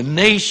 The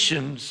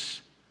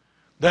nations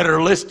that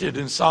are listed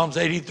in Psalms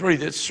 83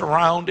 that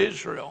surround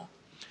Israel.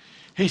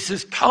 He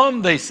says,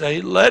 come, they say,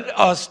 let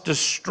us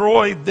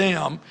destroy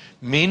them,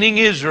 meaning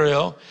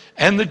Israel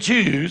and the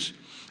Jews,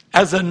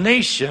 as a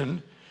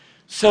nation,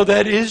 so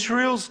that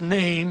Israel's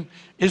name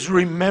is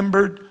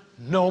remembered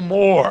no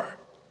more.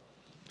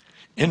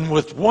 And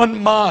with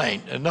one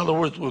mind, in other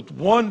words, with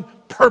one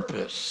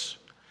purpose,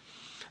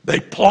 they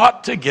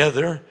plot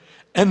together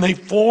and they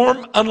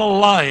form an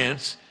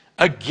alliance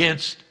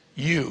against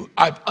you.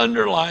 I've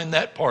underlined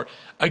that part,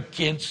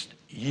 against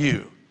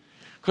you.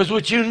 Because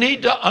what you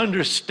need to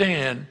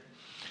understand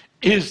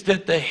is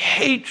that the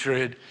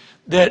hatred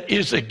that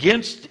is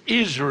against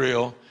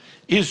Israel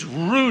is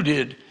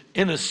rooted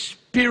in a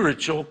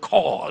spiritual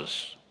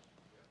cause.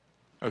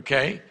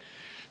 Okay?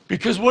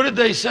 Because what did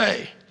they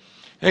say?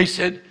 They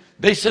said,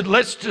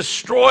 let's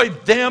destroy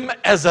them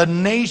as a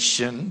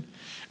nation.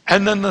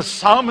 And then the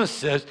psalmist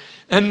says,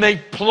 and they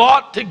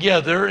plot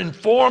together and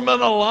form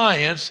an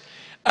alliance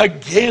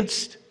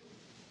against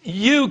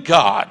you,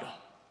 God.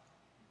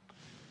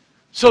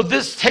 So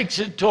this takes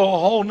it to a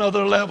whole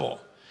nother level.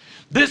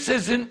 This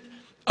isn't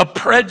a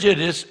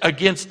prejudice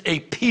against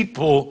a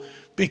people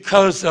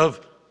because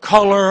of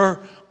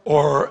color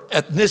or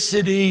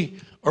ethnicity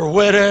or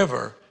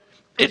whatever.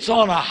 It's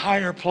on a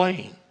higher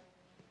plane.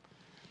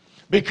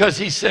 Because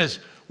he says,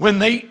 when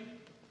they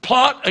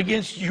plot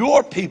against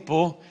your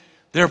people,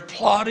 they're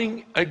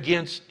plotting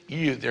against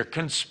you. They're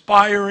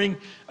conspiring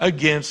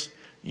against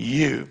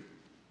you.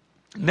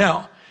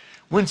 Now,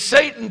 when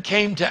Satan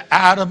came to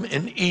Adam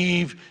and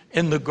Eve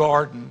in the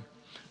garden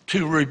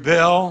to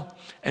rebel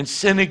and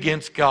sin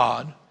against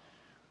God,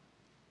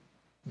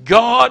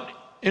 God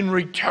in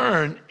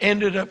return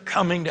ended up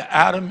coming to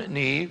Adam and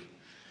Eve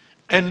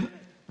and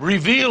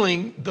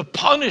revealing the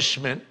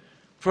punishment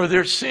for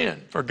their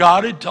sin. For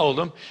God had told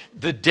them,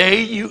 the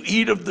day you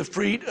eat of the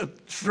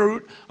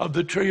fruit of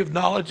the tree of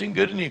knowledge and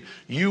good and evil,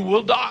 you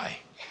will die.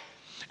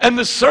 And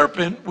the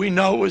serpent, we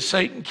know, was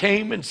Satan,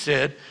 came and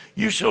said,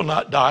 you shall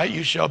not die,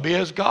 you shall be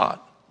as God.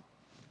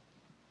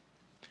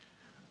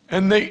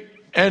 And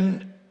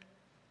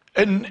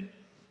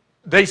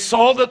they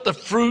saw that the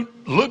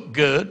fruit looked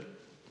good,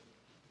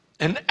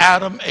 and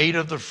Adam ate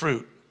of the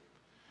fruit.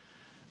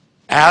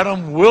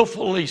 Adam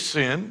willfully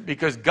sinned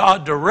because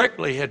God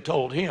directly had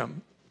told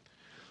him.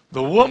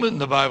 The woman,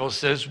 the Bible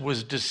says,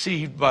 was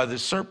deceived by the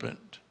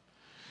serpent.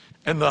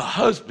 And the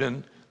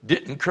husband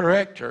didn't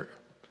correct her.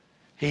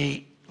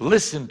 He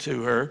listened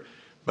to her,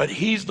 but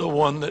he's the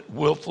one that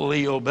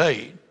willfully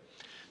obeyed.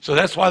 So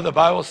that's why the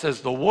Bible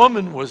says the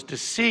woman was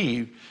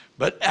deceived,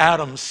 but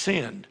Adam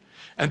sinned.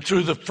 And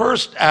through the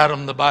first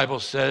Adam, the Bible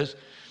says,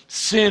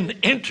 sin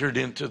entered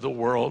into the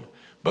world,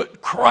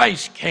 but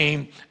Christ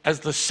came as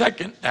the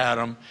second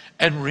Adam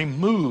and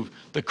removed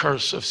the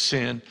curse of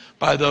sin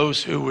by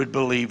those who would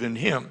believe in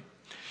him.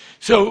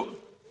 So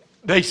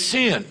they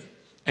sin,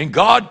 and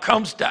God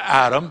comes to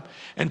Adam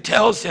and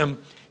tells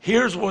him,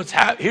 here's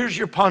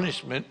your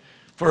punishment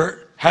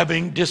for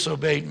having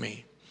disobeyed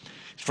me.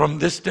 From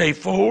this day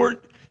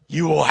forward,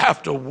 you will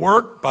have to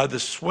work by the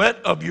sweat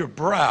of your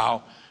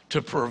brow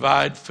to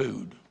provide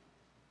food.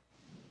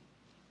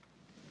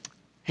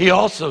 He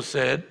also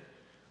said,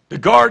 the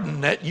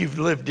garden that you've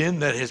lived in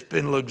that has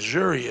been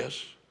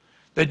luxurious,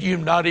 that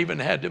you've not even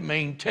had to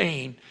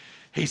maintain,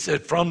 he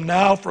said, from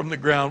the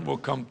ground will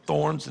come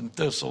thorns and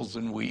thistles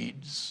and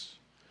weeds.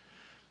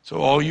 So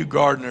all you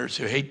gardeners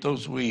who hate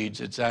those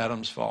weeds, it's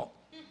Adam's fault.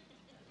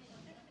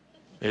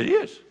 It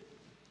is.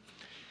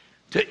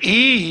 To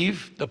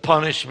Eve, the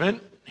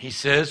punishment, he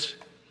says,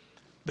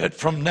 that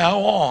from now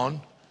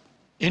on,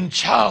 in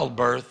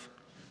childbirth,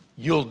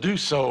 you'll do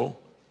so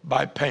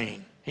by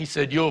pain. He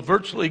said, you'll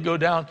virtually go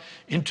down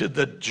into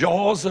the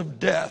jaws of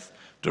death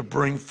to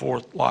bring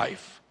forth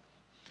life.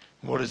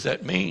 What does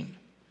that mean?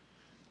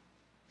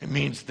 It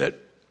means that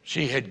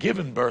she had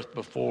given birth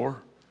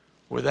before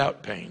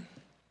without pain.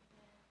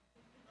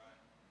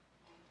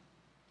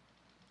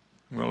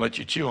 I'm going to let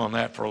you chew on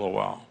that for a little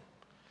while.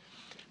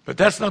 But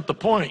that's not the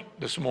point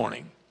this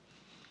morning.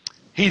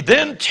 He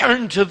then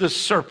turned to the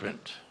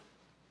serpent.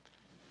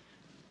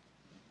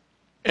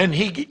 And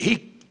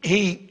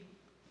he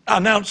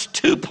announced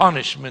two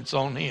punishments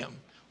on him.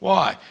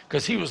 Why?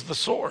 Because he was the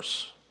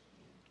source.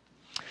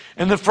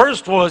 And the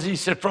first was, he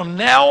said, from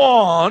now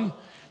on,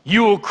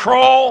 you will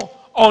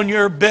crawl on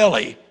your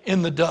belly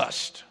in the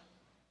dust.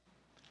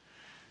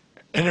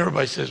 And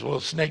everybody says, well,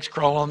 snakes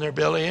crawl on their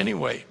belly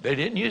anyway. They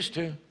didn't used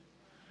to.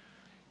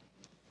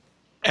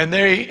 And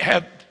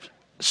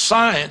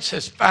science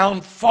has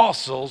found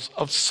fossils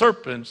of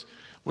serpents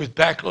with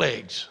back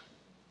legs.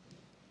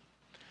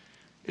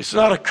 It's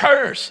not a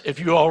curse if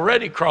you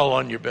already crawl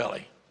on your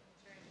belly.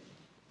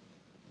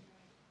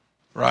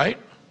 Right?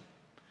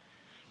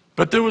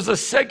 But there was a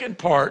second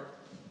part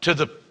to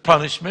the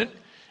punishment,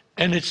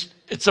 and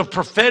it's a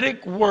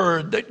prophetic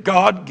word that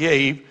God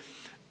gave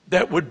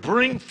that would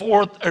bring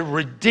forth a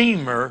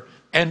redeemer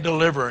and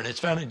deliverer. And it's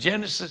found in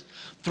Genesis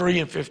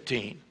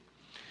 3:15.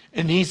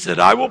 And he said,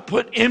 I will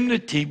put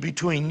enmity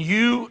between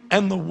you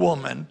and the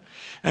woman,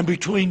 and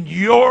between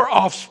your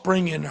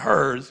offspring and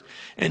hers,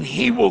 and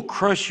he will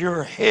crush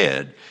your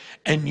head,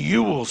 and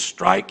you will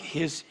strike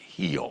his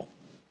heel.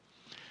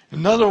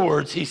 In other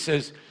words, he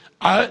says,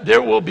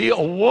 there will be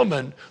a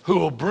woman who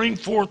will bring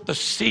forth the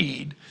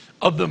seed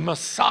of the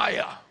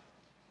Messiah,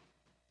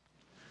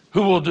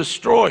 who will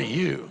destroy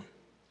you.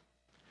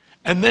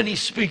 And then he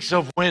speaks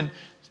of when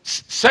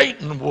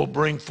Satan will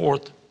bring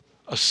forth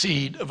a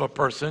seed of a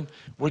person,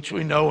 which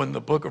we know in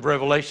the book of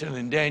Revelation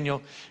and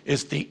Daniel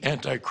is the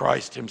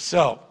Antichrist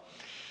himself.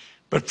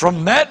 But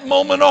from that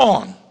moment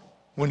on,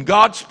 when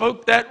God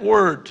spoke that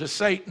word to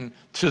Satan,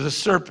 to the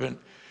serpent,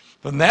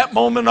 from that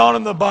moment on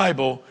in the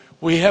Bible,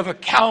 we have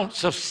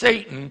accounts of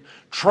Satan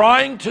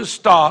trying to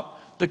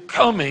stop the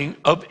coming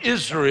of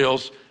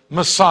Israel's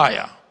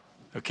Messiah.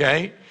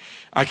 Okay?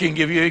 I can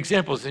give you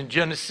examples. In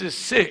Genesis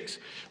 6,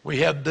 we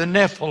have the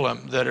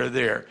Nephilim that are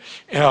there.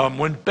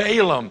 When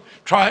Balaam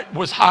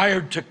was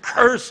hired to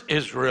curse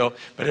Israel,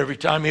 but every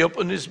time he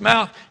opened his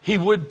mouth, he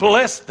would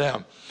bless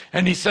them.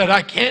 And he said,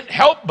 I can't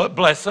help but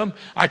bless them.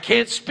 I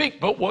can't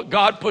speak but what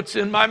God puts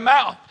in my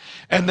mouth.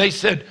 And they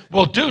said,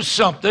 well, do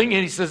something.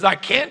 And he says, I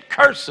can't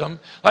curse them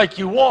like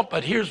you want,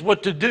 but here's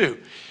what to do.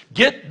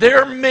 Get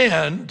their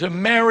men to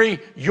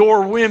marry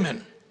your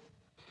women.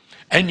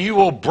 And you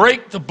will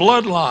break the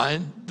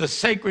bloodline, the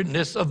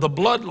sacredness of the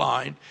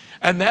bloodline,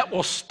 and that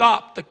will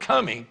stop the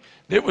coming.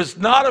 It was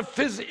not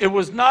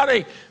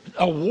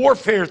a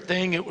warfare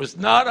thing. It was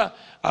not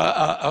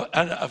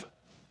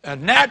a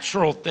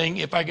natural thing,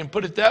 if I can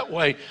put it that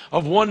way,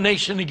 of one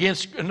nation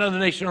against another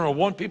nation or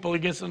one people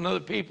against another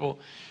people.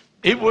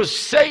 It was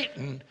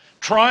Satan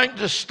trying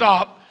to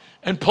stop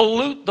and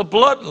pollute the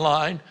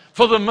bloodline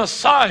for the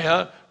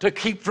Messiah to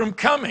keep from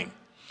coming.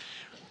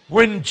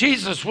 When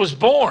Jesus was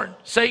born,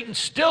 Satan's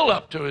still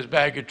up to his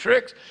bag of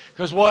tricks,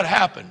 because what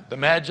happened? The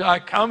Magi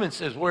come and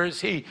says, where is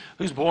he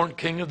who's born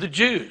King of the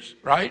Jews,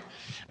 right?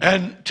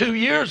 And 2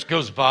 years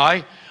goes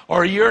by,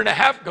 or a year and a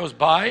half goes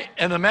by,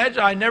 and the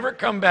Magi never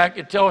come back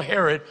and tell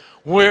Herod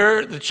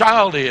where the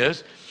child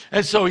is.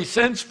 And so he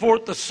sends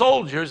forth the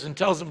soldiers and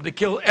tells them to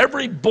kill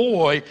every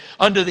boy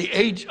under the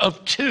age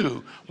of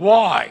 2.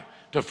 Why?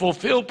 To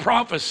fulfill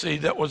prophecy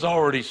that was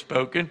already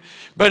spoken.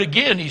 But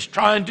again, he's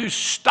trying to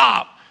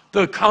stop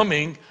the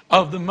coming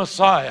of the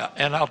Messiah.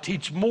 And I'll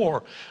teach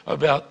more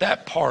about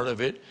that part of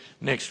it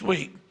next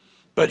week.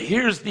 But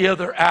here's the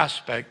other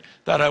aspect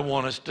that I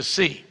want us to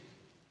see.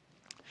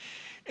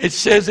 It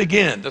says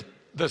again,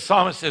 the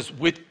psalmist says,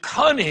 with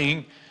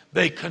cunning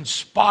they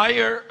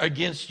conspire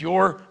against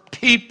your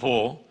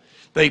people.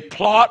 They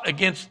plot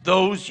against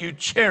those you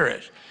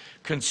cherish.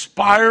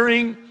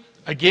 Conspiring,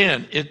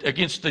 again,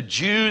 against the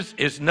Jews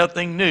is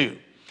nothing new.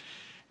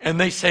 And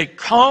they say,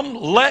 come,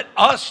 let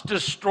us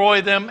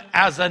destroy them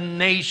as a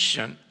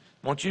nation.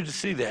 I want you to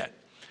see that.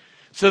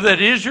 So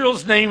that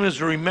Israel's name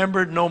is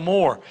remembered no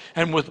more.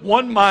 And with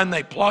one mind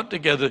they plot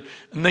together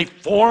and they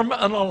form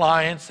an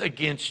alliance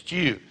against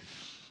you.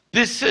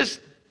 This is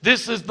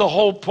the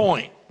whole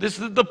point. This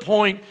is the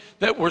point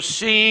that we're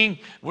seeing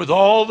with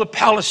all the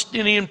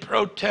Palestinian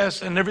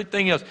protests and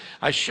everything else.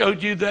 I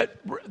showed you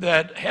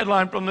that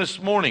headline from this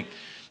morning,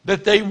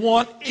 that they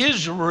want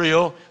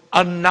Israel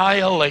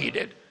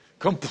annihilated,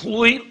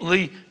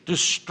 completely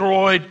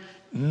destroyed,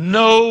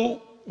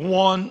 no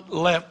one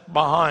left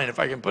behind, if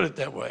I can put it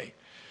that way.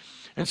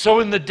 And so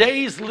in the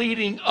days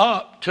leading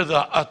up to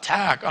the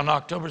attack on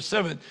October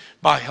 7th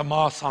by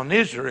Hamas on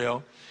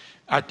Israel,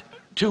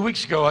 2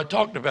 weeks ago I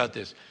talked about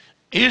this.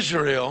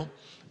 Israel,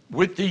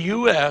 with the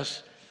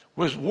U.S.,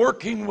 was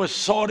working with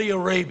Saudi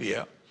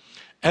Arabia,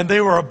 and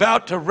they were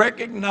about to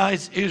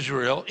recognize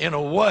Israel in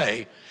a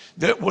way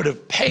that would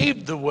have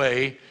paved the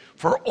way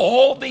for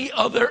all the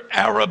other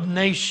Arab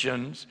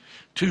nations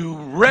to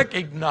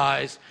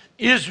recognize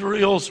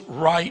Israel's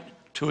right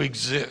to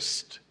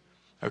exist.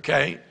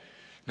 Okay?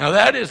 Now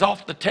that is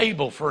off the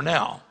table for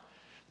now,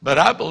 but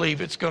I believe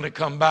it's going to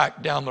come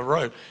back down the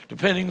road,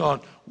 depending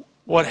on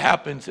what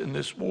happens in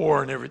this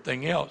war and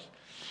everything else.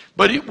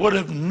 But it would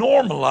have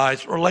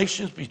normalized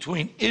relations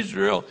between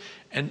Israel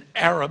and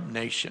Arab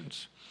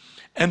nations.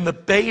 And the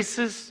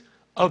basis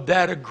of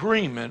that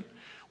agreement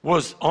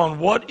was on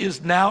what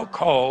is now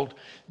called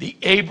the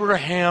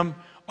Abraham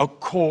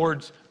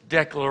Accords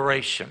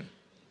Declaration.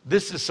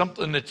 This is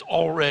something that's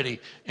already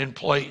in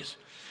place.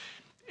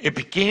 It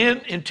began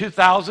in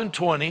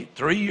 2020,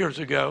 3 years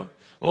ago,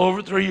 a little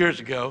over 3 years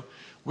ago,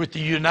 with the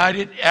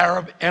United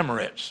Arab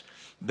Emirates.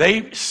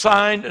 They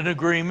signed an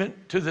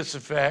agreement to this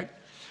effect,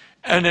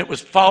 And it was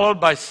followed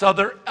by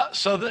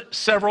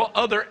several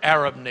other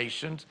Arab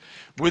nations.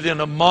 Within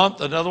a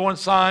month, another one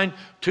signed.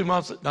 2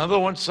 months, another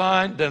one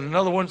signed. Then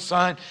another one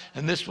signed.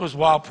 And this was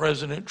while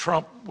President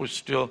Trump was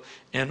still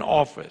in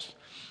office.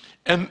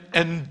 And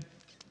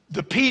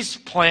the peace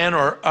plan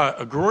or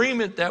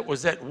agreement that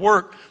was at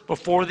work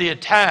before the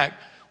attack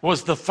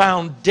was the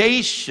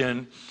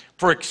foundation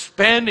for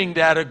expanding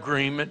that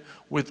agreement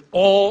with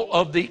all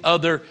of the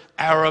other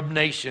Arab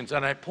nations.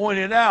 And I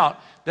pointed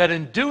out that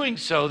in doing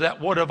so, that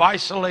would have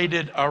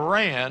isolated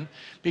Iran,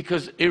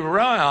 because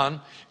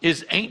Iran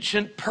is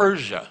ancient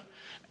Persia.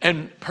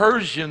 And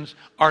Persians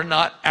are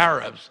not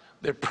Arabs,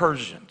 they're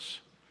Persians.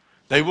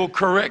 They will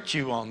correct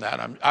you on that.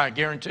 I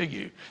guarantee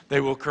you,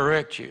 they will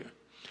correct you.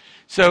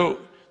 So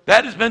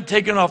that has been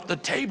taken off the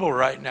table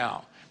right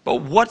now.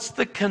 But what's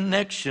the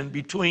connection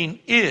between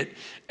it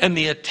and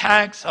the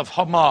attacks of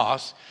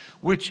Hamas,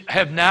 which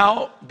have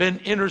now been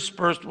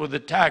interspersed with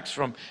attacks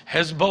from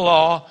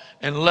Hezbollah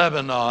and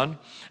Lebanon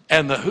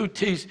and the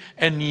Houthis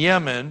and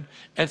Yemen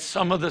and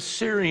some of the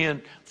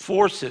Syrian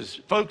forces?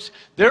 Folks,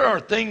 there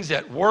are things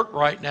at work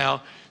right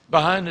now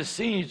behind the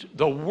scenes.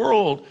 The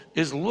world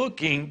is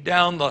looking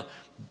down the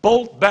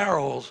both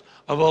barrels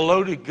of a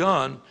loaded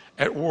gun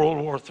at World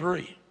War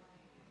III.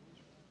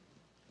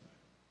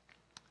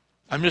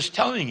 I'm just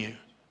telling you,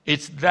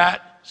 it's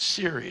that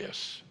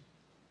serious.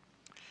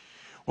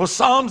 Well,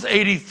 Psalms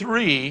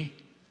 83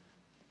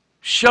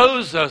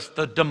 shows us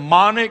the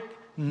demonic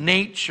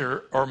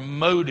nature or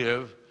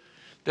motive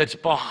that's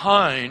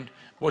behind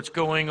what's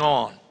going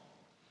on.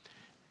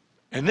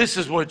 And this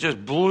is what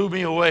just blew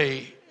me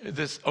away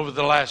over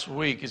the last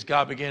week as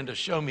God began to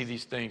show me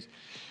these things.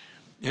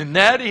 And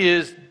that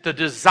is the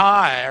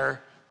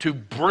desire to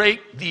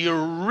break the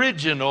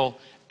original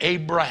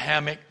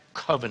Abrahamic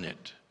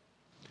covenant.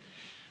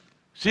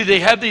 See, they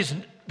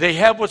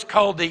have what's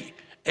called the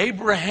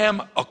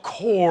Abraham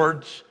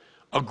Accords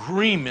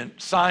agreement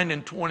signed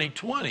in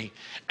 2020,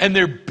 and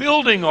they're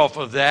building off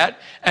of that.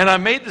 And I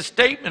made the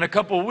statement a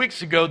couple of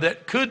weeks ago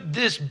that could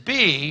this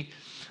be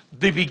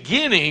the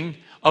beginning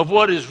of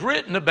what is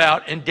written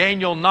about in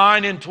Daniel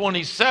 9 and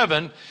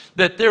 27,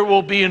 that there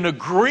will be an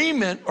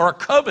agreement or a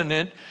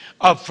covenant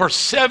for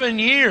 7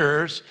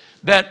 years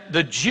that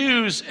the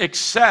Jews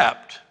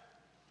accept,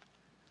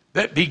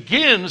 that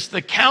begins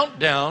the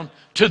countdown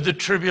to the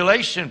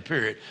tribulation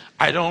period.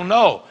 I don't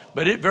know,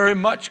 but it very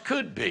much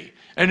could be.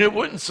 And it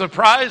wouldn't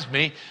surprise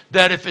me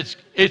that if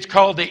it's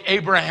called the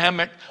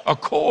Abrahamic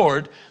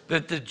Accord,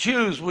 that the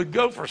Jews would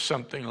go for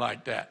something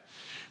like that.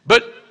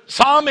 But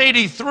Psalm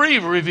 83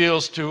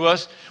 reveals to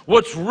us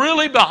what's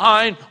really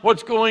behind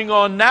what's going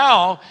on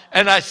now.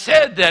 And I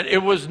said that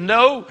it was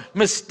no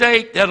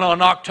mistake that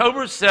on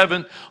October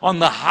 7th, on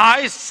the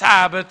high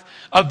Sabbath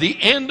of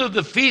the end of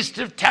the Feast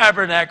of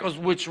Tabernacles,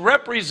 which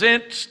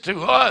represents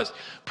to us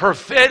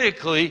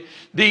prophetically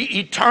the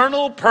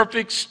eternal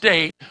perfect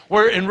state,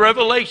 where in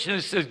Revelation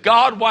it says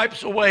God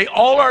wipes away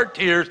all our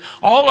tears,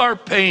 all our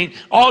pain,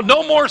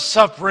 no more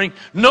suffering,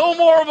 no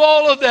more of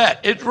all of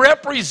that. It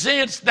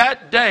represents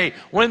that day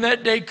when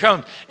that day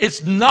comes.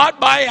 It's not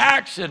by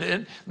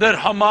accident that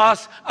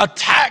Hamas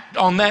attacked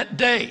on that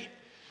day.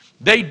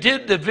 They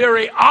did the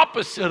very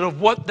opposite of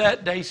what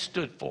that day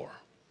stood for.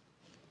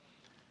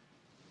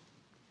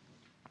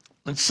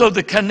 And so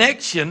the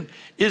connection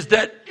is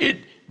that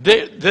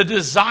the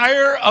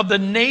desire of the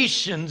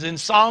nations in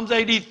Psalms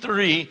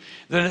 83,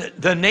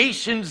 the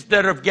nations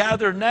that have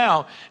gathered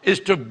now, is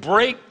to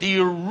break the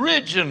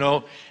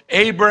original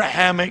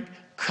Abrahamic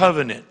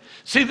covenant.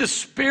 See, the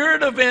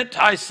spirit of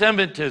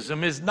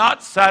anti-Semitism is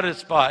not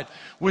satisfied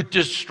with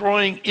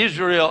destroying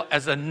Israel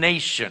as a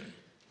nation.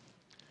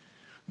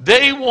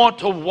 They want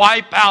to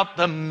wipe out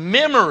the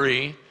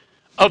memory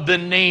of the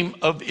name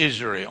of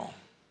Israel.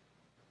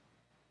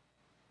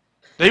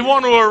 They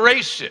want to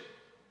erase it.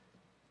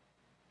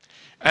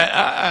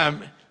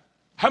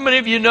 How many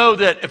of you know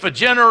that if a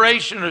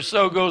generation or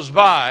so goes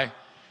by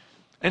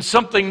and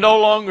something no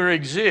longer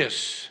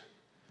exists,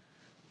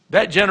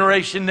 that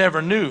generation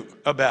never knew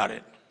about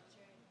it?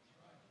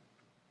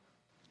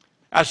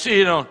 I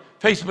see it on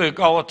Facebook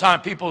all the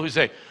time, people who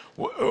say,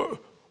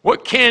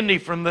 what candy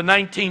from the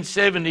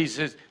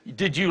 1970s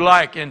did you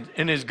like and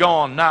is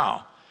gone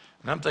now?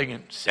 And I'm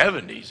thinking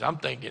 70s, I'm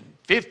thinking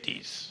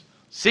 50s,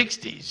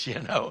 60s, you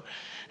know.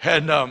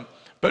 And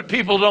but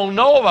people don't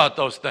know about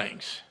those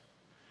things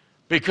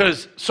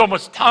because so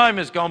much time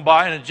has gone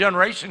by and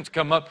generations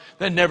come up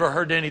that never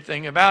heard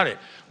anything about it.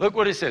 Look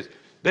what it says.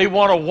 They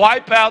want to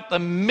wipe out the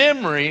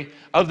memory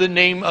of the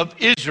name of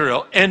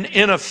Israel. And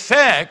in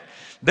effect,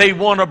 they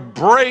want to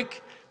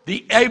break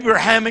the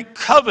Abrahamic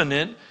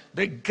covenant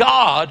that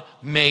God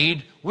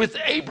made with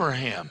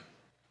Abraham.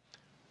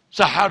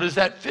 So how does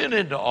that fit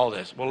into all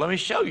this? Well, let me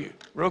show you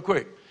real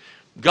quick.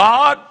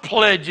 God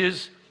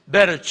pledges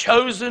that a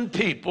chosen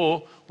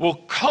people will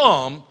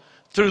come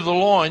through the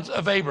loins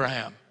of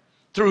Abraham,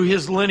 through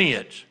his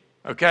lineage,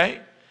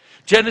 okay?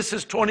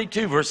 Genesis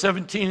 22, verse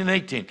 17 and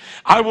 18.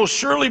 I will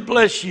surely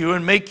bless you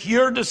and make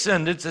your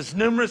descendants as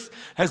numerous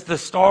as the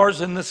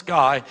stars in the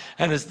sky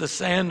and as the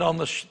sand on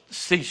the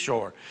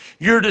seashore.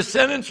 Your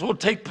descendants will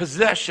take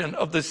possession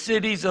of the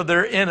cities of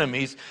their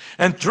enemies,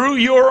 and through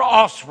your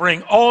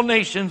offspring, all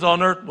nations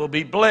on earth will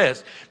be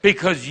blessed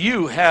because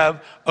you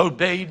have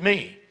obeyed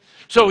me.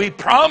 So he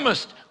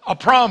promised a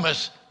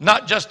promise,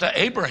 not just to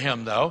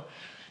Abraham, though.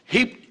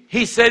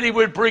 He said he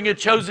would bring a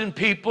chosen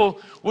people,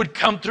 would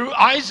come through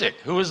Isaac.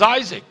 Who is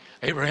Isaac?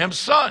 Abraham's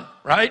son,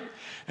 right?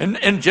 And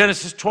in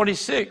Genesis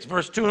 26,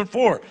 verse 2 and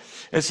 4,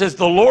 it says,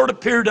 the Lord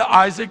appeared to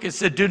Isaac and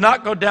said, do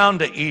not go down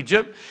to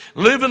Egypt.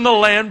 Live in the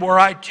land where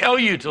I tell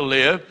you to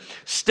live.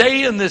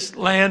 Stay in this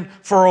land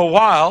for a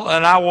while,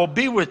 and I will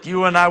be with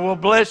you, and I will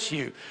bless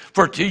you.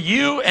 For to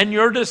you and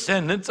your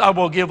descendants I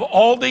will give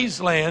all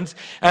these lands,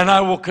 and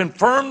I will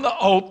confirm the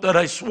oath that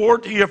I swore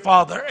to your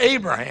father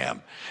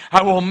Abraham.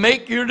 I will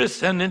make your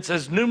descendants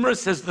as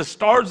numerous as the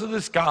stars of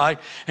the sky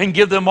and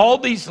give them all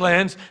these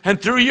lands,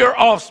 and through your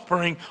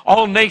offspring,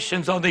 all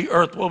nations on the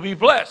earth will be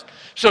blessed.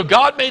 So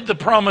God made the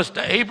promise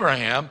to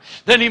Abraham,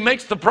 then he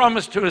makes the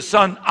promise to his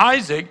son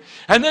Isaac,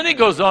 and then he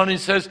goes on and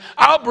says,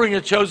 I'll bring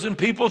a chosen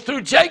people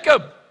through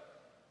Jacob.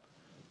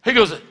 He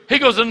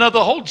goes another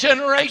whole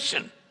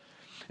generation.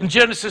 In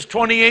Genesis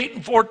 28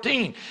 and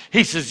 14,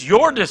 he says,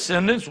 your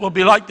descendants will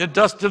be like the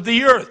dust of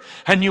the earth,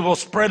 and you will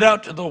spread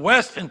out to the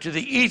west and to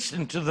the east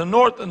and to the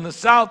north and the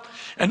south,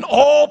 and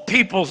all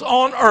peoples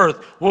on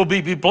earth will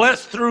be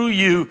blessed through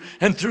you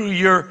and through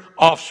your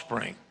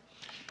offspring.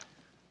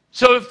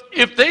 So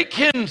if they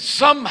can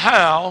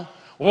somehow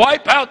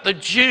wipe out the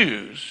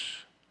Jews,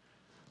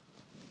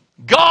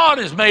 God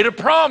has made a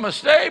promise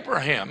to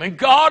Abraham, and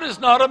God is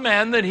not a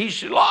man that he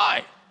should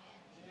lie.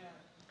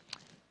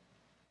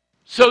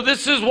 So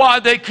this is why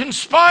they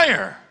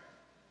conspire.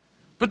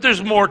 But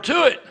there's more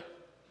to it.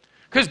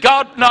 Because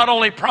God not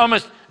only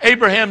promised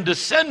Abraham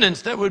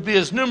descendants that would be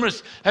as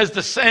numerous as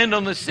the sand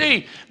on the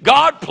sea,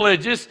 God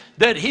pledges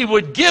that he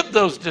would give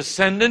those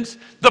descendants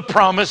the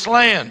promised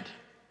land.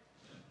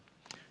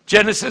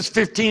 Genesis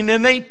 15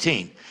 and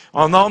 18.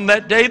 On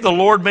that day, the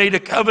Lord made a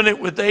covenant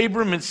with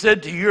Abram and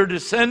said to your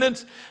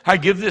descendants, I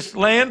give this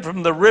land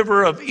from the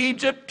river of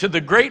Egypt to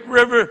the great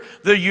river,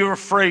 the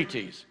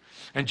Euphrates.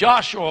 And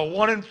Joshua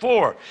 1 and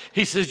 4,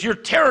 he says, your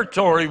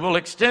territory will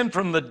extend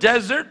from the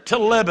desert to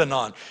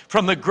Lebanon,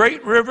 from the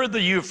great river, the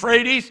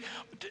Euphrates,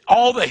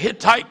 all the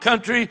Hittite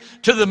country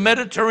to the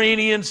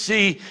Mediterranean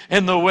Sea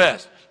in the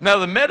west. Now,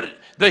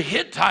 the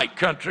Hittite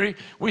country,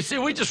 we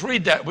just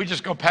read that. We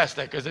just go past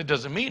that because it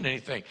doesn't mean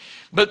anything.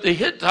 But the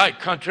Hittite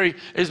country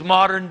is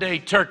modern-day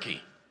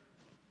Turkey.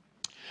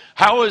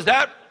 How is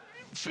that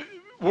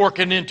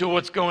working into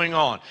what's going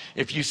on?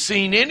 If you've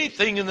seen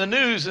anything in the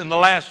news in the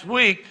last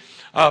week,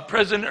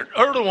 President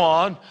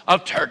Erdogan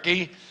of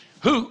Turkey,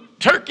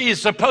 Turkey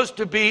is supposed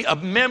to be a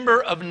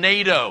member of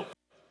NATO,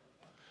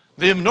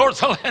 the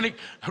North Atlantic,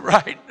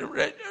 right?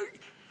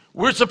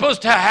 We're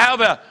supposed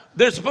to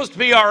they're supposed to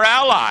be our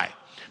ally.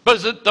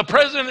 But the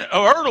President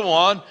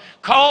Erdogan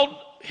called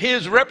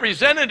his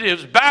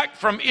representatives back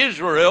from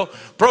Israel,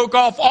 broke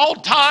off all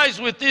ties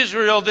with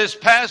Israel this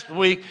past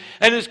week,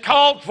 and has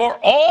called for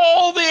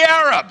all the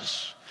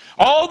Arabs,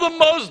 all the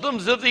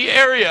Muslims of the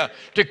area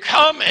to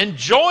come and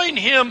join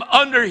him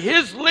under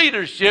his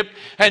leadership,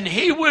 and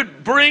he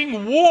would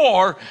bring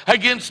war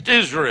against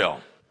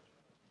Israel.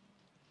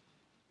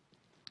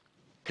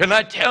 Can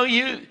I tell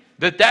you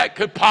that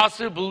could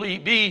possibly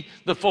be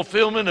the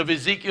fulfillment of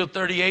Ezekiel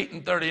 38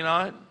 and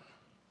 39?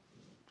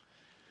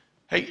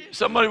 Hey,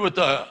 somebody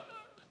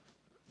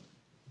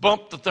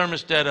bump the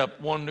thermostat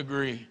up 1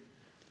 degree,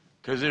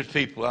 because there's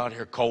people out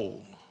here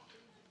cold.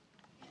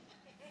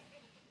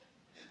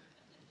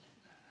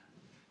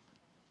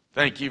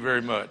 Thank you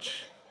very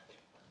much.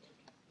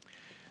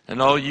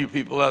 And all you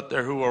people out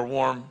there who are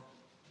warm,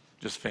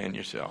 just fan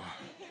yourself.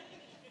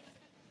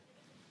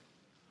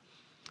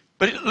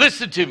 But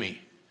listen to me.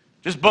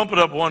 Just bump it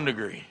up 1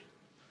 degree.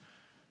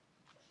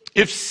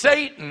 If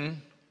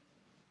Satan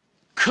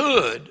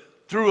could,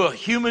 through a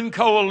human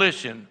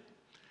coalition,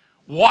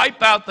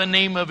 wipe out the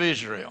name of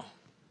Israel,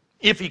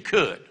 if he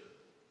could,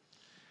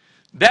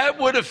 that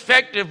would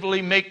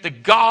effectively make the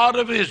God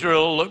of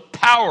Israel look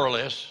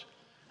powerless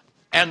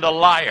and a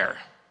liar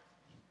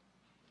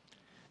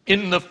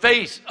in the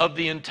face of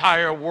the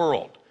entire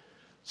world.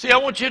 See, I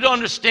want you to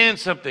understand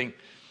something.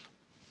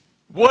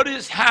 What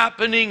is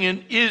happening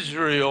in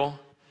Israel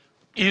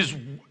is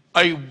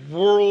a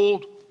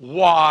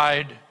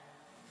worldwide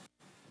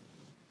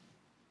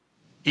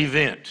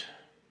event.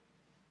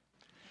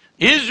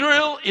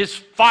 Israel is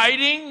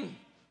fighting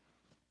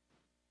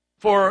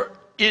for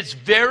its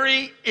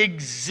very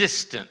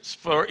existence,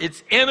 for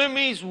its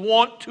enemies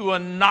want to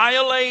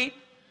annihilate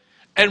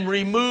and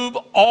remove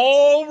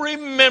all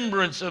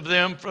remembrance of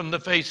them from the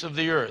face of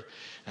the earth.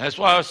 And that's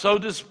why I was so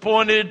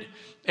disappointed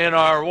in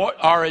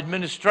our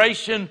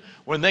administration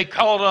when they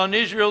called on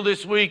Israel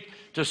this week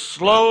to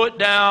slow it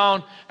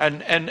down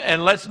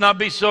and let's not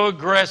be so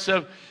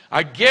aggressive.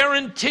 I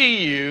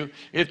guarantee you,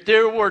 if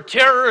there were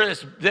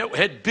terrorists that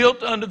had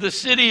built under the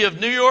city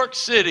of New York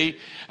City,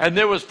 and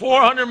there was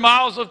 400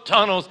 miles of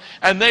tunnels,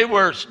 and they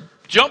were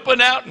jumping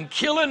out and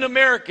killing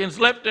Americans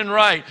left and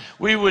right,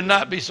 we would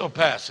not be so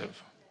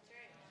passive.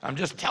 I'm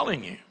just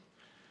telling you.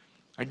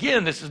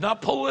 Again, this is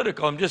not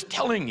political. I'm just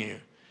telling you.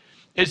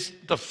 It's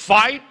the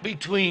fight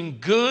between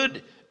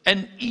good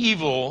and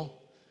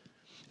evil.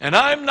 And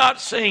I'm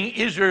not saying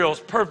Israel's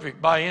perfect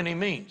by any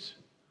means.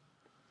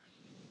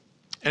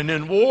 And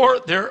in war,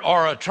 there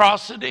are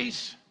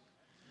atrocities.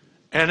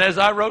 And as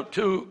I wrote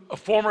to a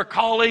former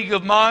colleague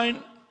of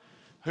mine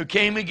who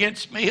came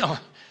against me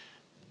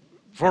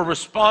for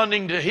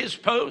responding to his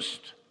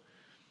post,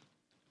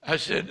 I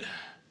said,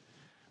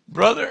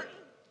 brother,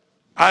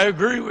 I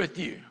agree with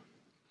you.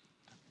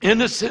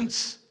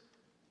 Innocence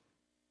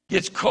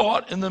gets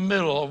caught in the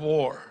middle of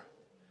war.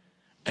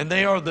 And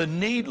they are the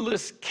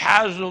needless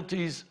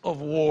casualties of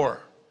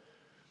war.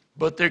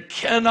 But there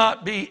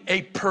cannot be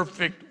a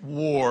perfect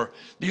war.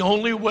 The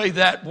only way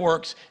that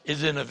works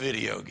is in a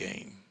video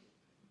game.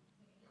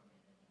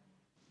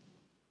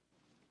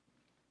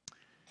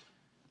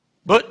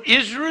 But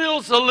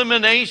Israel's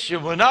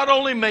elimination will not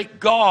only make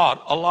God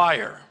a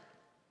liar.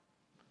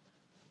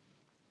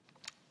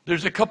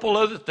 There's a couple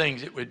other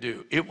things it would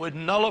do. It would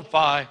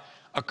nullify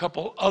a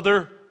couple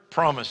other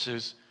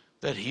promises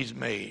that he's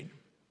made.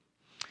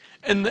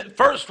 And the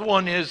first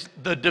one is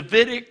the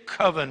Davidic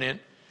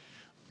covenant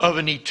of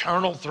an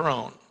eternal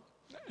throne.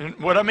 And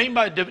what I mean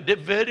by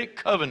Davidic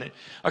covenant,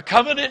 a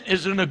covenant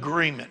is an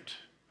agreement,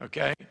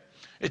 okay?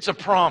 It's a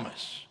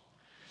promise.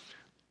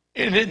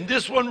 And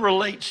this one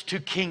relates to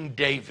King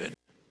David.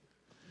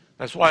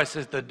 That's why it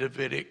says the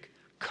Davidic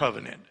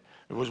covenant.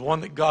 It was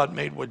one that God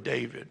made with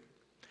David.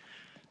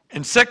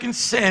 In 2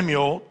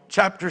 Samuel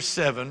chapter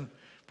 7,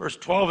 verse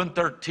 12 and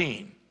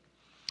 13,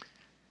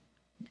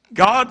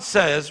 God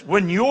says,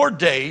 when your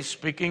days,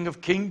 speaking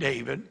of King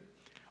David,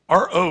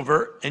 are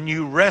over and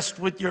you rest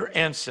with your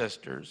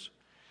ancestors,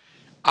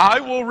 I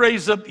will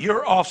raise up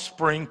your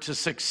offspring to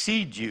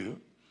succeed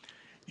you,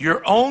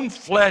 your own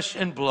flesh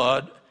and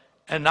blood,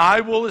 and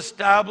I will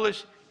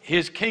establish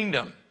his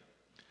kingdom.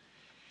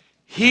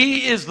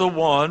 He is the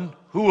one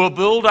who will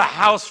build a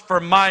house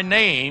for my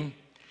name,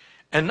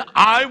 and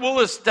I will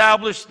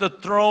establish the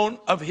throne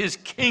of his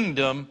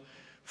kingdom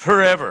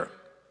forever.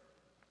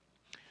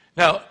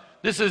 Now,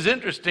 this is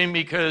interesting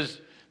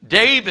because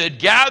David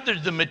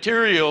gathered the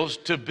materials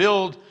to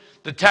build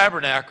the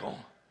tabernacle,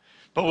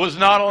 but was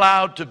not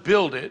allowed to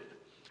build it.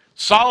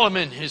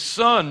 Solomon, his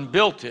son,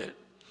 built it.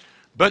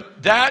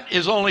 But that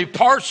is only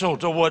partial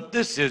to what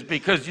this is,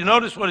 because you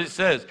notice what it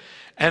says,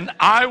 and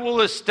I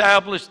will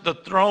establish the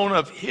throne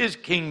of his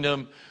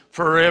kingdom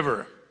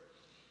forever.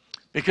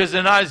 Because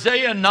in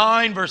Isaiah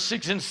 9, verse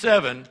 6 and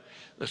 7,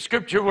 the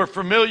scripture we're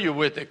familiar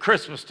with at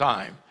Christmas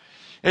time,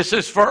 it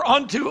says, for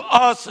unto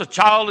us a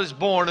child is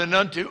born, and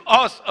unto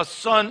us a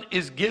son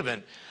is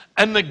given,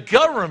 and the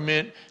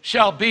government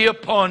shall be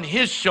upon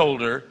his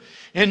shoulder,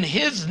 and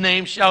his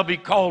name shall be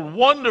called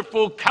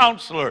Wonderful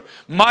Counselor,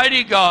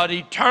 Mighty God,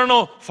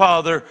 Eternal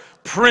Father,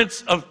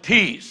 Prince of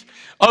Peace.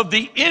 Of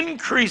the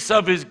increase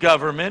of his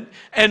government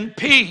and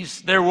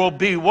peace there will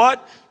be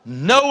what?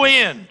 No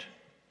end.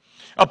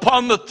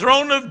 Upon the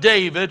throne of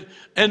David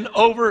and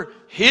over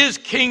his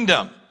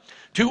kingdom,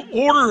 to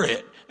order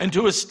it and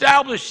to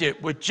establish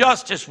it with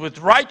justice, with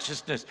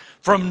righteousness,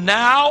 from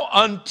now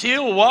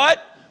until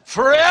what?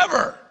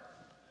 Forever.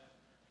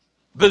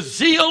 The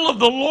zeal of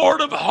the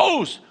Lord of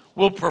hosts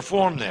will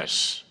perform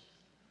this.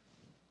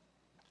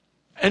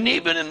 And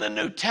even in the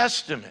New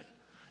Testament,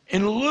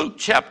 in Luke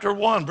chapter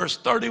 1, verse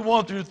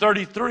 31 through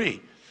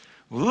 33,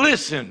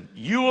 listen,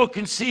 you will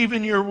conceive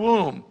in your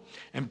womb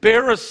and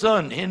bear a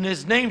son, and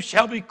his name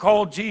shall be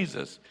called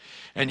Jesus.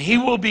 And he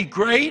will be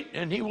great,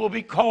 and he will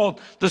be called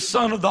the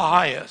Son of the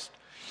Highest.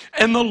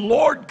 And the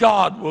Lord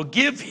God will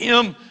give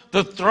him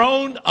the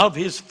throne of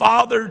his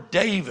father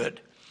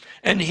David,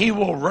 and he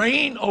will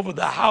reign over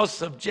the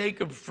house of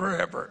Jacob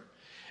forever.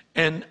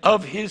 And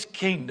of his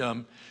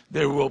kingdom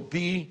there will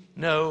be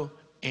no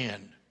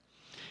end.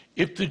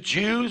 If the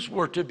Jews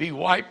were to be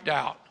wiped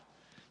out,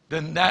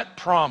 then that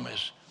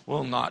promise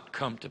will not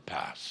come to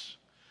pass.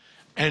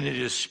 And it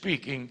is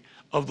speaking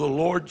of the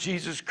Lord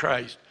Jesus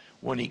Christ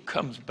when he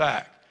comes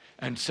back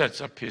and sets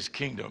up his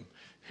kingdom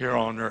here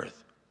on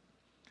earth.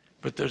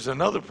 But there's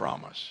another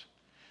promise,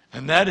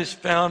 and that is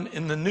found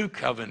in the new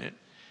covenant,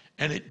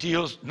 and it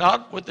deals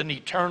not with an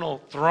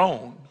eternal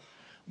throne,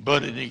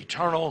 but an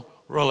eternal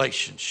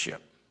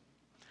relationship.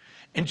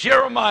 In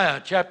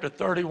Jeremiah chapter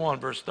 31,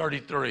 verse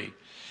 33,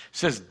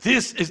 says,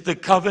 this is the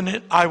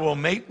covenant I will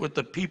make with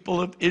the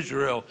people of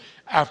Israel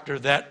after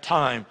that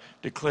time,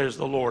 declares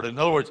the Lord. In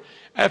other words,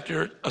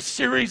 after a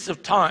series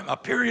of time, a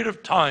period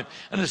of time,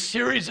 and a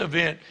series of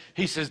events,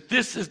 he says,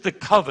 this is the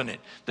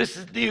covenant. This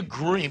is the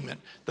agreement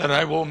that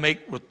I will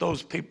make with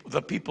those people,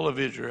 the people of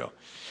Israel.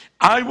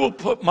 I will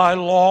put my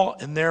law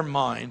in their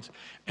minds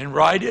and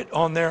write it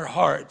on their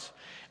hearts,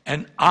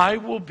 and I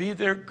will be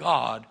their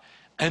God,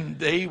 and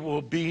they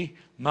will be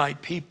my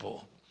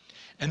people.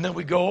 And then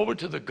we go over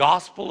to the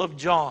Gospel of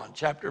John,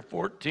 chapter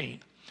 14.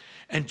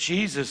 And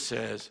Jesus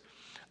says,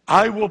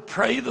 I will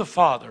pray the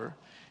Father,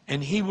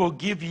 and he will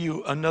give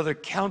you another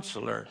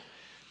counselor,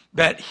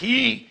 that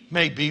he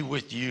may be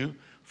with you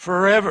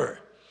forever.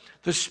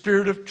 The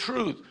Spirit of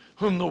truth,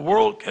 whom the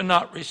world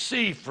cannot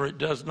receive, for it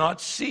does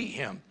not see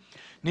him,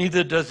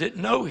 neither does it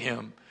know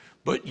him.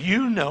 But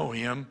you know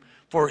him,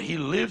 for he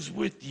lives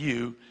with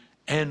you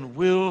and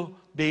will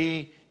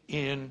be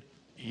in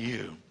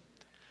you.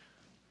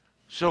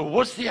 So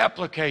what's the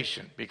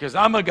application? Because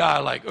I'm a guy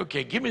like,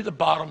 okay, give me the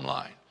bottom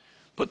line.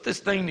 Put this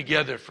thing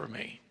together for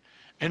me.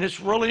 And it's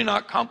really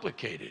not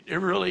complicated. It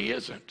really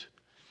isn't.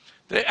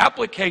 The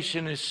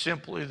application is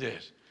simply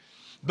this.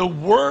 The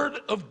Word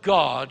of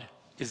God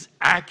is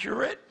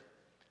accurate,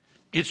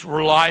 it's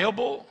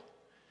reliable,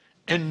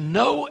 and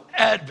no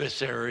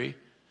adversary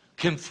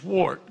can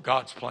thwart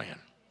God's plan.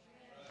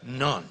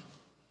 None.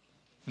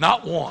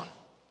 Not one.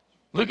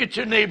 Look at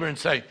your neighbor and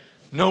say,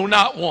 no,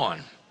 not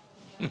one.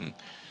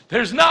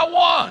 There's not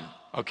one,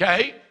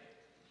 okay?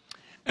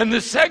 And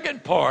the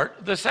second part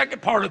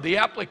of the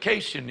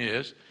application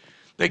is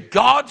that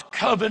God's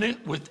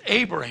covenant with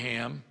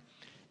Abraham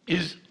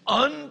is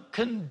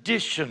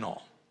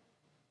unconditional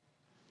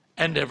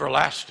and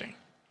everlasting.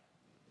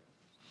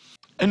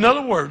 In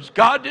other words,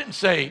 God didn't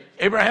say,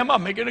 Abraham,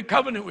 I'm making a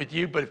covenant with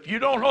you, but if you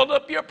don't hold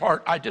up your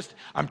part,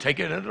 I'm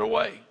taking it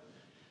away.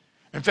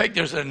 In fact,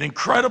 there's an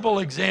incredible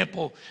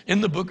example in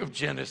the book of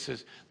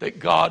Genesis that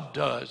God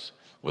does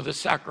with a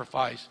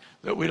sacrifice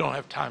that we don't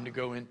have time to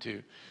go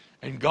into.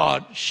 And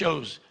God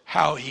shows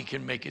how he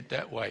can make it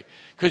that way.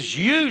 Because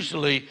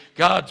usually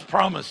God's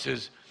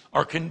promises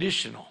are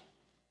conditional.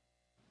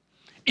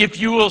 If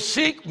you will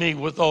seek me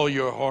with all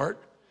your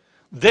heart,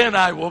 then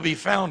I will be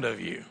found of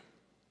you.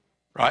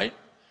 Right?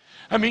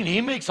 I mean,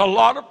 he makes a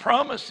lot of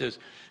promises.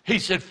 He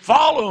said,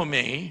 follow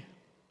me,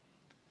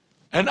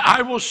 and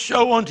I will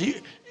show unto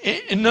you.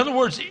 In other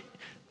words,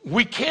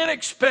 we can't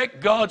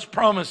expect God's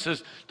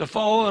promises to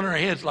fall on our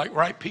heads like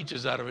ripe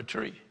peaches out of a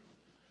tree.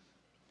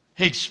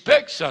 He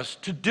expects us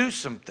to do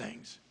some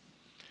things.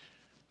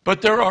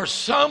 But there are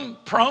some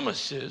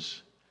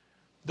promises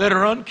that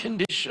are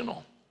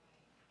unconditional.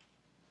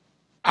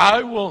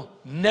 I will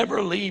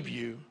never leave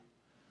you,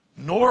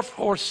 nor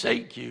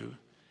forsake you,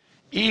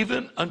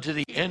 even unto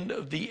the end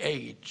of the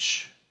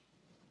age.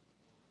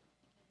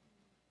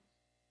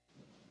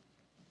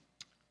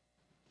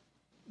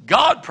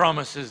 God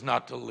promises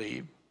not to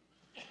leave.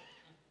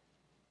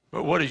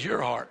 But what is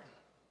your heart?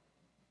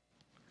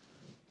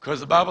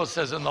 Because the Bible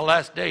says in the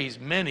last days,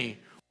 many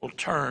will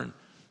turn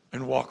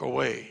and walk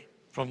away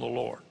from the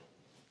Lord.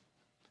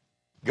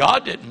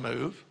 God didn't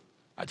move.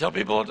 I tell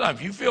people all the time,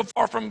 if you feel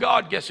far from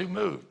God, guess who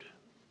moved?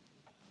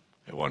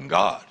 It wasn't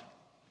God.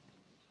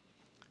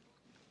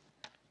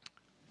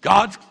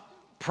 God's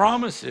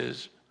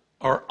promises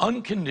are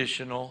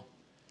unconditional.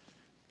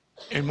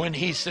 And when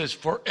he says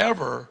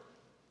forever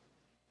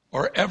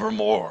or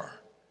evermore,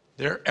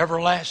 they're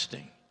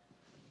everlasting.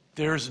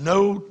 There's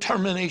no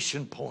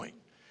termination point.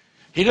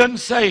 He doesn't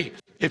say,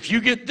 if you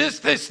get this,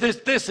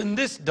 and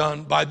this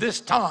done by this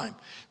time,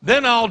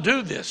 then I'll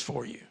do this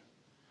for you.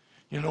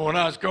 You know, when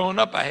I was growing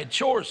up, I had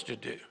chores to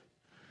do.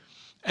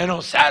 And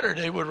on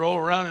Saturday, we'd roll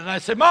around and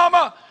I'd say,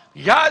 Mama,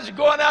 you guys are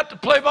going out to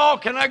play ball.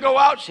 Can I go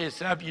out? She'd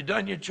say, have you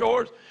done your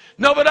chores?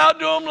 No, but I'll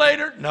do them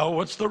later. No,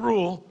 what's the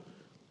rule?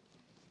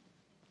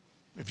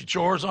 If your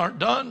chores aren't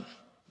done,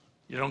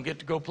 you don't get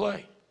to go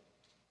play.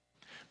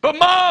 But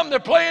Mom,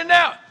 they're playing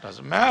now.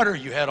 Doesn't matter.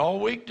 You had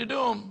all week to do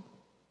them.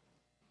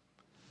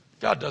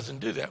 God doesn't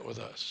do that with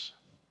us.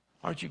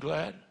 Aren't you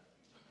glad?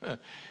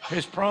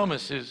 His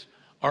promises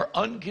are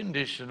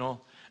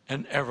unconditional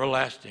and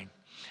everlasting.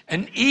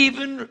 And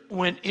even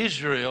when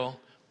Israel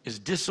is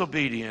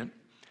disobedient,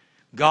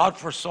 God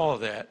foresaw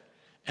that,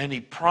 and he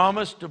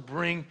promised to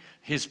bring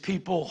his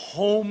people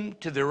home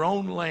to their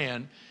own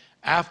land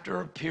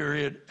after a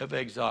period of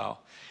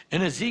exile.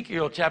 In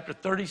Ezekiel chapter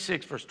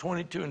 36, verse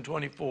 22 and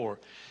 24,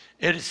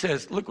 it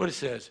says, look what it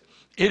says.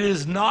 It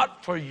is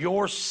not for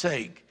your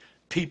sake,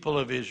 people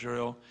of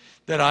Israel,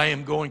 that I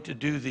am going to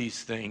do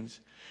these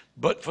things,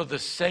 but for the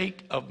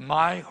sake of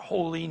my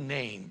holy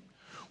name,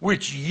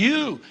 which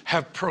you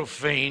have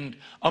profaned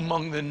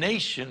among the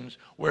nations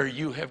where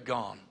you have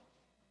gone.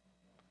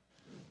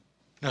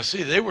 Now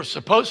see, they were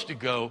supposed to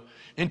go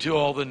into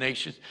all the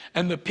nations.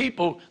 And the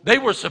people, they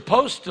were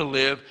supposed to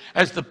live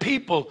as the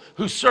people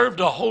who served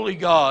a holy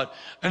God,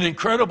 an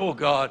incredible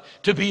God,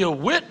 to be a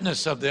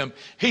witness of them.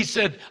 He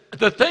said,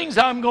 the things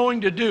I'm going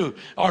to do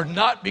are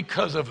not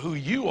because of who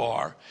you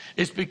are.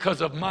 It's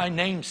because of my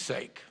name's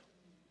sake.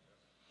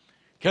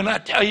 Can I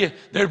tell you,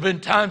 there have been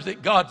times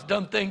that God's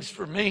done things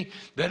for me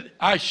that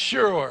I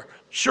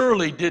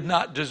surely did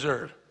not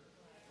deserve.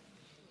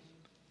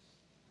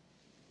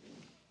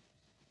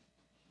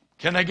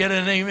 Can I get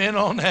an amen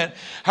on that?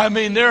 I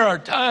mean, there are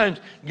times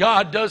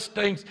God does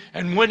things,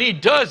 and when he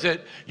does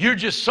it, you're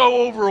just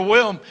so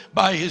overwhelmed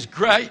by his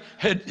grace,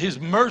 his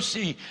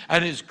mercy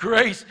and his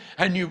grace,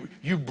 and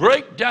you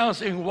break down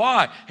saying,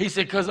 why? He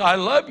said, because I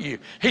love you.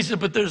 He said,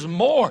 but there's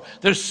more.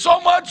 There's so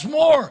much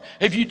more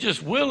if you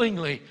just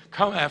willingly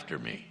come after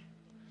me.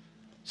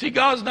 See,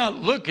 God's not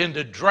looking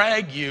to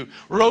drag you,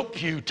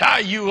 rope you, tie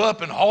you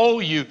up, and haul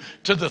you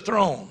to the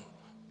throne.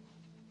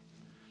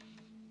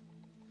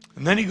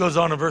 And then he goes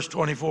on to verse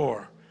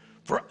 24.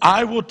 For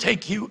I will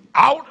take you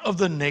out of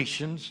the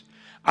nations,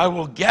 I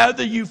will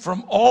gather you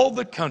from all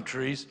the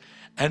countries,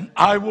 and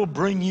I will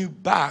bring you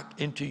back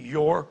into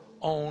your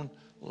own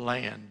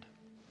land.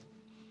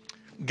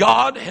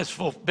 God has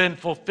been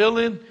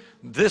fulfilling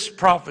this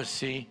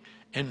prophecy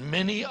and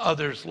many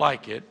others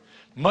like it,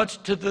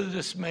 much to the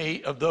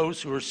dismay of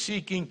those who are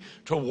seeking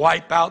to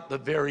wipe out the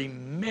very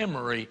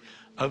memory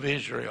of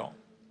Israel.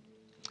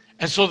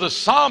 And so the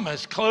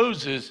psalmist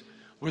closes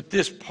with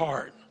this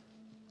part.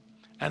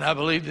 And I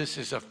believe this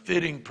is a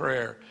fitting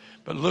prayer.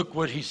 But look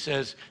what he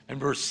says in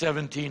verse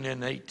 17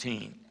 and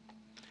 18.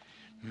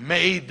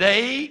 May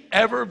they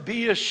ever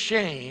be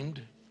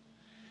ashamed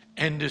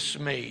and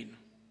dismayed.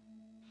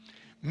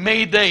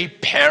 May they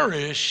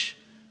perish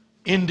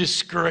in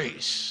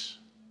disgrace.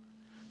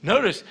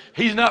 Notice,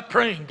 he's not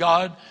praying,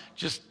 God,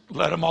 just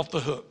let them off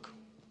the hook.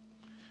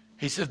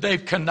 He says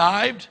they've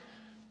connived,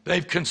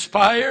 they've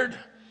conspired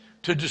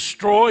to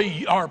destroy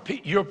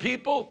your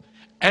people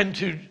and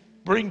to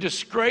bring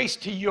disgrace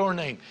to your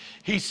name.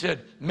 He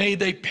said, may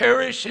they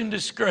perish in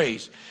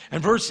disgrace.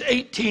 And verse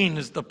 18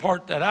 is the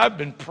part that I've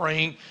been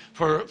praying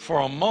for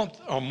a month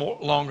or more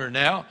longer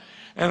now.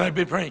 And I've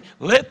been praying,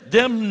 let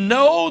them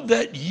know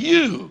that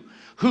you,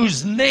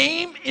 whose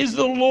name is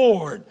the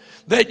Lord,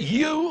 that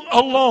you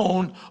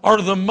alone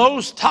are the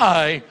Most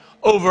High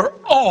over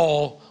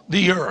all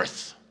the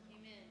earth.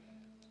 Amen.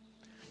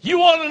 You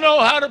want to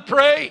know how to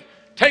pray?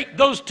 Take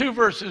those two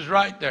verses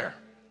right there.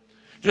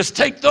 Just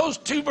take those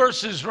two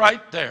verses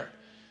right there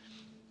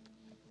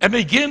and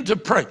begin to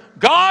pray.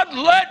 God,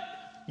 let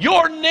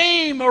your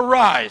name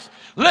arise.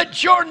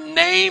 Let your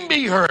name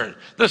be heard.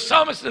 The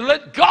psalmist said,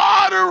 let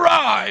God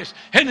arise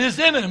and his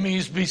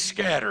enemies be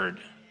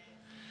scattered.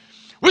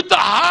 With the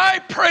high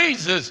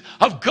praises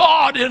of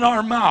God in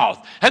our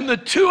mouth and the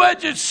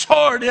two-edged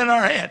sword in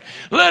our hand,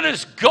 let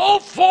us go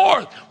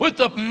forth with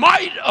the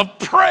might of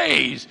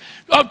praise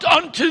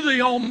unto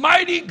the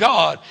Almighty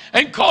God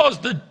and cause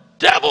the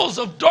devils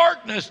of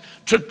darkness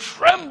to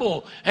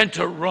tremble and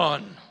to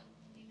run.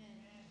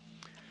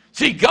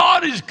 See,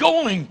 God is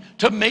going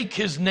to make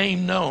his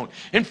name known.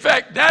 In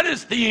fact, that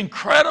is the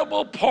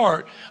incredible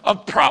part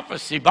of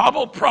prophecy,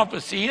 Bible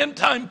prophecy,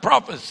 end-time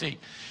prophecy.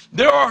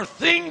 There are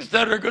things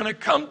that are going to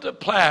come to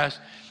pass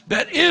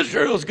that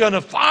Israel is going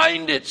to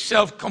find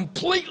itself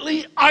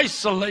completely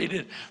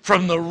isolated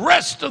from the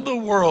rest of the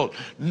world.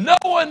 No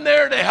one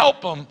there to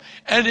help them.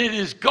 And it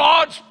is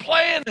God's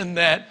plan in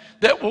that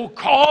will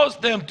cause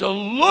them to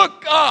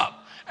look up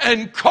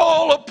and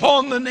call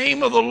upon the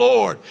name of the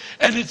Lord.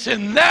 And it's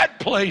in that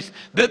place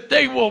that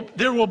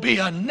there will be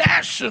a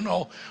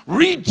national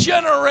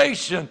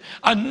regeneration,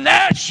 a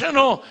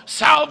national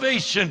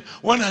salvation,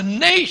 when a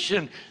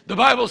nation, the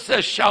Bible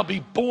says, shall be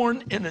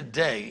born in a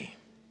day.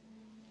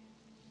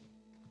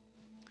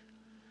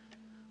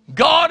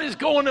 God is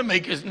going to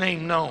make his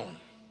name known.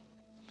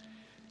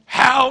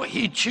 How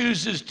he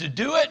chooses to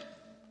do it,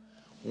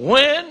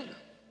 when,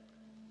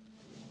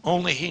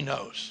 only he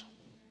knows.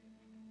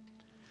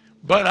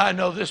 But I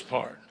know this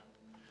part.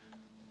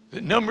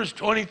 That Numbers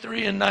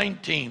 23 and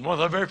 19, one of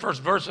the very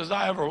first verses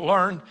I ever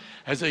learned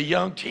as a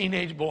young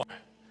teenage boy.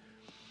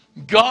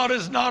 God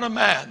is not a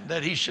man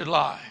that he should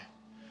lie,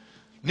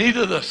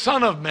 neither the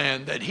Son of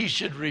Man that he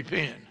should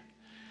repent.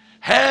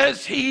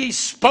 Has he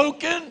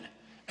spoken,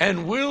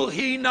 and will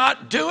he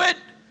not do it?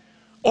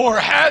 Or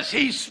has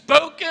he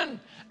spoken,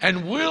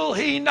 and will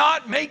he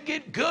not make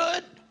it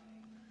good?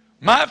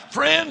 My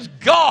friends,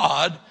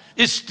 God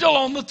is still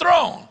on the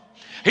throne.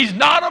 He's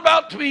not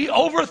about to be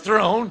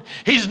overthrown.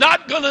 He's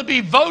not going to be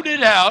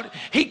voted out.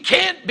 He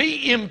can't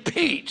be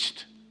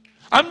impeached.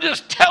 I'm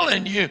just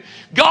telling you,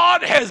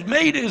 God has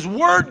made his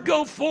word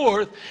go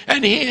forth,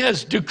 and he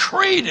has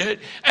decreed it,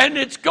 and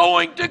it's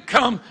going to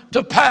come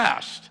to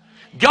pass.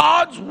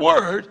 God's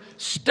word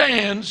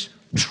stands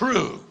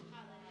true.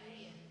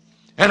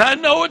 And I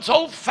know it's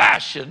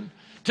old-fashioned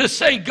to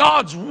say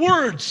God's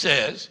word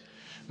says.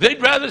 They'd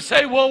rather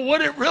say, well,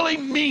 what it really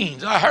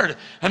means. I heard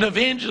an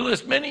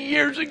evangelist many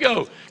years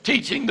ago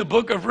teaching the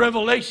book of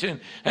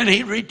Revelation, and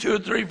he'd read 2 or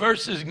 3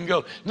 verses and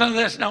go, no,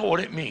 that's not what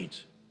it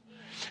means.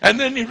 And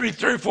then he'd read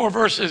 3 or 4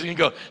 verses and he'd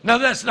go, no,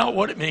 that's not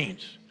what it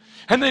means.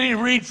 And then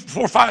he'd read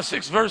 4, 5,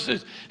 6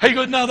 verses. He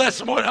goes, no,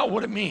 that's not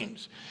what it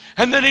means.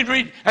 And then he'd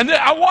read, and then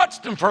I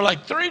watched him for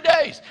like 3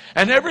 days.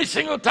 And every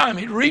single time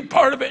he'd read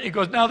part of it, and he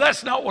goes, no,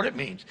 that's not what it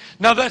means.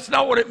 No, that's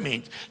not what it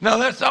means. No,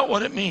 that's not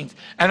what it means.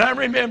 And I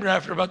remember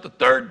after about the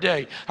 3rd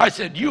day, I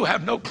said, you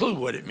have no clue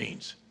what it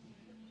means.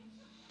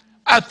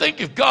 I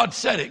think if God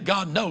said it,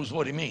 God knows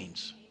what he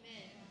means.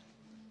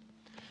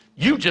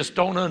 You just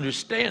don't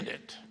understand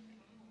it.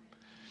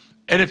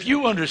 And if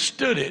you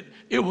understood it,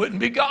 it wouldn't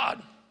be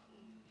God.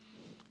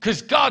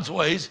 Because God's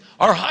ways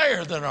are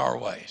higher than our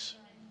ways.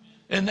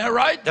 Isn't that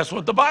right? That's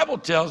what the Bible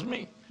tells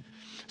me.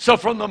 So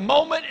from the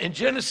moment in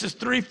Genesis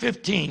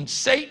 3:15,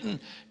 Satan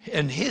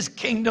and his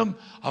kingdom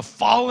of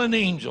fallen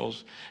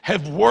angels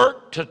have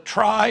worked to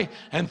try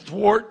and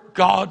thwart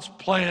God's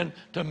plan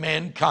to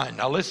mankind.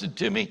 Now listen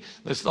to me.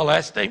 This is the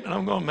last statement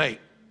I'm going to make.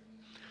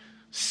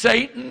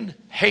 Satan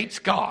hates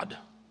God.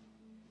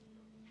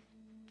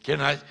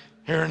 Can I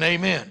hear an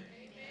amen? Amen.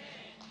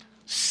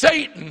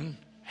 Satan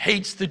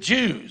hates the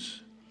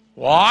Jews.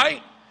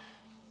 Why?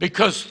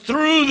 Because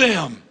through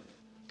them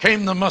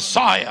came the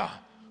Messiah,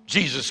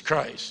 Jesus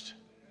Christ.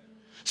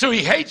 So he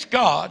hates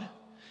God,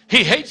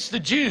 he hates the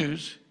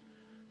Jews,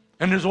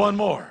 and there's one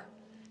more.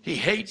 He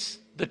hates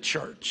the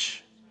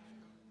church.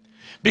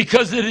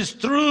 Because it is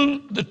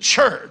through the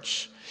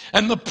church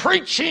and the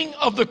preaching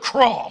of the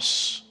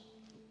cross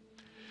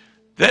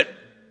that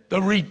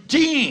the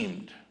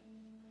redeemed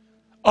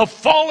of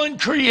fallen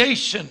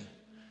creation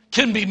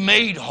can be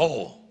made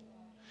whole.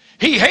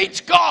 He hates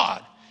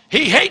God,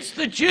 he hates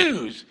the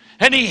Jews,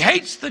 and he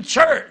hates the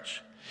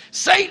church.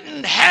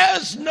 Satan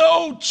has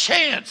no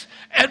chance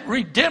at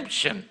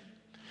redemption.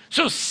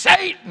 So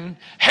Satan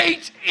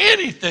hates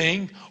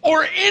anything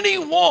or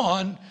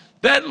anyone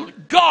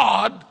that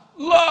God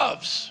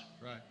loves.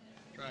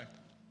 Right.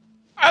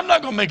 I'm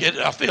not going to make it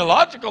a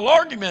theological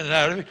argument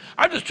out of it.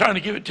 I'm just trying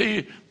to give it to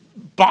you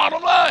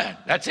bottom line.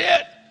 That's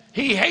it.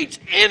 He hates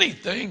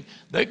anything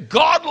that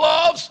God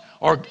loves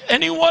or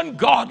anyone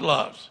God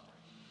loves.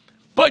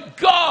 But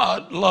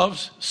God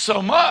loves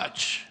so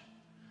much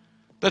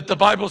that the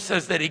Bible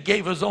says that he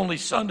gave his only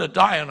son to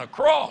die on a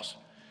cross,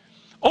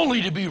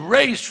 only to be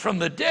raised from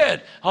the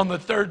dead on the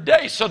third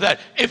day, so that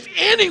if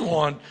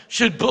anyone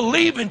should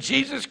believe in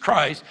Jesus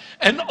Christ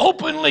and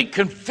openly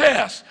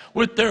confess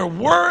with their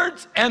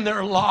words and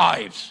their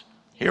lives,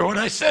 hear what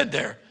I said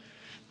there,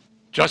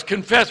 just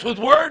confess with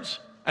words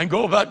and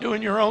go about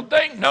doing your own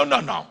thing?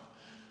 No.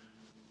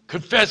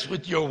 Confess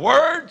with your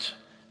words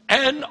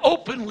and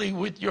openly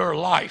with your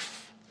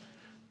life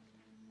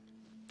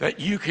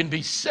that you can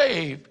be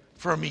saved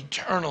from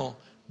eternal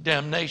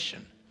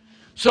damnation.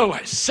 So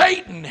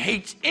Satan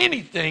hates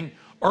anything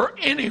or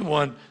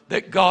anyone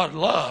that God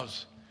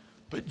loves,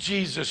 but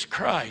Jesus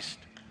Christ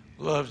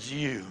loves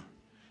you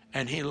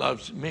and he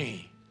loves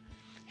me.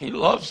 He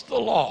loves the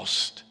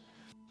lost,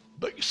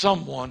 but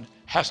someone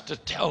has to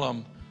tell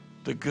them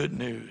the good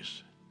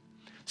news.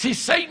 See,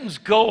 Satan's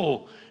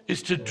goal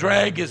is to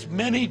drag as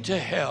many to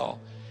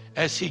hell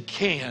as he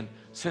can,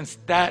 since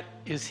that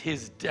is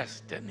his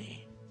destiny.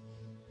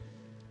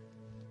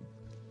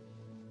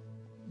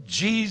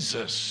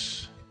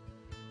 Jesus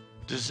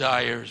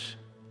desires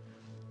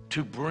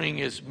to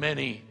bring as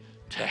many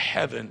to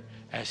heaven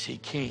as he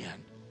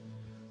can,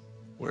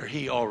 where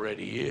he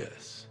already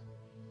is.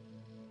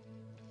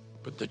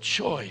 But the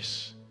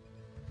choice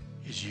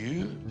is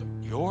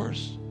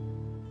yours,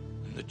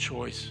 and the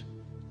choice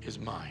is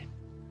mine.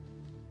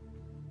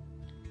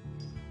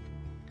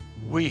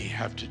 We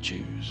have to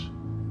choose.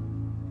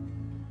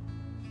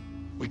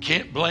 We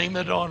can't blame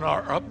it on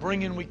our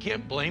upbringing. We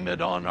can't blame it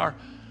on our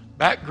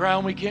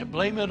background. We can't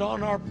blame it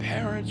on our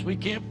parents. We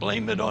can't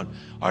blame it on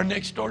our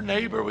next door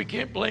neighbor. We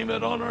can't blame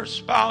it on our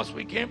spouse.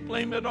 We can't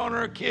blame it on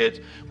our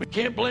kids. We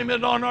can't blame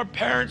it on our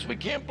parents. We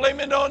can't blame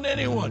it on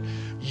anyone.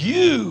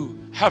 You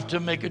have to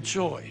make a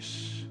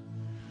choice.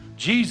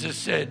 Jesus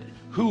said,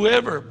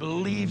 whoever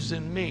believes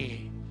in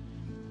me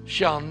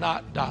shall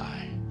not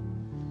die,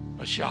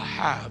 but shall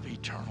have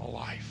eternal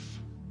life.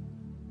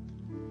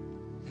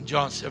 And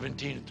John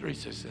 17:3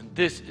 says, and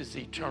this is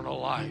eternal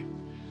life,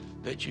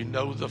 that you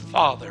know the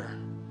Father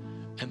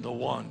and the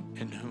one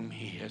in whom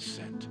he has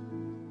sent.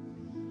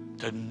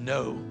 To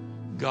know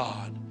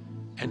God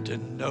and to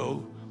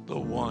know the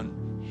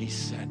one he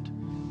sent.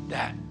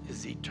 That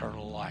is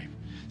eternal life.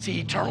 See,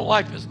 eternal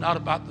life is not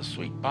about the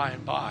sweet by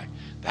and by.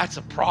 That's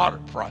a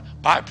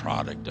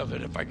byproduct of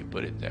it, if I could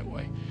put it that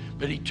way.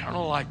 But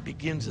eternal life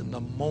begins in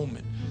the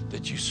moment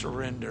that you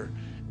surrender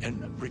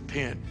and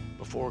repent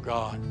before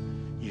God.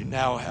 You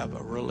now have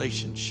a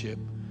relationship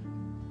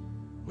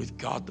with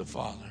God the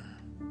Father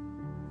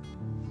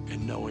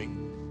and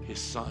knowing his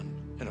Son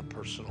in a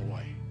personal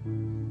way.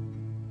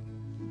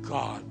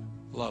 God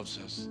loves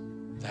us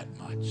that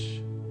much.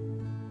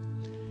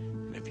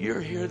 And if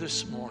you're here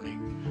this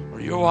morning, or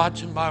you're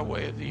watching by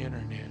way of the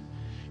internet,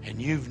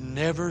 and you've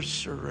never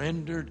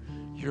surrendered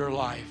your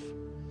life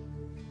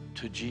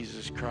to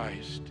Jesus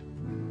Christ,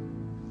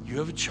 you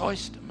have a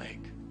choice to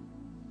make.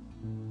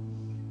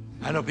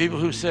 I know people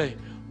who say,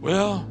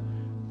 well,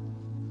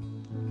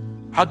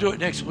 I'll do it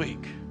next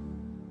week.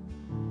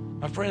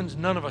 My friends,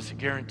 none of us are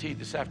guaranteed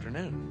this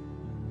afternoon.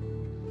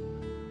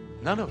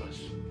 None of us.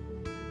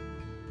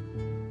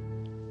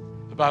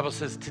 The Bible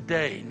says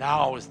today,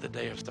 now is the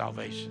day of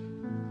salvation.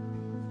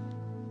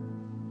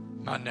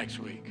 Not next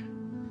week.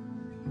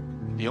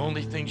 The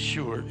only thing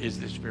sure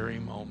is this very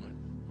moment.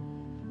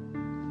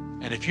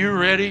 And if you're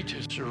ready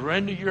to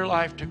surrender your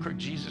life to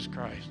Jesus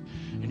Christ,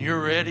 and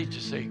you're ready to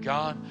say,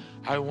 God,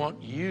 I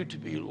want you to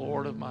be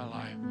Lord of my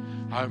life.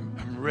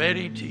 I'm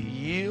ready to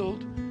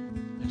yield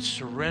and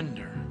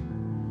surrender.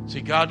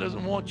 See, God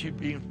doesn't want you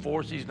being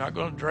forced. He's not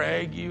going to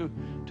drag you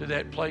to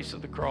that place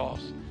of the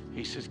cross.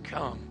 He says,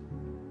 come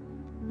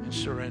and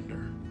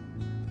surrender.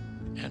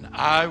 And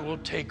I will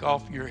take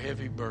off your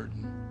heavy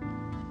burden.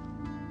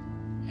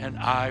 And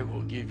I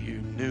will give you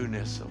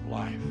newness of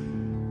life.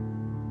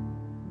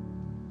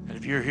 And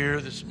if you're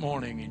here this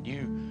morning and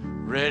you're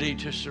ready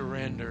to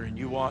surrender and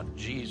you want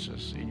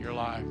Jesus in your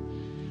life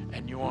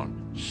and you want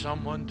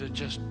someone to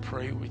just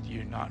pray with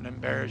you, not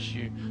embarrass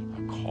you,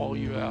 not call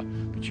you out,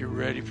 but you're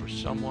ready for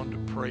someone to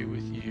pray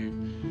with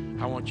you,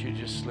 I want you to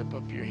just slip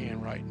up your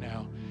hand right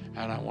now,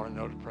 and I want to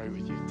know to pray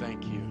with you.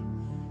 Thank you.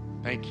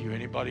 Thank you.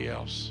 Anybody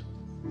else?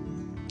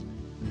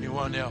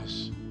 Anyone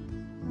else?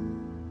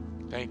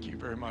 Thank you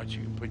very much.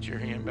 You can put your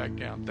hand back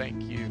down.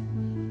 Thank you.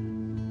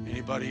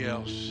 Anybody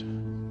else?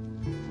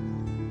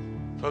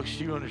 Folks,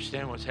 do you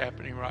understand what's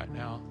happening right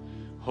now?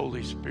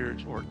 Holy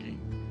Spirit's working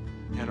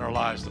in our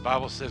lives. The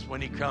Bible says when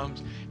he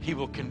comes, he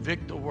will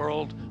convict the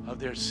world of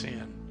their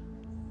sin.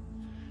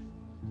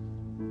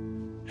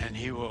 And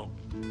he will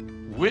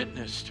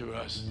witness to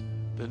us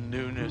the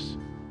newness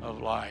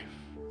of life.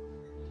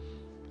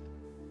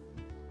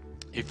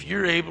 If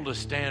you're able to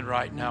stand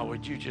right now,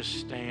 would you just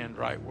stand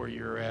right where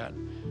you're at?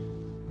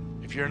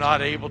 If you're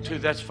not able to,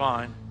 that's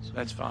fine.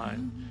 That's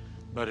fine.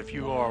 But if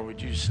you are,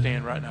 would you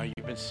stand right now?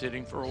 You've been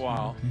sitting for a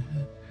while.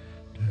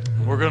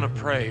 And we're going to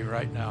pray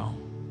right now.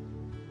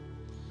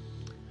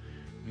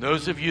 And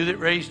those of you that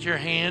raised your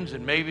hands,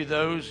 and maybe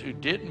those who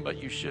didn't, but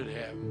you should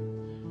have,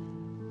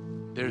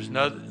 there's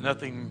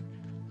nothing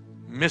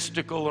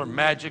mystical or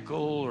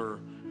magical or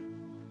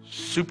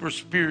super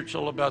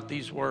spiritual about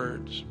these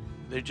words.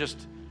 They're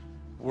just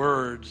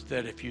words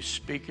that if you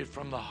speak it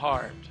from the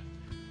heart,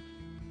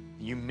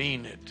 you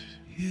mean it.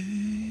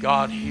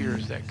 God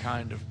hears that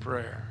kind of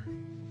prayer.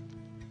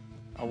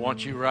 I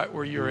want you right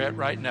where you're at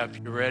right now. If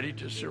you're ready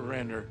to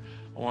surrender,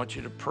 I want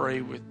you to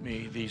pray with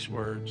me these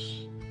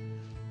words.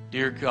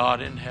 Dear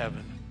God in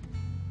heaven,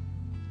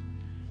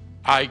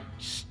 I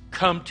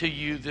come to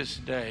you this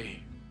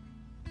day,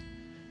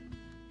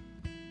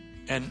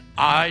 and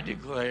I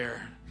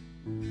declare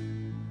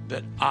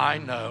that I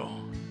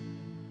know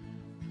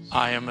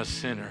I am a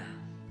sinner.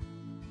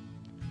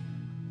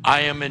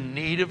 I am in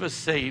need of a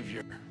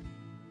Savior.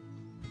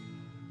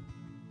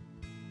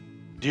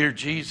 Dear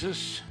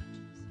Jesus,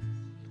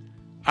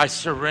 I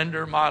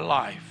surrender my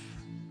life.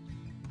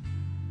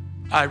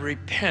 I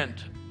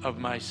repent of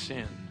my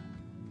sin.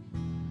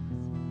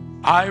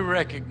 I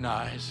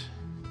recognize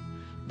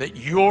that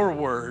your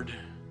word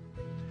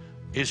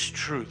is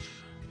truth.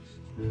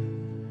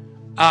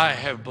 I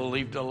have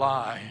believed a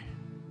lie.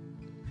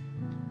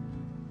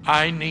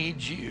 I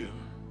need you.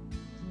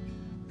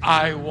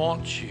 I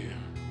want you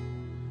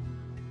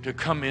to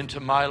come into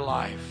my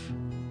life.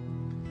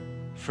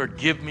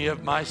 Forgive me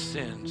of my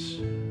sins.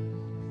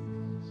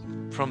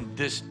 From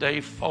this day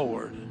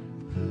forward,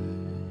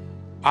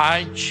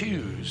 I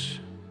choose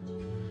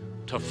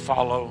to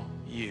follow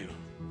you.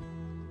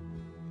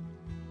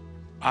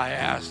 I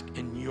ask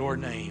in your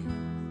name.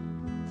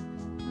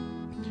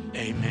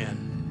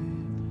 Amen.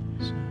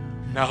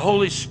 Now,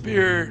 Holy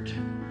Spirit,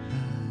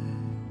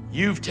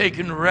 you've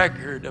taken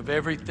record of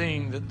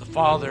everything that the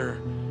Father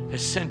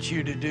has sent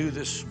you to do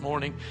this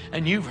morning,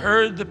 and you've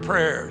heard the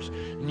prayers,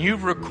 and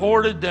you've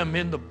recorded them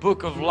in the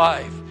book of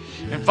life.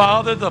 And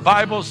Father, the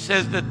Bible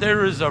says that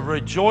there is a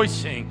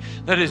rejoicing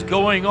that is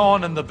going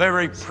on in the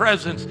very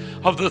presence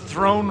of the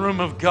throne room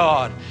of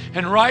God.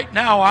 And right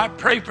now, I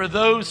pray for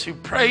those who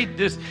prayed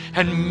this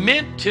and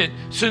meant it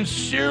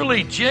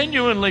sincerely,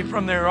 genuinely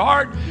from their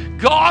heart.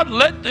 God,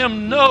 let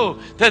them know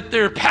that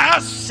their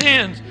past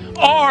sins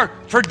are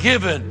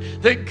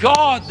forgiven. That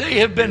God, they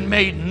have been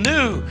made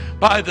new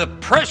by the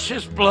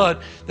precious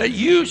blood that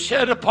you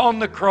shed upon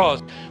the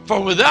cross.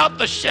 For without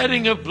the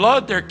shedding of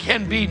blood, there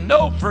can be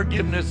no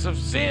forgiveness of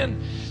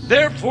sin.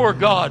 Therefore,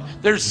 God,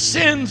 their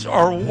sins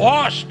are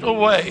washed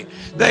away.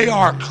 They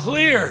are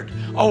cleared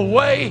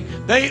away.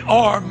 They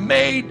are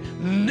made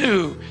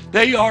new.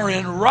 They are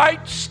in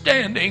right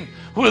standing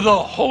with a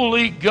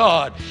holy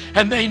God.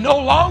 And they no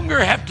longer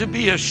have to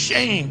be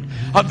ashamed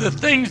of the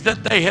things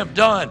that they have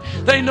done.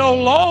 They no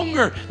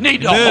longer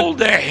need to hold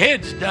their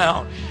heads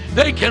down.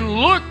 They can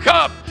look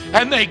up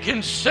and they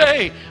can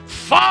say,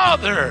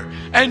 Father,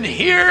 and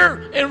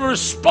hear in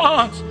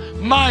response,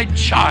 my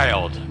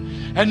child.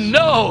 And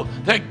know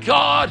that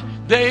God,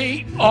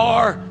 they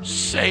are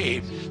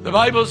saved. The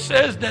Bible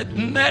says that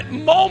in that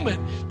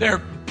moment,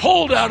 they're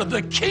pulled out of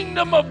the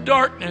kingdom of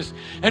darkness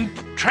and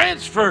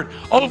transferred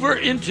over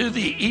into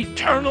the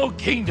eternal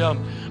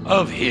kingdom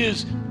of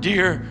his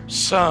dear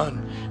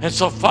Son. And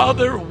so,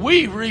 Father,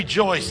 we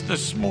rejoice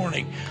this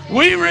morning.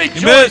 We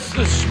rejoice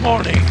this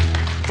morning,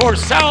 for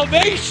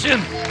salvation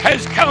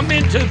has come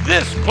into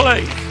this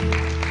place.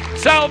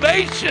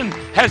 Salvation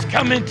has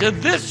come into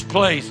this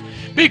place.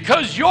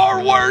 because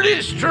your word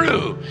is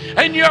true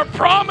and your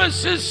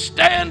promises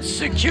stand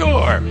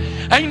secure.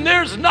 And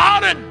there's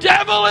not a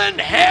devil in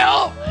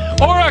hell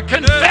or a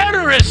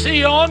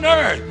confederacy on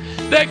earth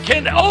that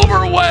can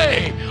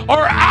overweigh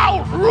or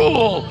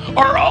outrule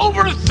or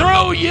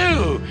overthrow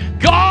you.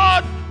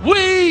 God,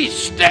 we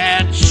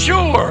stand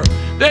sure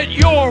that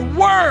your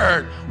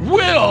word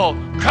will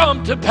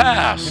come to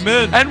pass.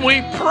 Amen. And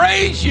we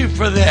praise you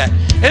for that.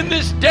 In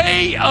this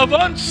day of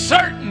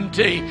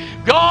uncertainty,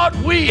 God,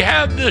 we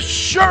have the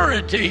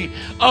surety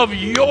of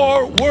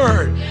your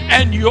word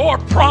and your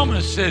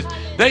promises.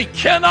 They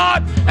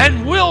cannot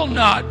and will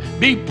not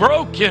be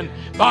broken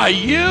by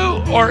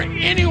you or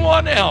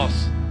anyone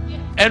else.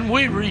 And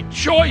we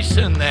rejoice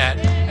in that,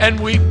 and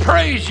we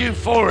praise you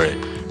for it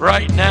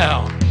right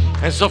now.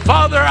 And so,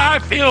 Father, I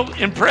feel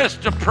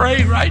impressed to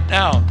pray right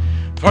now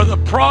for the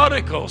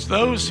prodigals,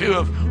 those who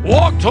have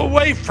walked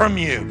away from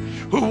you,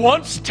 who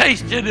once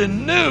tasted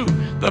and knew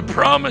the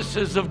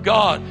promises of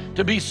God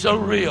to be so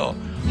real.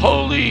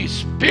 Holy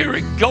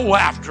Spirit, go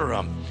after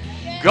them.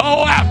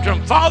 Go after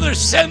them. Father,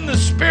 send the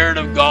Spirit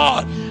of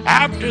God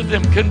after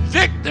them.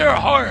 Convict their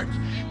hearts.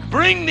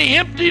 Bring the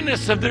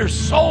emptiness of their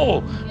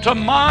soul to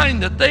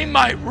mind, that they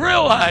might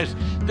realize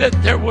that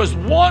there was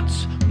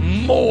once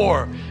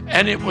more,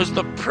 and it was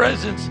the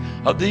presence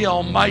of the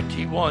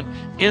Almighty One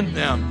in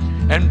them.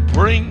 And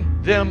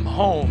bring them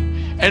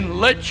home. And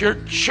let your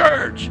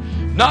church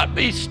not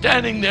be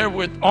standing there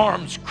with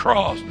arms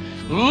crossed,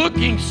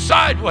 looking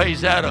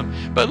sideways at them,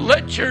 but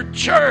let your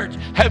church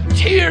have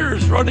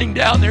tears running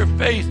down their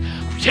face,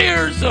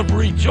 tears of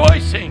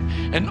rejoicing,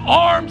 and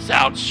arms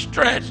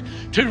outstretched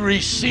to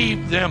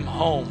receive them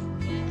home.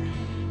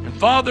 And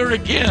Father,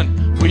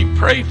 again, we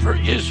pray for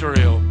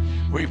Israel.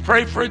 We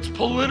pray for its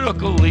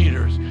political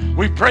leaders.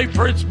 We pray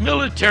for its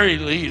military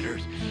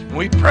leaders. And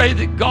we pray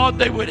that, God,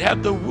 they would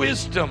have the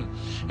wisdom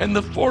and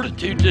the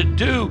fortitude to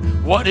do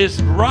what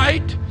is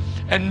right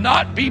and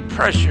not be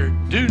pressured.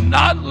 Do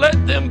not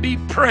let them be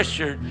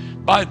pressured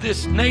by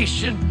this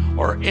nation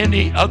or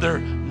any other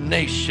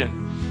nation.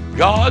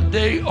 God,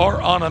 they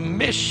are on a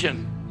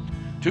mission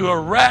to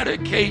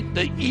eradicate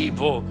the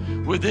evil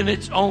within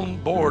its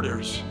own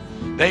borders.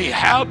 They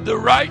have the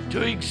right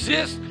to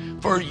exist,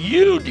 for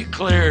you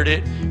declared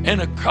it in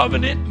a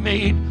covenant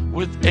made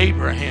with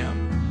Abraham.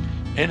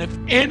 And if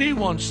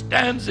anyone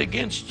stands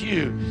against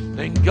you,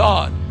 then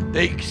God,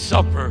 they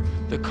suffer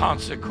the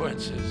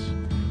consequences.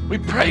 We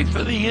pray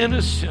for the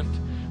innocent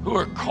who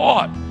are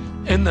caught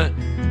in the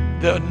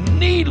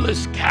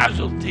needless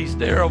casualties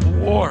there of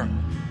war.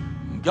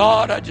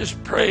 God, I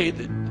just pray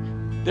that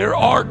there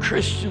are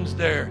Christians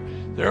there.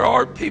 There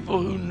are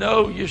people who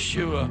know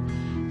Yeshua,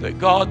 that,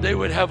 God, they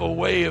would have a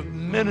way of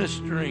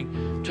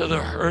ministering to the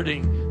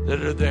hurting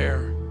that are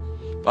there.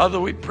 Father,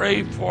 we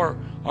pray for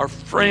our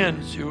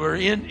friends who are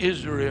in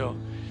Israel,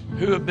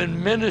 who have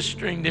been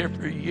ministering there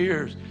for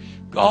years.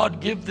 God,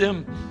 give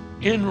them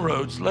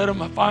inroads. Let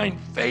them find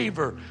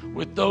favor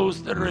with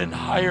those that are in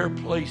higher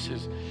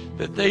places,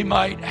 that they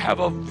might have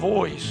a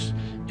voice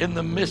in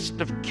the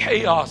midst of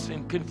chaos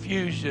and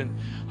confusion,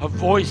 a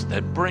voice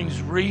that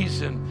brings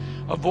reason,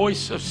 a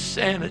voice of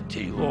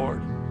sanity,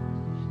 Lord,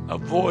 a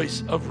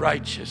voice of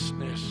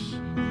righteousness.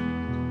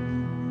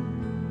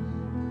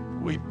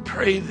 We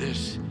pray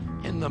this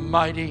in the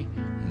mighty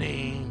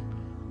name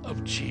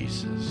of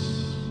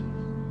Jesus.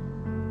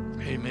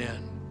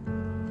 Amen.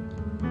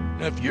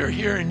 Now, if you're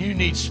here and you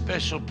need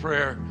special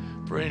prayer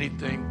for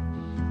anything,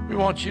 we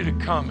want you to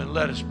come and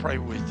let us pray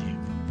with you.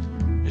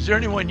 Is there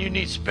anyone you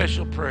need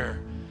special prayer?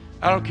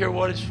 I don't care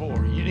what it's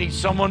for. You need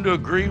someone to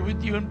agree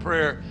with you in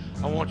prayer.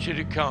 I want you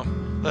to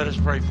come. Let us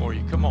pray for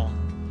you. Come on.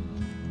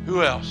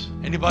 Who else?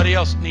 Anybody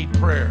else need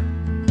prayer?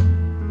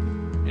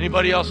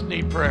 Anybody else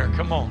need prayer?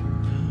 Come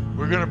on.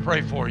 We're going to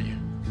pray for you.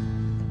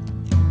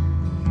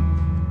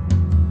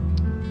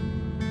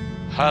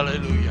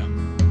 Hallelujah.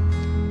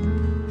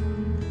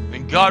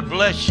 And God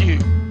bless you.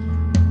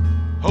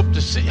 Hope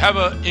to have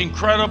an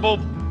incredible,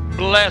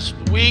 blessed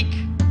week.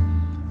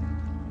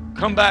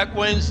 Come back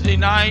Wednesday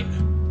night.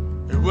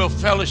 And we'll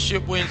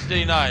fellowship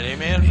Wednesday night.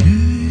 Amen.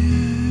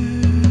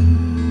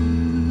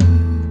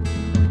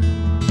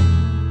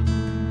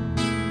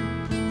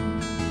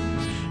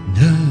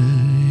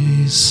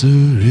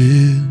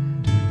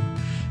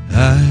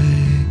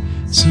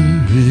 I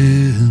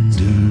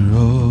surrender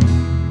all.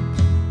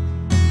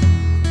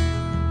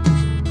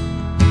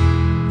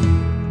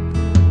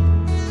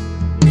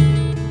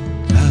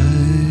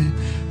 I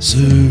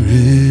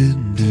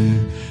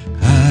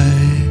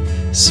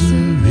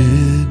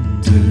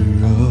surrender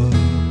all.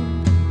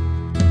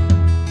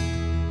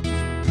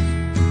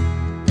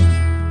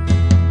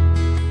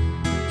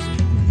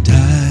 And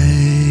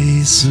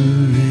I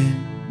surrender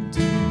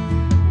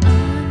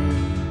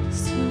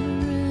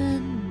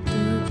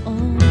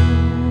all.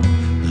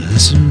 I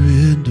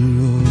surrender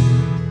all.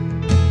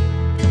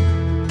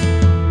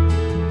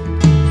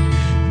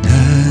 And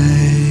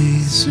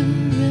I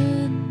surrender.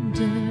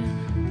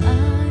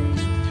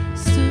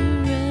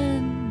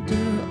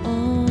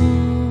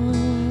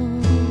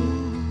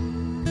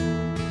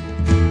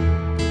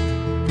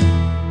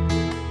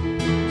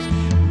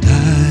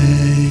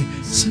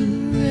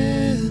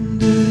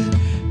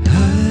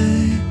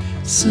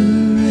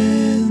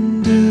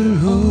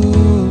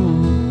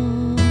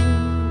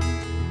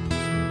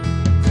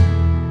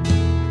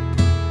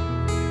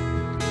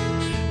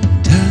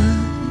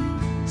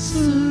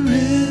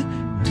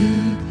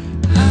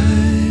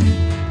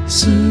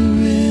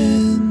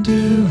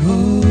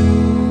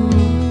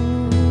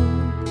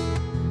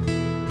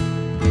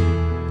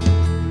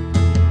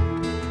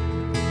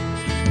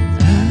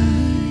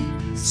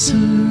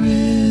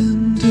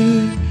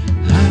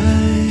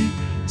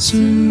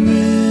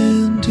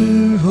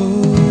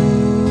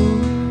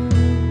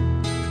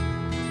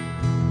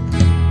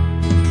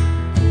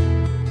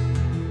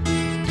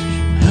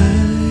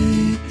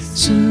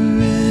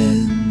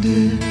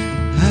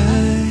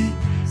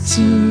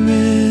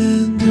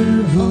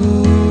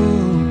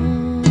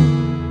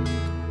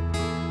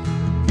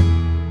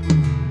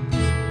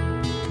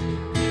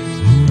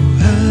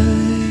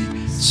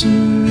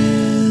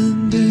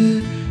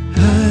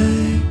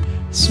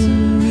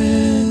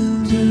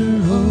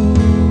 surrender all,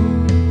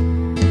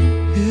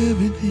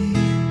 everything.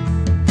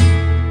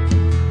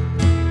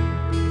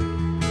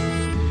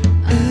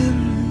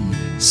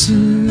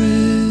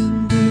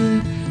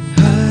 Surrender,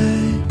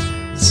 I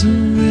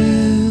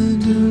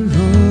surrender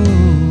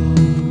all,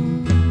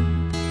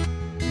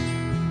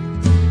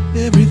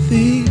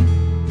 everything,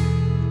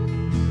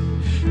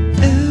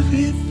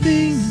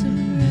 everything.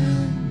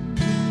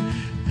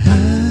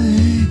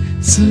 I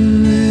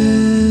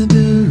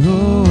surrender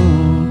all.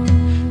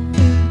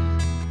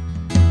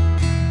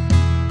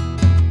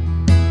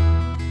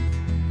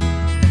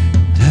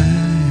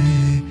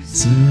 I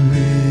surrender.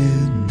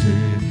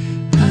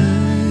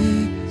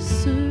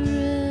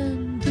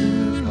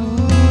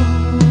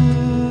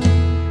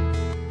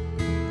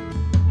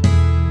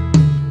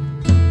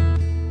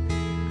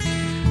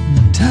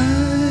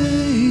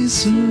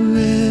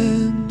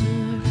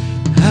 Surrender,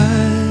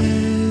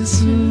 I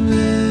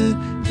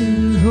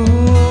surrender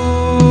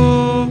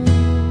all,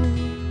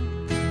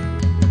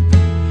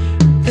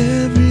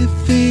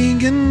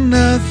 everything and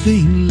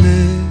nothing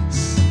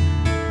less,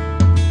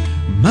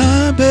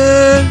 my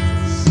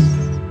best,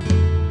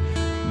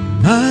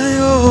 my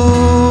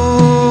all.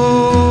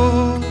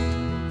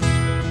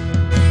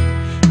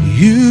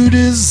 You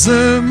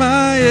deserve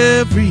my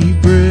every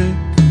breath,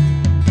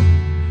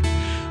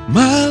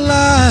 my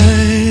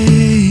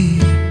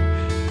life,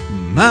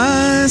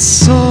 my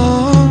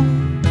song,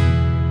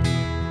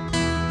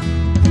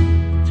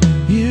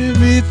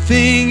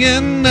 everything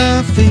and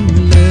nothing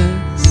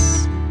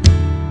less,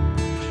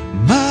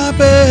 my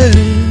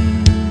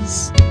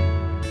best,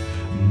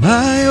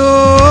 my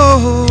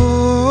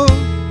all.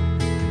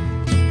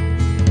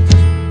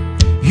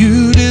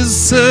 You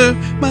deserve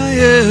my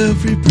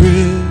every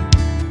breath,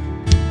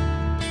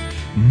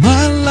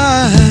 my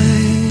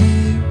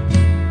life,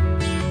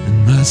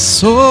 and my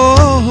soul.